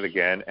watched it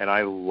again, and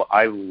I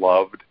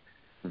loved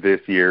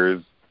this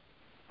year's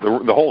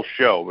the whole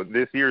show, but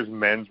this year's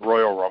men's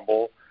Royal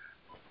Rumble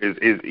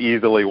is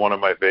easily one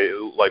of my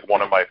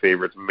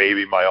favorites,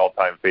 maybe my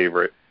all-time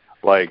favorite.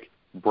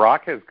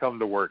 Brock has come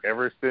to work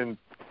ever since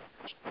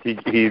he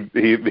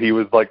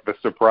was the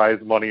surprise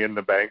Money in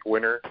the Bank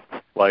winner.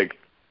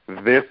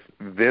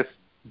 This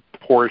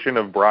portion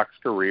of Brock's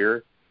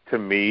career to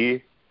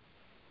me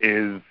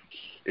is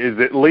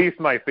at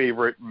least my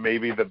favorite,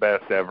 maybe the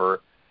best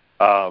ever.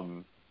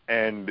 And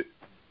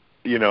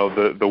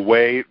the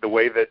way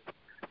that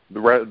the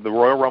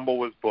Royal Rumble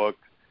was booked,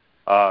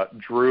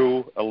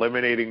 Drew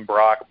eliminating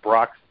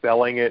Brock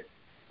selling it,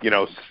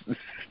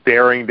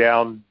 staring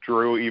down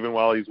Drew even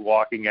while he's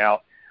walking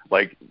out.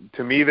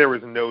 To me, there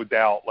was no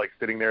doubt.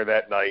 Sitting there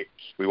that night,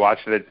 we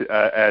watched it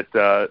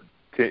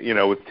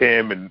with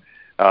Tim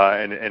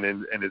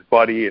and his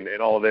buddy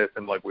and all of this,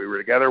 and we were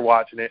together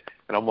watching it,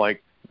 and I'm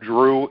like,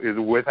 Drew is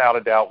without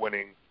a doubt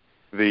winning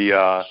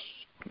the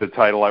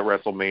title at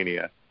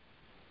WrestleMania.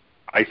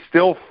 I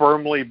still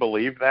firmly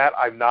believe that.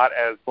 I'm not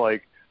as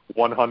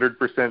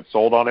 100%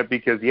 sold on it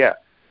because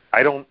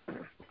I don't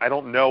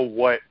know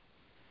what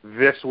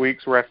this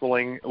week's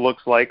wrestling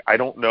looks like. I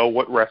don't know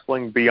what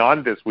wrestling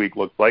beyond this week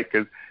looks like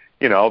because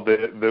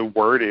the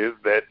word is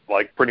that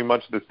pretty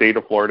much the state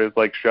of Florida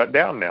is shut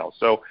down now.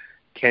 So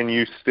can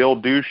you still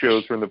do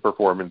shows from the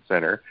Performance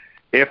Center?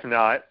 If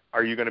not,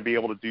 are you going to be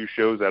able to do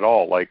shows at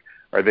all?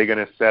 Are they going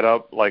to set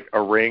up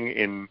a ring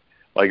in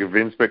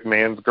Vince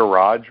McMahon's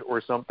garage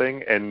or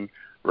something and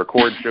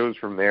record shows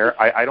from there?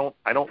 I don't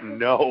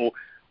know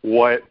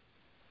what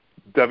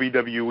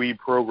WWE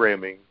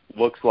programming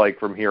looks like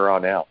from here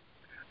on out.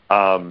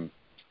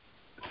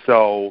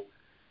 So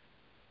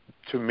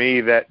to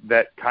me,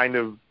 that kind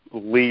of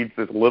leads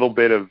this little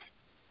bit of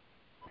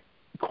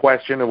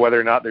question of whether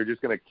or not they're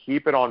just going to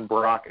keep it on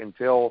Brock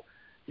until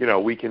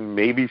we can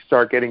maybe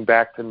start getting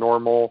back to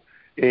normal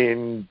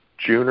in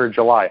June or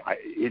July.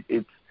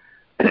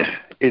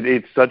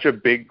 It's such a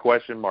big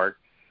question mark.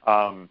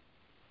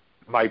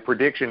 My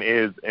prediction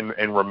is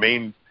and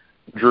remains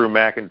Drew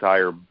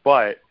McIntyre,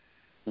 but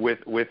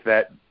with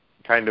that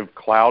kind of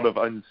cloud of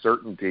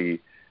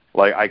uncertainty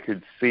Like I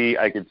could see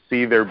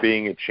there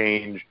being a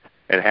change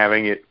and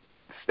having it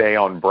stay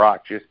on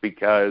Brock just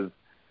because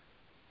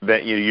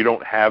that you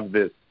don't have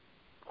this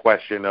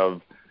question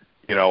of,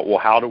 well,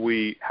 how do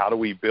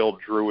we build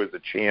Drew as a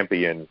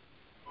champion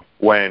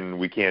when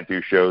we can't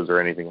do shows or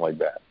anything like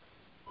that?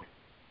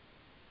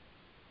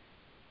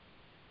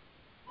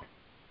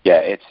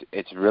 Yeah,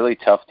 it's really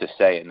tough to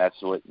say, and that's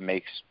what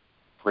makes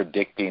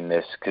predicting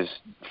this, because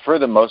for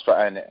the most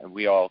part, and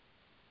we all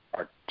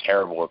are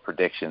terrible at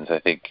predictions. I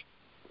think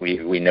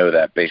we know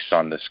that based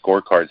on the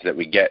scorecards that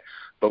we get,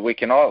 but we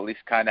can all at least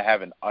kind of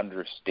have an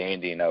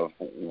understanding of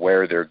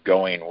where they're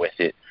going with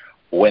it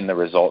when the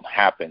result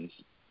happens.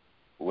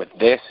 With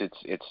this,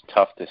 it's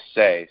tough to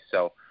say.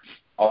 So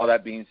all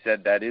that being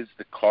said, that is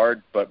the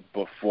card. But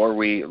before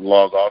we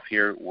log off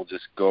here, we'll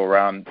just go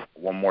around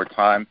one more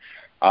time.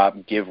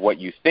 Give what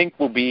you think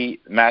will be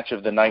match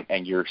of the night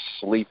and your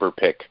sleeper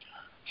pick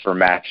for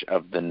match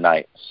of the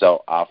night.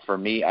 So for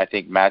me, I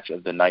think match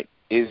of the night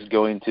is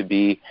going to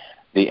be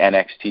the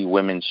NXT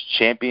Women's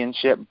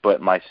Championship,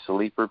 but my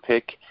sleeper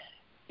pick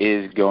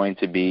is going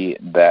to be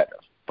that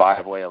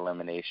 5-way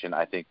elimination.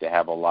 I think they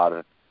have a lot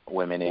of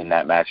women in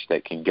that match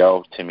that can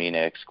go,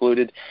 Tamina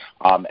excluded,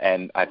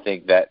 and I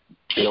think that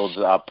builds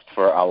up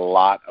for a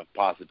lot of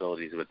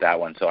possibilities with that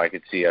one. So I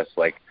could see us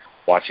like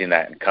watching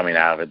that and coming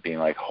out of it being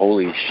like,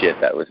 holy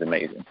shit, that was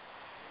amazing.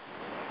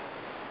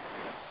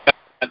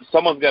 And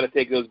someone's got to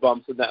take those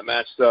bumps in that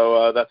match,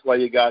 so that's why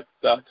you got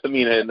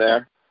Tamina in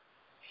there.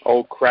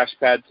 Oh, crash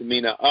pad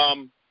Tamina.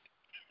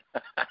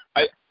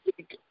 I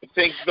think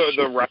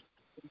the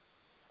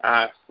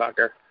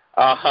sucker.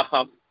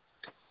 I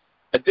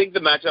think the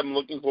match I'm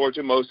looking forward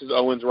to most is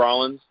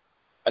Owens-Rollins.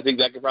 I think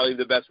that could probably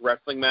be the best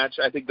wrestling match.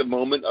 I think the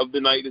moment of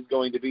the night is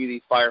going to be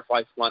the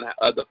Firefly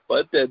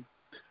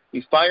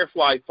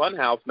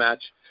Funhouse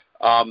match,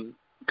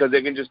 because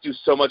they can just do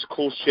so much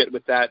cool shit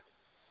with that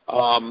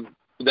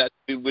that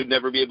we would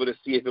never be able to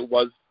see if it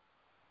was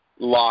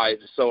live.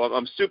 So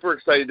I'm super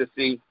excited to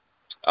see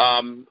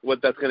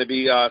what that's going to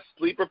be.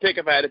 Sleeper pick,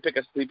 if I had to pick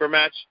a sleeper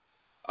match,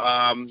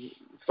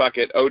 fuck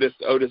it, Otis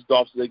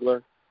Dolph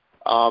Ziggler.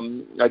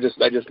 I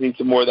just need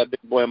some more of that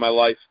big boy in my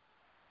life.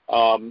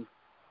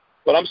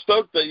 But I'm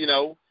stoked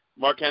that,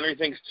 Mark Henry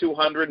thinks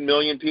 200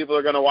 million people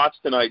are going to watch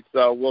tonight,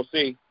 so we'll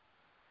see.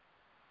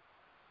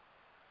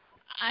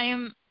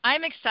 I'm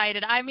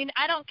excited. I mean,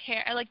 I don't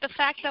care. Like the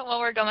fact that what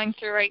we're going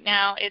through right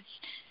now,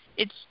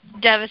 it's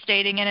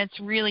devastating, and it's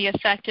really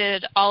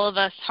affected all of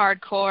us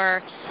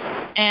hardcore,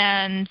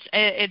 and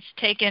it's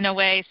taken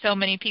away so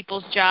many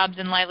people's jobs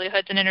and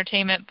livelihoods in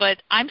entertainment.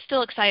 But I'm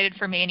still excited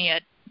for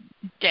Mania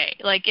Day.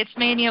 Like it's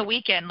Mania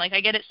weekend. Like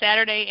I get it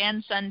Saturday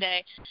and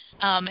Sunday,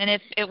 and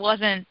if it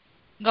wasn't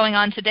going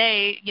on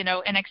today,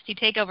 NXT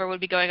TakeOver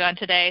would be going on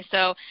today.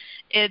 So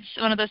it's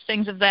one of those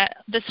things of that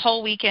this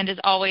whole weekend is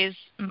always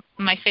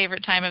my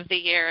favorite time of the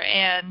year,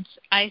 and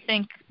I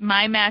think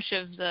my match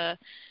of the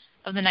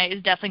night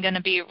is definitely going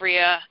to be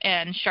Rhea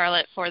and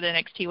Charlotte for the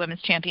NXT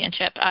Women's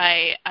Championship.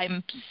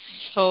 I'm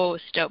so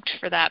stoked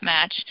for that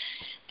match.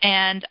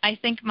 And I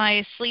think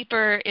my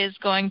sleeper is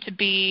going to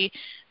be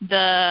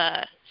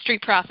the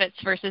Street Profits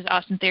versus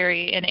Austin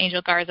Theory and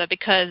Angel Garza,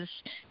 because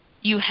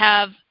you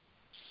have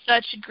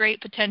such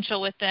great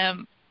potential with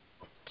them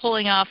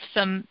pulling off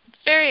some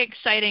very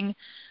exciting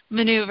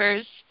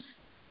maneuvers.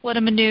 What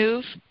a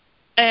maneuver.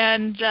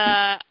 And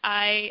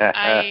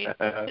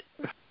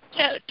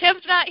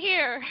Tim's not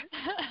here.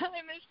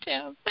 I miss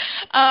Tim.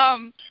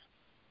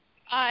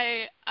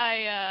 I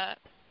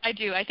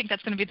do. I think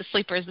that's going to be the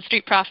sleeper, is the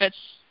Street Profits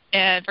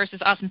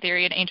versus Austin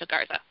Theory and Angel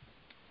Garza.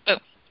 Boom.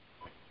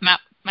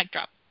 Mic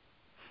drop.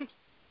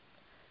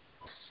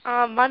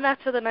 My match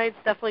of the night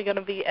is definitely going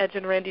to be Edge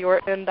and Randy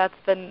Orton. That's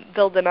been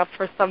building up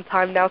for some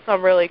time now, so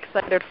I'm really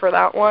excited for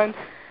that one.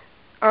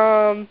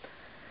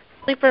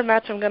 Sleeper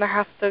match, I'm going to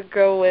have to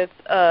go with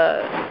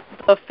a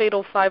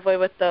Fatal 5-Way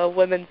with the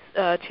Women's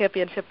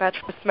Championship match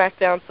for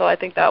SmackDown, so I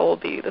think that will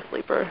be the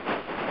sleeper.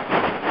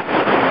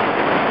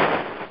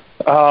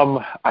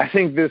 I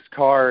think this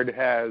card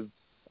has,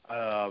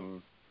 I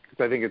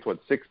think it's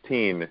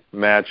 16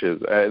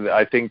 matches.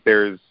 I think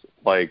there's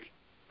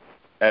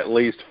at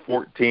least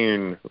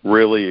 14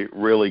 really,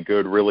 really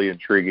good, really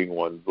intriguing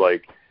ones.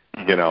 Bobby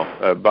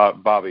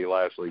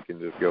Lashley can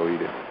just go eat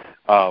it.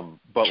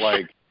 But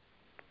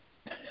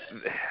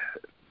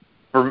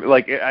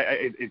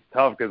it's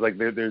tough because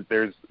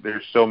there's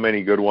so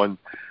many good ones.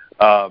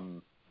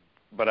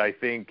 But I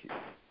think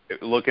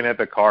looking at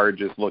the card,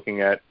 just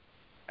looking at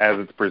as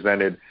it's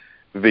presented,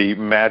 the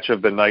match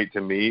of the night to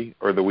me,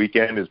 or the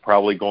weekend, is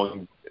probably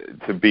going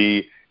to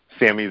be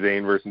Sami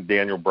Zayn versus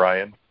Daniel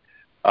Bryan.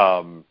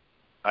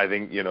 I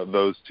think,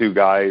 those two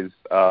guys,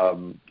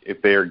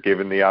 if they are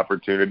given the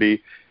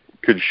opportunity,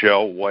 could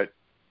show what,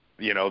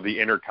 the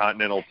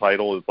Intercontinental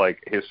title is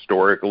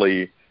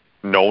historically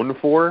known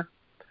for.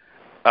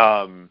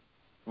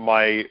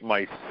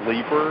 My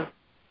sleeper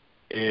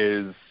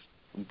is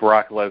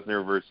Brock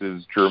Lesnar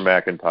versus Drew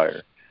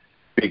McIntyre,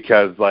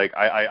 because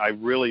I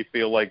really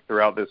feel like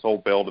throughout this whole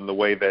build and the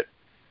way that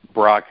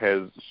Brock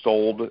has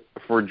sold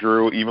for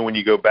Drew. Even when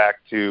you go back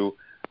to,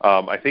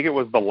 I think it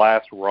was the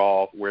last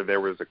Raw where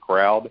there was a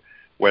crowd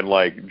when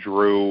like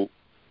Drew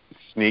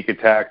sneak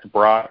attacked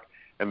Brock,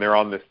 and they're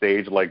on the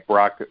stage. Like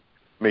Brock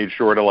made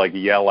sure to like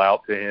yell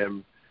out to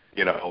him,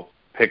 you know,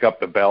 pick up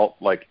the belt.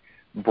 Like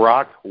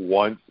Brock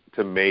wants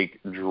to make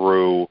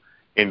Drew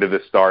into the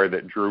star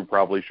that Drew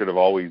probably should have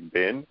always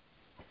been.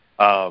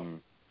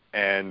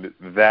 And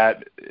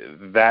that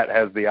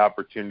has the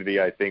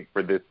opportunity, I think,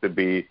 for this to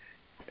be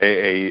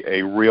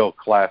a real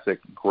classic,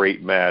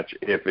 great match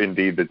if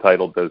indeed the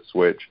title does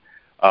switch.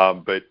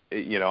 But,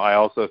 you know, I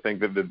also think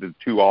that the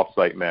two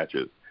off-site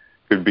matches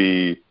could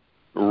be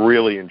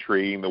really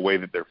intriguing, the way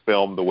that they're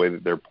filmed, the way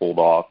that they're pulled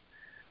off.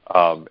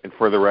 And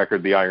for the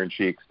record, the Iron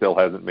Sheik still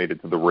hasn't made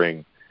it to the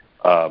ring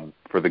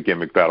for the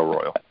Gimmick Battle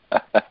Royal.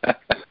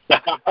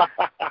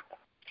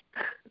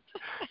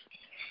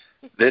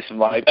 This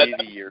might be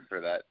the year for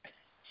that.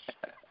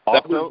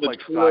 Also, like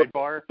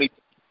sidebar,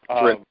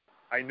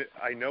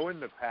 I know in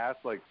the past,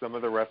 like some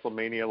of the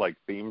WrestleMania like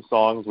theme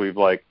songs, we've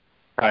like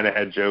kind of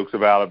had jokes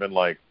about them and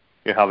like,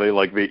 you know, how they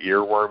like the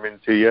earworm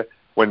into you.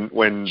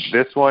 When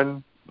this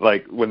one,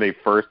 like when they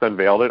first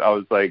unveiled it, I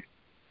was like,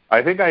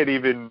 I think I'd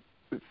even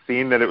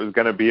seen that it was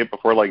going to be it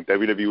before like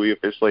WWE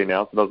officially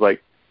announced it. I was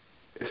like,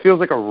 it feels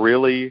like a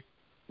really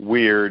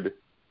weird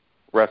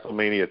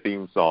WrestleMania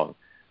theme song.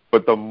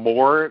 But the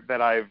more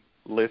that I've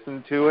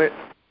listened to it,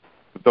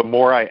 the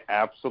more I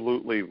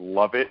absolutely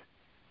love it,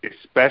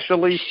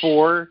 especially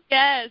for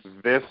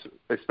this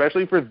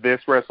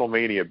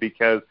WrestleMania,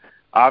 because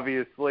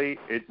obviously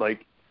it's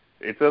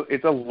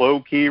a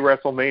low key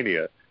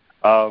WrestleMania,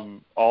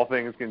 all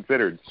things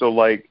considered. So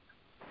like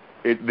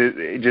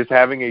it just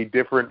having a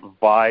different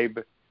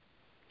vibe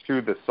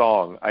to the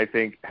song, I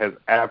think has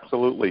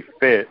absolutely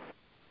fit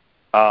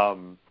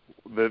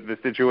the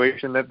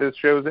situation that this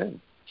show's in.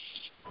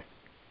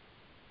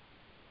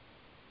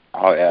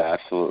 Oh yeah,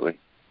 absolutely.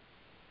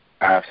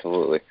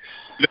 Absolutely.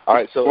 All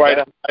right, so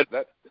right.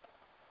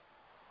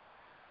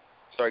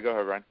 Sorry, go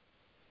ahead, Ryan.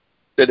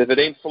 That if it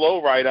ain't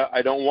Flow Rider,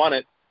 I don't want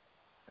it.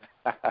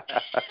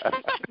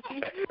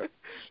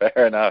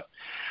 Fair enough.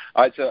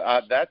 All right,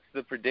 so that's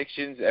the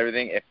predictions,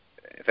 everything.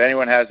 If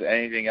anyone has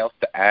anything else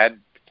to add,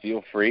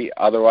 feel free.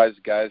 Otherwise,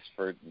 guys,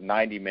 for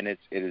 90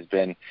 minutes, it has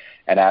been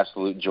an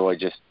absolute joy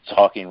just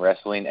talking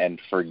wrestling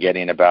and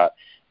forgetting about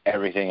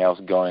everything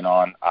else going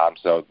on.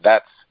 So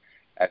that's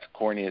as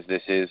corny as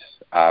this is.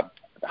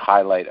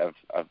 Highlight of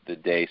the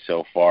day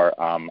so far,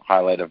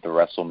 highlight of the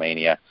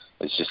WrestleMania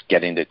is just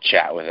getting to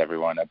chat with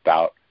everyone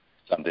about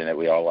something that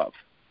we all love.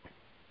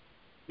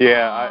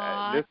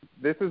 Yeah,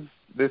 this is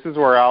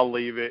where I'll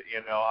leave it.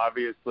 You know,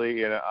 obviously,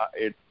 you know,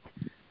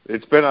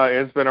 it's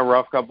been a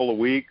rough couple of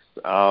weeks.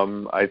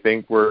 I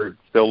think we're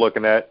still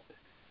looking at,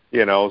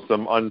 you know,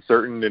 some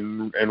uncertain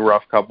and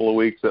rough couple of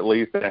weeks at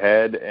least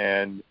ahead.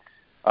 And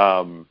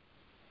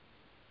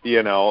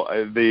you know,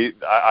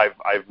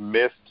 I've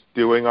missed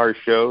doing our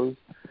shows.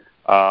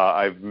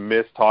 I've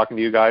missed talking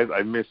to you guys.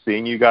 I've missed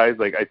seeing you guys.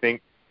 Like I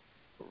think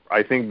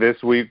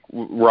this week,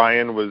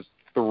 Ryan, was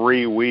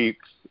 3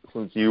 weeks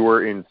since you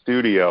were in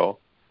studio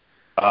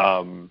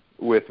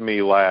with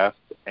me last,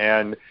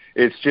 and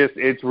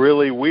it's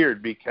really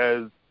weird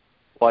because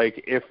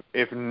like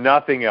if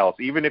nothing else,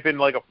 even if in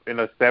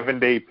a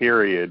 7-day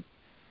period,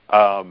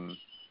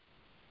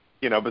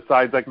 you know,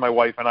 besides like my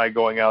wife and I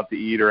going out to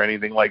eat or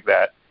anything like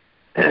that,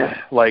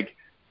 like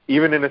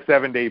even in a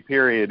 7-day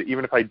period,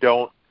 even if I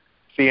don't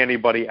see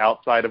anybody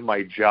outside of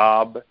my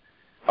job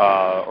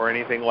or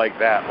anything like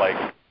that,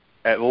 like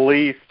at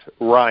least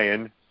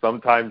Ryan,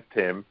 sometimes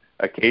Tim,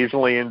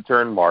 occasionally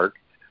intern Mark,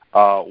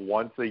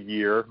 once a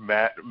year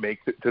Matt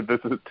makes it to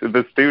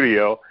the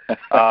studio,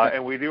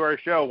 and we do our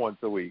show once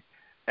a week.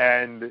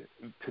 And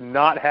to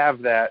not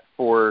have that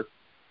for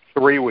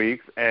 3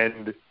 weeks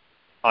and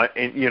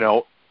you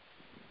know,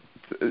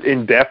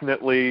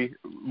 indefinitely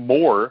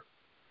more,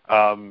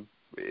 has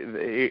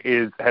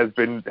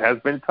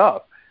been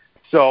tough.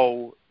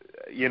 So,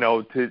 you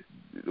know,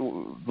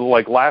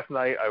 like last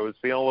night I was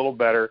feeling a little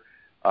better.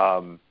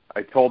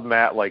 I told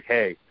Matt, like,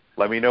 hey,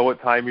 let me know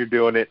what time you're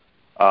doing it.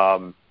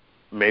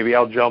 Maybe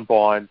I'll jump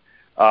on.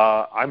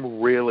 I'm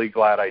really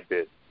glad I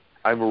did.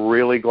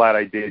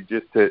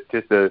 Just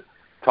to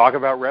talk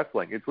about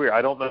wrestling. It's weird.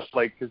 I don't know,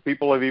 like, because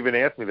people have even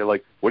asked me, they're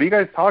like, what do you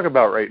guys talk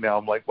about right now?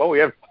 I'm like, well, we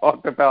haven't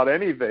talked about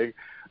anything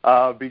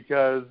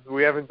because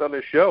we haven't done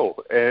a show.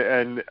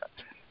 And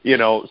you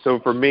know, so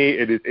for me,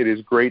 it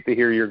is great to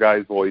hear your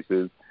guys'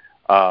 voices.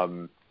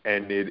 And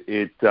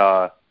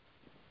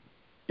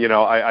you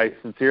know, I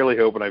sincerely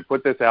hope, and I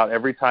put this out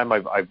every time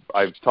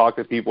I've talked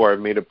to people or I've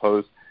made a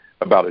post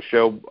about a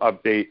show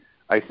update,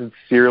 I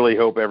sincerely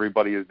hope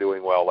everybody is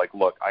doing well. Like,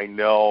 look, I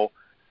know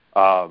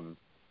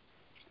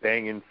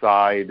staying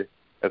inside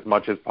as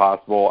much as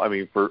possible, I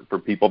mean, for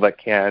people that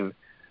can,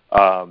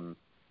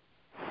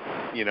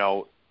 you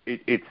know,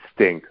 it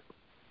stinks.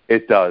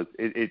 It does.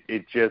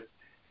 It just,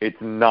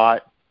 it's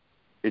not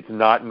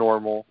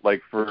normal.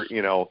 Like, for,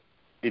 you know,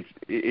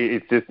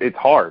 it's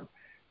hard.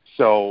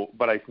 So,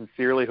 but I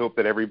sincerely hope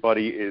that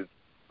everybody is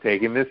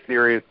taking this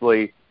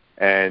seriously,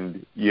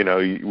 and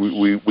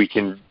we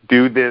can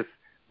do this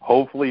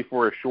hopefully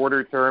for a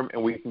shorter term,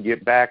 and we can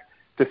get back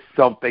to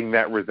something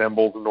that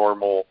resembles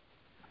normal,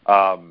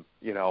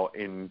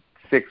 in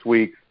 6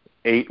 weeks,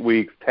 8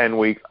 weeks, 10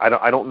 weeks. I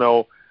don't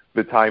know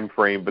the time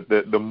frame, but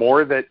the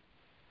more that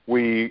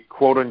we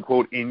quote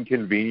unquote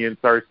inconvenience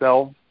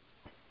ourselves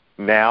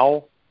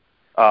now,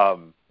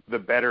 the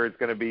better it's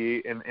going to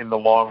be in the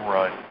long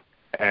run.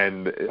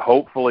 And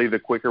hopefully the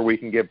quicker we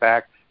can get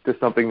back to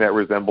something that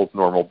resembles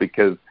normal,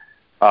 because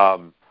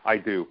I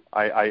do.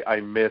 I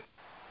miss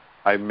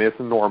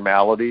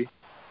normality,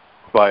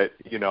 but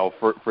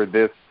for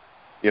this,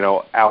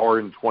 hour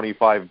and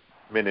 25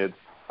 minutes,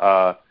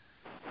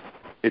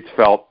 it's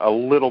felt a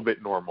little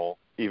bit normal,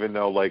 even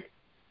though like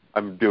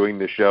I'm doing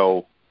the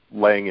show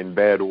laying in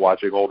bed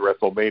watching old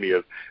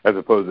WrestleManias as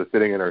opposed to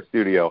sitting in our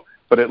studio.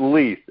 But at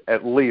least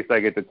I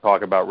get to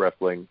talk about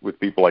wrestling with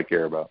people I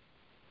care about.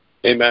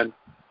 Amen.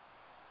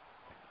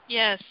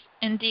 Yes,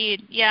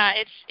 indeed. Yeah,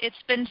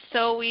 it's been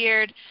so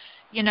weird.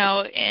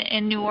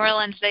 In New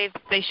Orleans,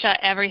 they shut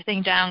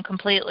everything down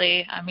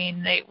completely. I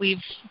mean,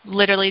 we've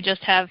literally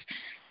just have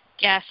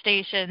gas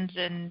stations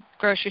and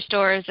grocery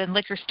stores and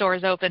liquor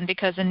stores open,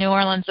 because in New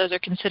Orleans those are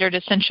considered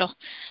essential.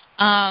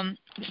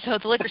 So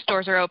the liquor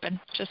stores are open,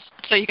 just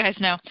so you guys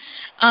know.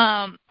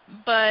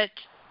 But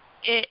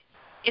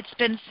it's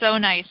been so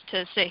nice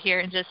to sit here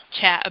and just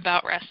chat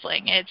about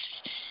wrestling.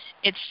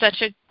 It's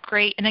such a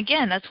great, and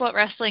again, that's what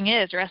wrestling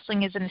is.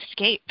 Wrestling is an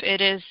escape.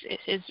 It is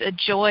a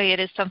joy. It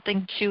is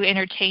something to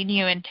entertain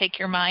you and take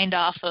your mind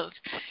off of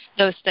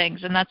those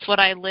things. And that's what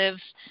I live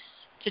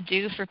to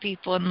do for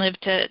people and live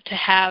to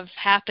have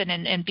happen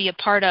and be a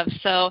part of.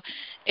 So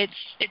it's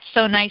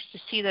so nice to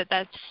see that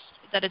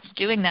it's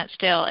doing that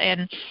still.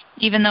 And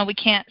even though we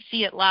can't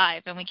see it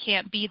live and we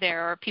can't be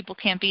there, or people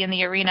can't be in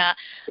the arena,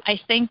 I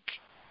think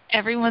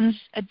everyone's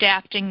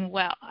adapting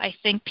well. I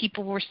think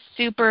people were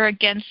super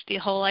against the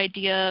whole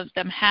idea of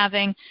them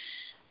having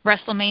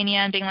WrestleMania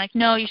and being like,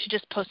 no, you should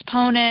just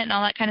postpone it and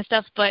all that kind of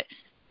stuff. But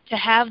to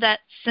have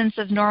that sense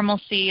of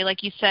normalcy,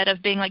 like you said,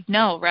 of being like,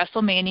 no,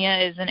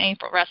 WrestleMania is in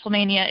April.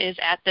 WrestleMania is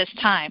at this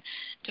time.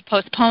 To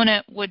postpone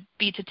it would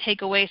be to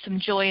take away some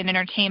joy and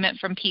entertainment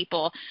from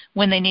people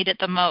when they need it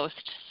the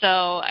most. So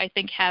I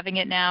think having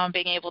it now and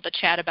being able to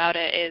chat about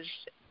it is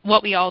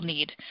what we all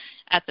need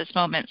at this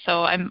moment.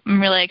 So I'm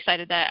really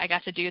excited that I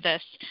got to do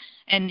this.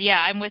 And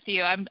yeah, I'm with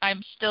you.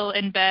 I'm still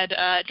in bed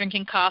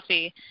drinking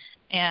coffee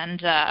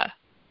and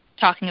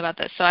talking about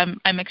this. So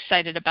I'm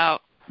excited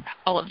about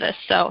all of this.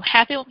 So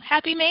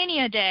happy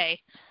Mania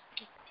Day.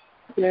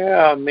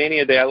 Yeah,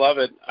 Mania Day. I love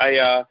it.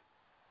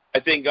 I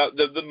think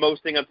the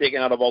most thing I'm taking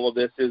out of all of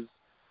this is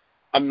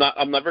I'm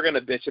never going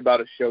to bitch about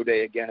a show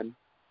day again.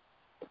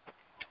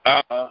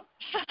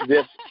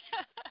 This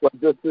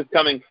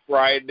coming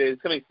Friday. This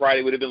coming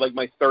Friday would have been like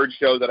my third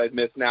show that I've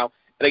missed now.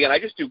 And again, I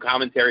just do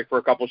commentary for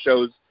a couple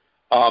shows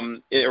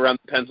around the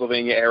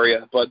Pennsylvania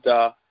area. But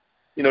to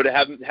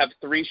have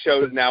 3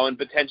 shows now, and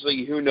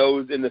potentially who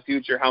knows in the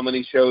future how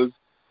many shows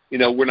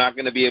we're not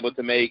going to be able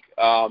to make.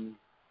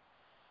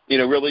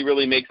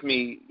 Really makes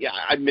me. Yeah,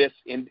 I miss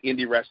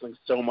indie wrestling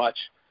so much.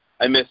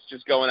 I miss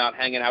just going out,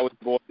 hanging out with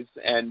the boys,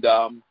 and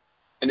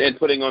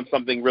putting on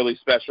something really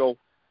special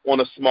on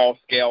a small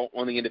scale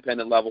on the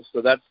independent level.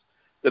 So that's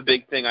the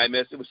big thing I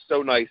miss. It was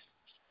so nice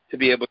to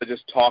be able to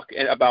just talk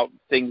about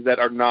things that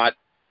are not,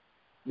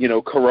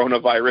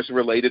 coronavirus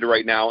related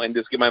right now, and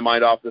just get my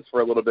mind off this for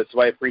a little bit.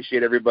 So I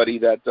appreciate everybody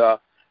that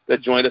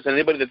joined us, and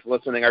anybody that's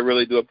listening. I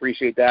really do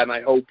appreciate that, and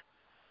I hope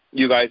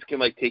you guys can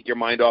take your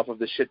mind off of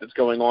the shit that's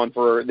going on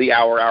for the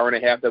hour and a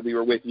half that we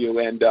were with you,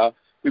 and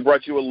we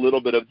brought you a little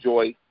bit of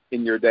joy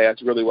in your day.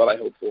 That's really what I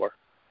hope for.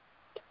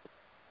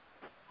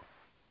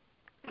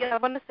 Yeah, I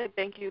want to say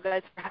thank you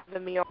guys for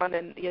having me on,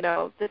 and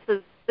this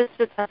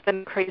just has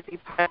been a crazy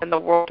time in the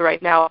world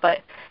right now, but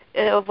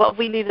what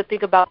we need to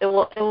think about, it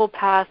will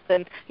pass,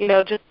 and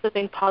just to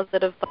think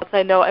positive thoughts.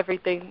 I know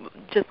everything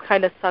just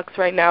kind of sucks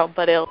right now,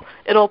 but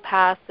it'll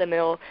pass, and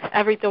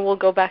everything will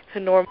go back to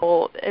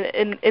normal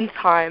in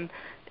time.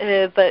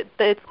 But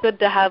it's good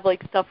to have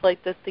stuff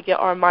like this to get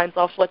our minds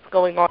off what's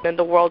going on in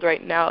the world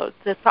right now. It's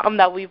just something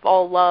that we've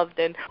all loved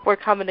and we're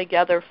coming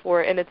together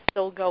for, and it's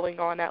still going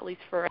on, at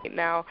least for right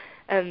now.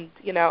 And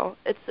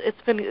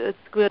it's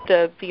good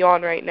to be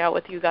on right now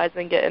with you guys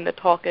and get into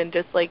talk and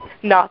just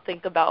not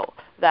think about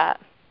that.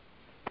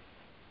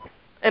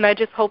 And I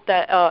just hope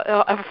that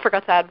I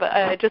forgot to add, but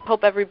I just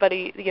hope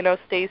everybody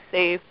stays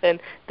safe, and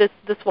this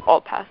will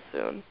all pass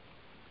soon.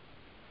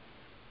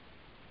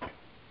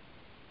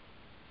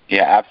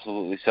 Yeah,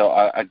 absolutely.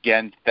 So,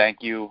 again, thank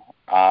you,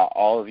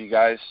 all of you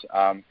guys,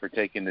 for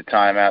taking the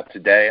time out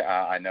today.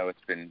 I know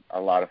it's been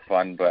a lot of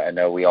fun, but I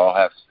know we all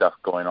have stuff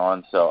going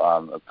on, so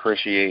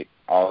appreciate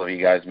all of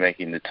you guys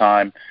making the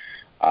time,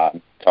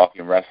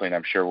 talking wrestling.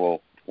 I'm sure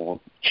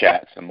we'll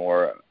chat some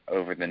more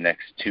over the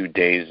next 2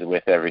 days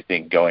with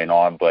everything going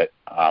on, but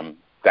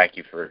thank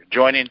you for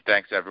joining.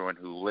 Thanks, everyone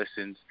who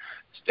listens.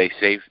 Stay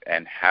safe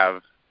and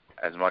have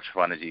as much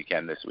fun as you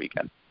can this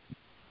weekend.